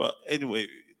 But anyway,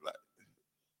 like,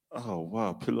 oh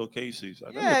wow, pillowcases.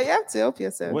 Yeah, you have to help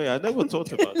yourself. Wait, I never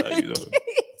thought about that, you know.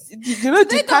 You know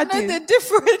the They don't know padding. the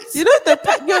difference. You know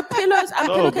your pillows and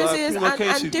No, but pillowcases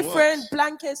pillowcases and different works.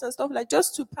 blankets and stuff, like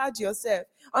just to pad yourself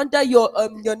under your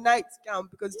nightgown,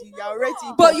 because you're already.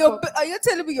 But are you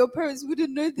telling me your parents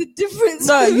wouldn't know the difference?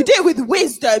 No, you did it with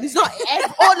wisdom. It's not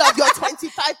all of your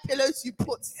 25 pillows you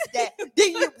put there.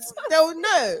 They'll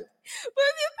know. But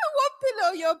if you put one pillow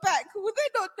on your back, would they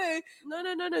not know?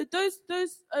 No. Those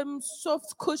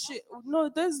soft cushion. No,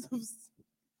 those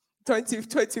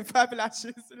 25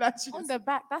 lashes. On the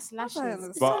back, that's lashes.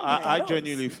 But Something I else.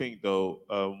 genuinely think though,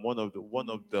 one of I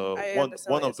the understand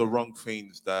what you're saying. wrong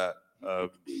things that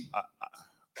I'm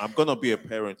gonna be a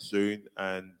parent soon,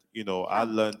 and you know I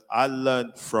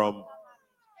learned from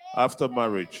after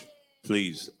marriage.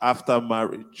 Please, after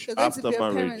marriage, You're going to after be a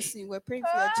parent marriage. soon. We're praying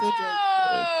for your children.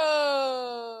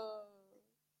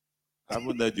 I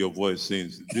haven't heard your voice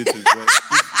since. This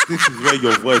is where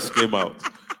your voice came out.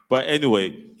 But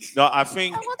anyway, no, I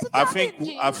think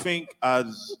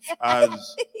as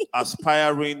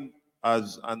aspiring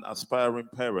as an aspiring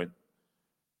parent,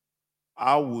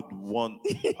 I would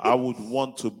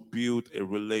want to build a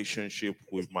relationship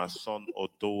with my son or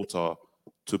daughter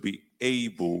to be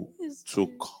able to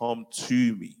come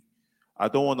to me. I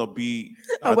don't want to be.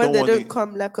 And when they don't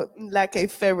come like a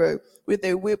pharaoh with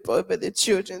a whip over the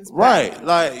children's back. Right,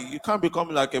 like you can't become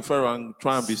like a pharaoh and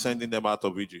try and be sending them out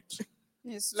of Egypt.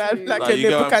 It's Like true. a You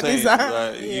get what I'm saying?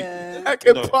 Nebuchadnezzar. Like, Yeah. Like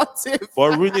you a know, pontiff.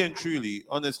 but really and truly,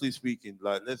 honestly speaking,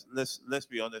 like let's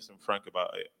be honest and frank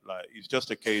about it. Like it's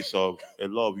just a case of a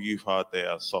lot of youth out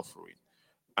there are suffering,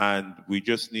 and we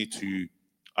just need to,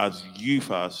 as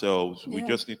youth ourselves, we Yeah.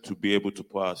 just need to be able to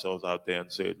put ourselves out there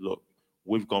and say, look,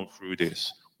 we've gone through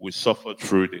this, we suffered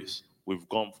through this, we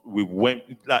went,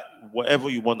 like whatever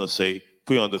you want to say,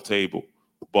 put it on the table,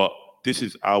 but this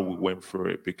is how we went through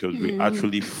it because we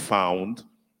actually found,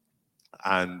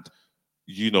 and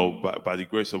by the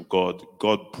grace of God,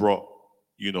 God brought,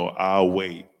 our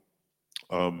way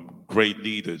great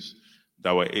leaders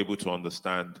that were able to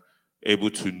understand, able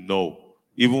to know.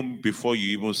 Even before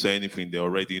you even say anything, they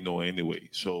already know anyway.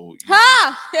 So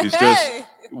it's just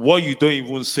what you don't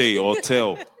even say or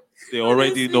tell, they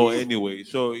already know anyway.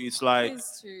 So it's like,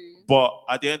 It's true. but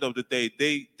at the end of the day,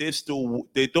 they still,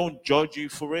 they don't judge you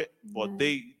for it, but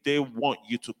they want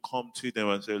you to come to them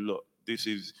and say, look, this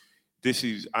is,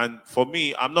 and for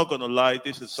me, I'm not gonna lie,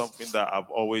 this is something that I've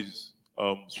always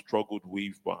struggled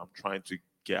with, but I'm trying to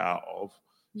get out of.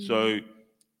 So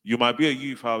you might be a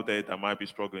youth out there that might be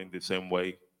struggling the same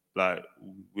way. Like,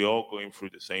 we're all going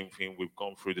through the same thing. We've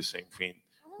gone through the same thing.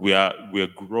 We're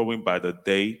growing by the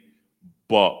day,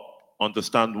 but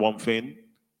understand one thing: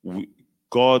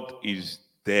 God is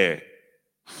there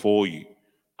for you,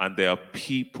 and there are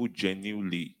people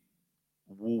genuinely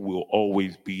who will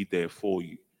always be there for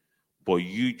you. But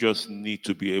you just need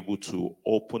to be able to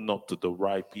open up to the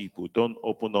right people. Don't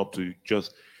open up to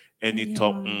just any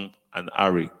top and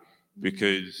Ari,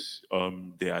 because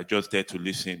they are just there to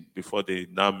listen before they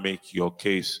now make your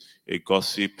case a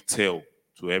gossip tale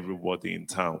to everybody in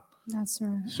town. That's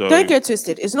right. So Don't get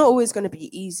twisted. It's not always going to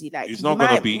be easy. Like, it's you not going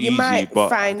to might, be you easy, might but at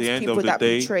find the end people of the that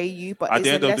day, betray you. But at the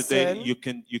it's end a of the day,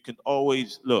 lesson. you can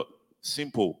always look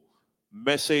simple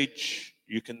message.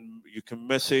 You can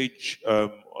message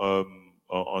on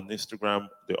Instagram,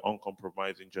 the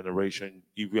Uncompromising Generation.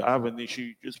 If you have an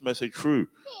issue, just message through.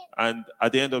 And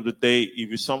at the end of the day,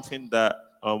 if it's something that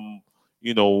one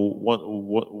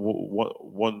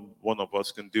of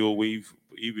us can deal with,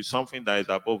 if it's something that is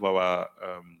above our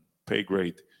pay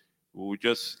grade, we will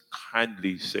just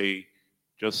kindly say,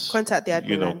 just Contact the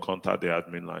admin line. contact the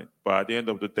admin line. But at the end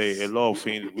of the day, a lot of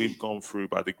things we've gone through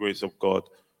by the grace of God.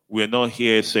 We're not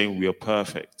here saying we are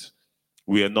perfect.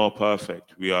 We are not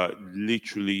perfect. We are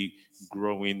literally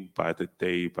growing by the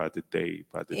day, by the day,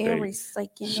 by the day.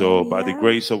 So by the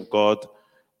grace of God,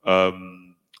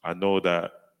 I know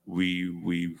that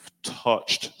we've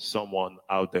touched someone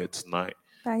out there tonight.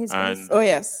 By his And grace. Oh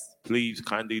yes. please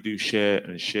kindly do share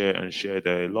and share and share.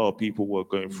 There are a lot of people who are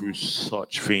going through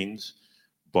such things,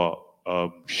 but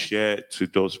share to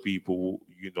those people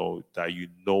that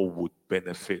would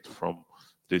benefit from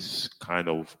this kind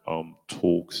of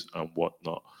talks and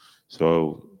whatnot.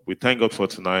 So we thank God for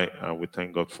tonight, and we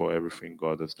thank God for everything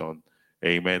God has done.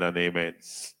 Amen and amen.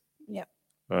 Yep.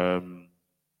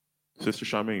 Sister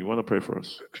Shami, you want to pray for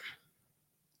us?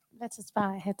 Let us bow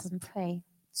our heads and pray.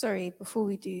 Sorry, before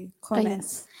we do Oh,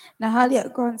 comments. yes.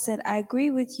 Nahalia Grant said, I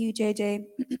agree with you, JJ.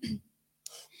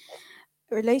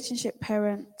 Relationship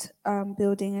parent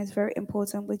building is very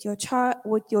important with your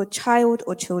child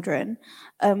or children.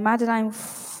 Madeline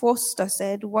Foster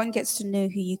said, one gets to know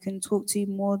who you can talk to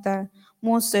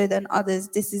more so than others.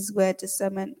 This is where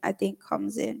discernment, I think,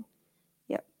 comes in.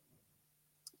 Yep.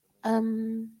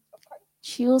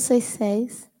 She also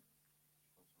says,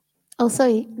 oh,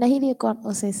 sorry, Nahilia Grant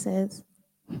also says,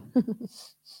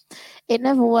 it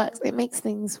never works. It makes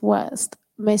things worse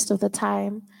most of the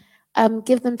time.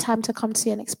 Give them time to come to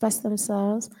you and express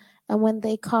themselves. And when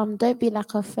they come, don't be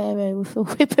like a pharaoh with a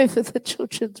whip over the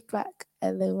children's back.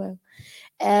 LOL.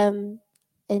 And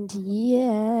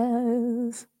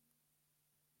yes.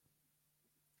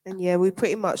 And yeah, we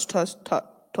pretty much touched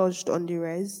on the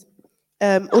res.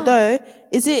 Although,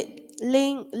 is it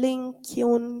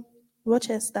Lincoln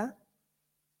Rochester?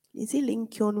 Is it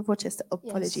Lincoln Rochester?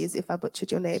 Apologies if I butchered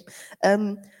your name.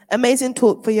 Amazing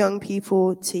talk for young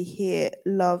people to hear.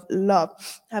 Love.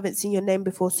 Haven't seen your name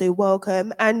before, so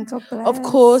welcome. And God of bless.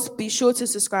 course, be sure to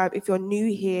subscribe if you're new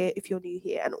here,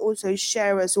 and also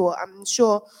share as well. I'm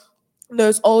sure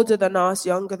those older than us,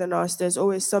 younger than us, there's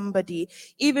always somebody,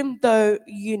 even though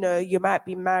you might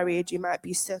be married, you might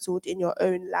be settled in your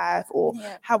own life, or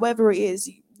however it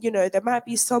is, there might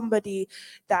be somebody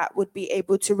that would be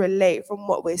able to relate from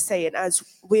what we're saying,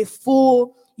 as we're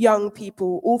 4 young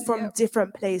people, all from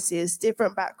different places,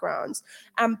 different backgrounds,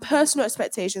 and personal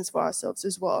expectations for ourselves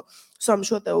as well. So I'm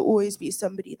sure there will always be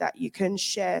somebody that you can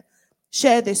share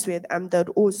this with, and they'll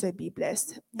also be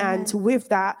blessed. And with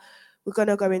that, we're going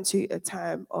to go into a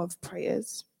time of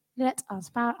prayers. Let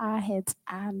us bow our heads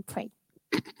and pray.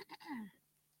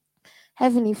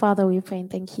 Heavenly Father, we pray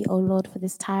and thank you, O Lord, for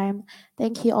this time.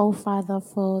 Thank you, O Father,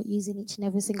 for using each and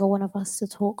every single one of us to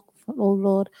talk, O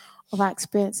Lord, of our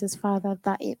experiences, Father,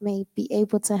 that it may be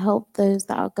able to help those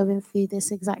that are going through this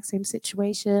exact same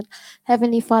situation.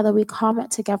 Heavenly Father, we come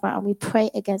together and we pray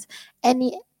against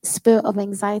any spirit of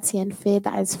anxiety and fear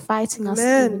that is fighting us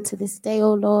even to this day,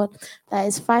 oh Lord, that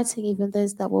is fighting even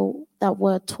those that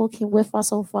were talking with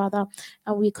us, oh Father,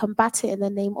 and we combat it in the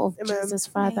name of Jesus,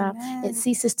 Father. It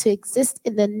ceases to exist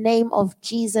in the name of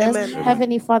Jesus.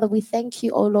 Heavenly Father, we thank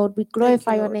you, oh Lord. We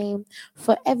glorify your name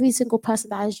for every single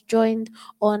person that has joined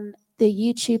on the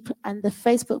YouTube and the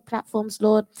Facebook platforms,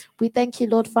 Lord. We thank you,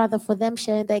 Lord Father, for them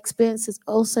sharing their experiences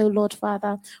also, Lord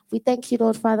Father. We thank you,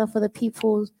 Lord Father, for the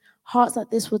people's hearts that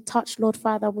this would touch, Lord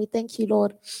Father. We thank you,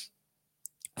 Lord,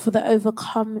 for the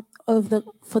overcoming of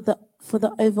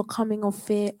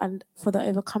fear and for the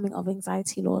overcoming of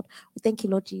anxiety, Lord. We thank you,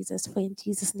 Lord Jesus, for in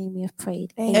Jesus' name we have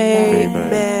prayed.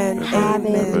 Amen.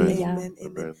 Hallelujah.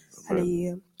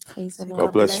 Hallelujah. Praise the Lord.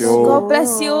 God bless you all. God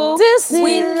bless you.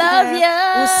 We love you.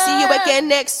 We'll see you again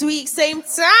next week, same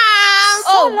time.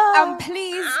 Oh, and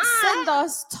please send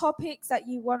us topics that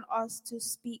you want us to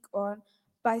speak on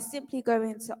by simply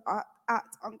going to at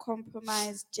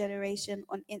Uncompromised Generation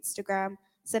on Instagram.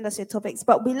 Send us your topics.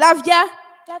 But we love ya.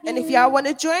 And if y'all want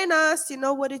to join us, you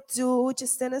know what to do.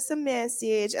 Just send us a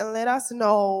message and let us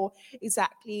know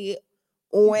exactly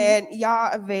when y'all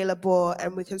available,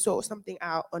 and we can sort something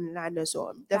out online as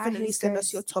well. Definitely send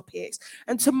us your topics.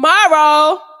 And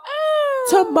tomorrow,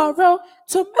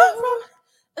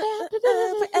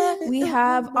 we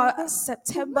have our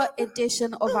September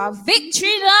edition of our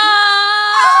Victory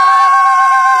Night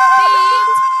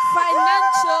themed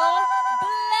financial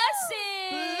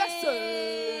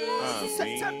blessings.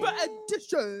 September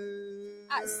edition.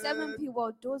 At 7 p.m.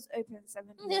 Well, doors open at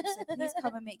 7 p.m. So please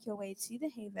come and make your way to the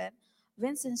Haven,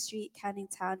 Vincent Street, Canning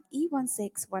Town,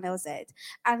 E161LZ.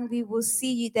 And we will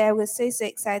see you there. We're so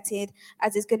excited,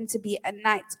 as it's going to be a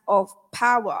night of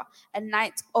power, a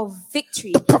night of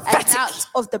victory, a night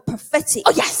of the prophetic.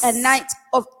 Oh, yes. A night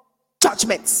of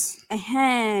judgments.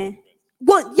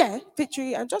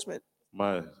 Victory and judgment.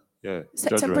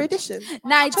 September edition.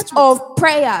 Night of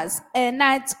prayers, a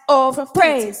night of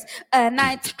praise, a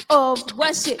night of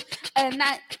worship, a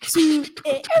night to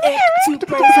praise.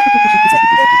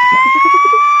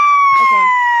 Okay.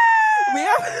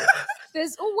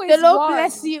 There's always the Lord one.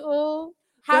 bless you all.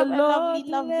 Have a lovely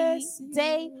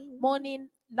day, morning,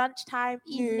 lunchtime,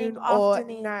 evening,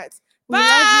 afternoon. Or night. We love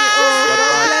you all.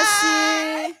 God bless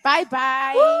you. Bye.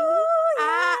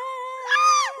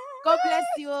 God bless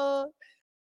you all.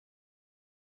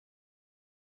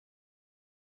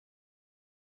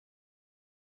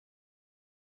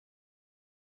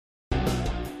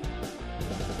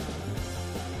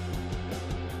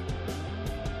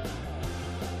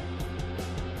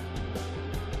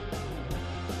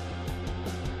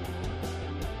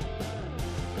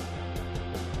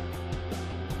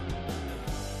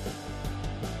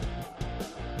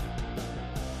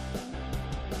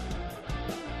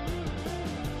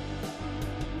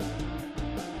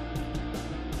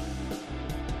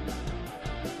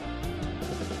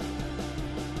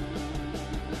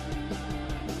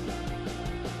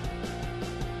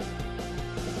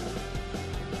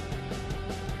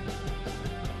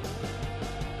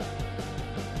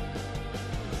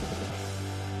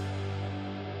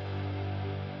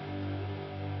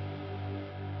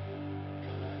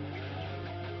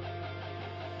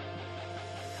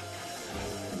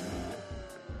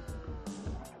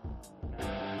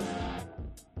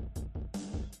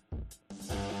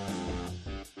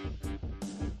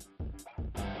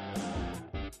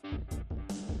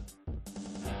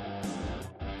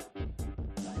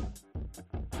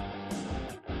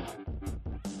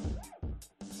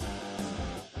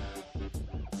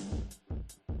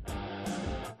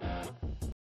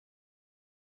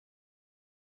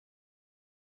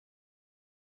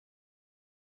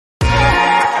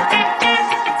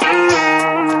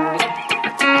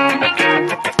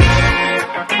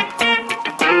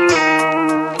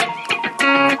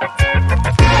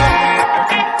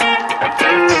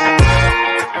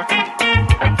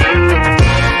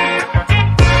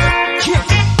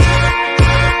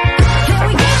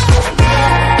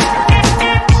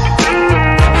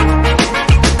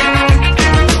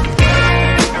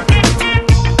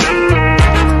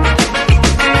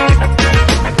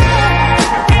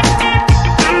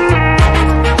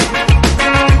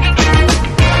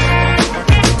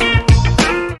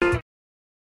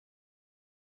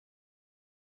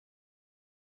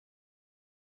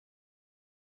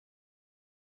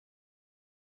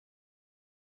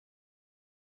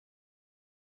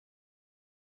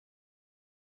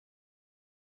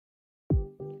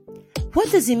 What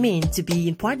does it mean to be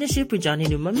in partnership with Johnny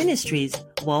Newman Ministries?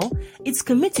 Well, it's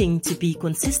committing to be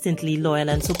consistently loyal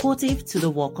and supportive to the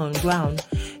walk on ground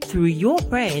through your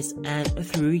prayers and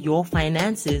through your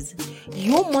finances.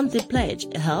 Your monthly pledge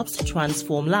helps to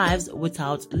transform lives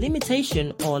without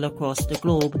limitation all across the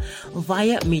globe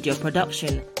via media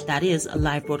production, that is,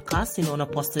 live broadcasting on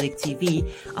Apostolic TV,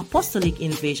 Apostolic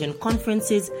Invasion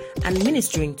conferences, and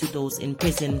ministering to those in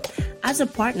prison. As a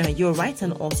partner, you're right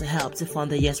and also help to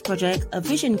fund the Yes Project, a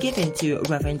vision given to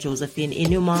Reverend Josephine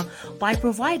Inuma by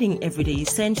providing everyday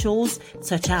essentials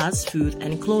such as food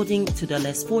and clothing to the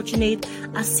less fortunate,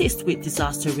 assist with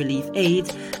disaster relief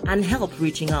aid, and help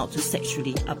reaching out to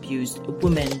sexually abused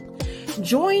women.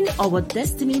 Join our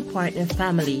Destiny Partner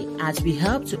family as we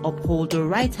help to uphold the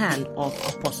right hand of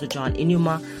Apostle John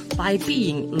Inuma by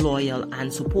being loyal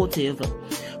and supportive.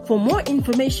 For more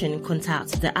information,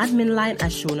 contact the admin line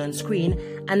as shown on screen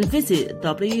and visit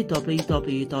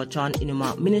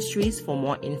www.johninuma ministries for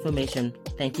more information.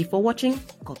 Thank you for watching.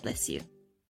 God bless you.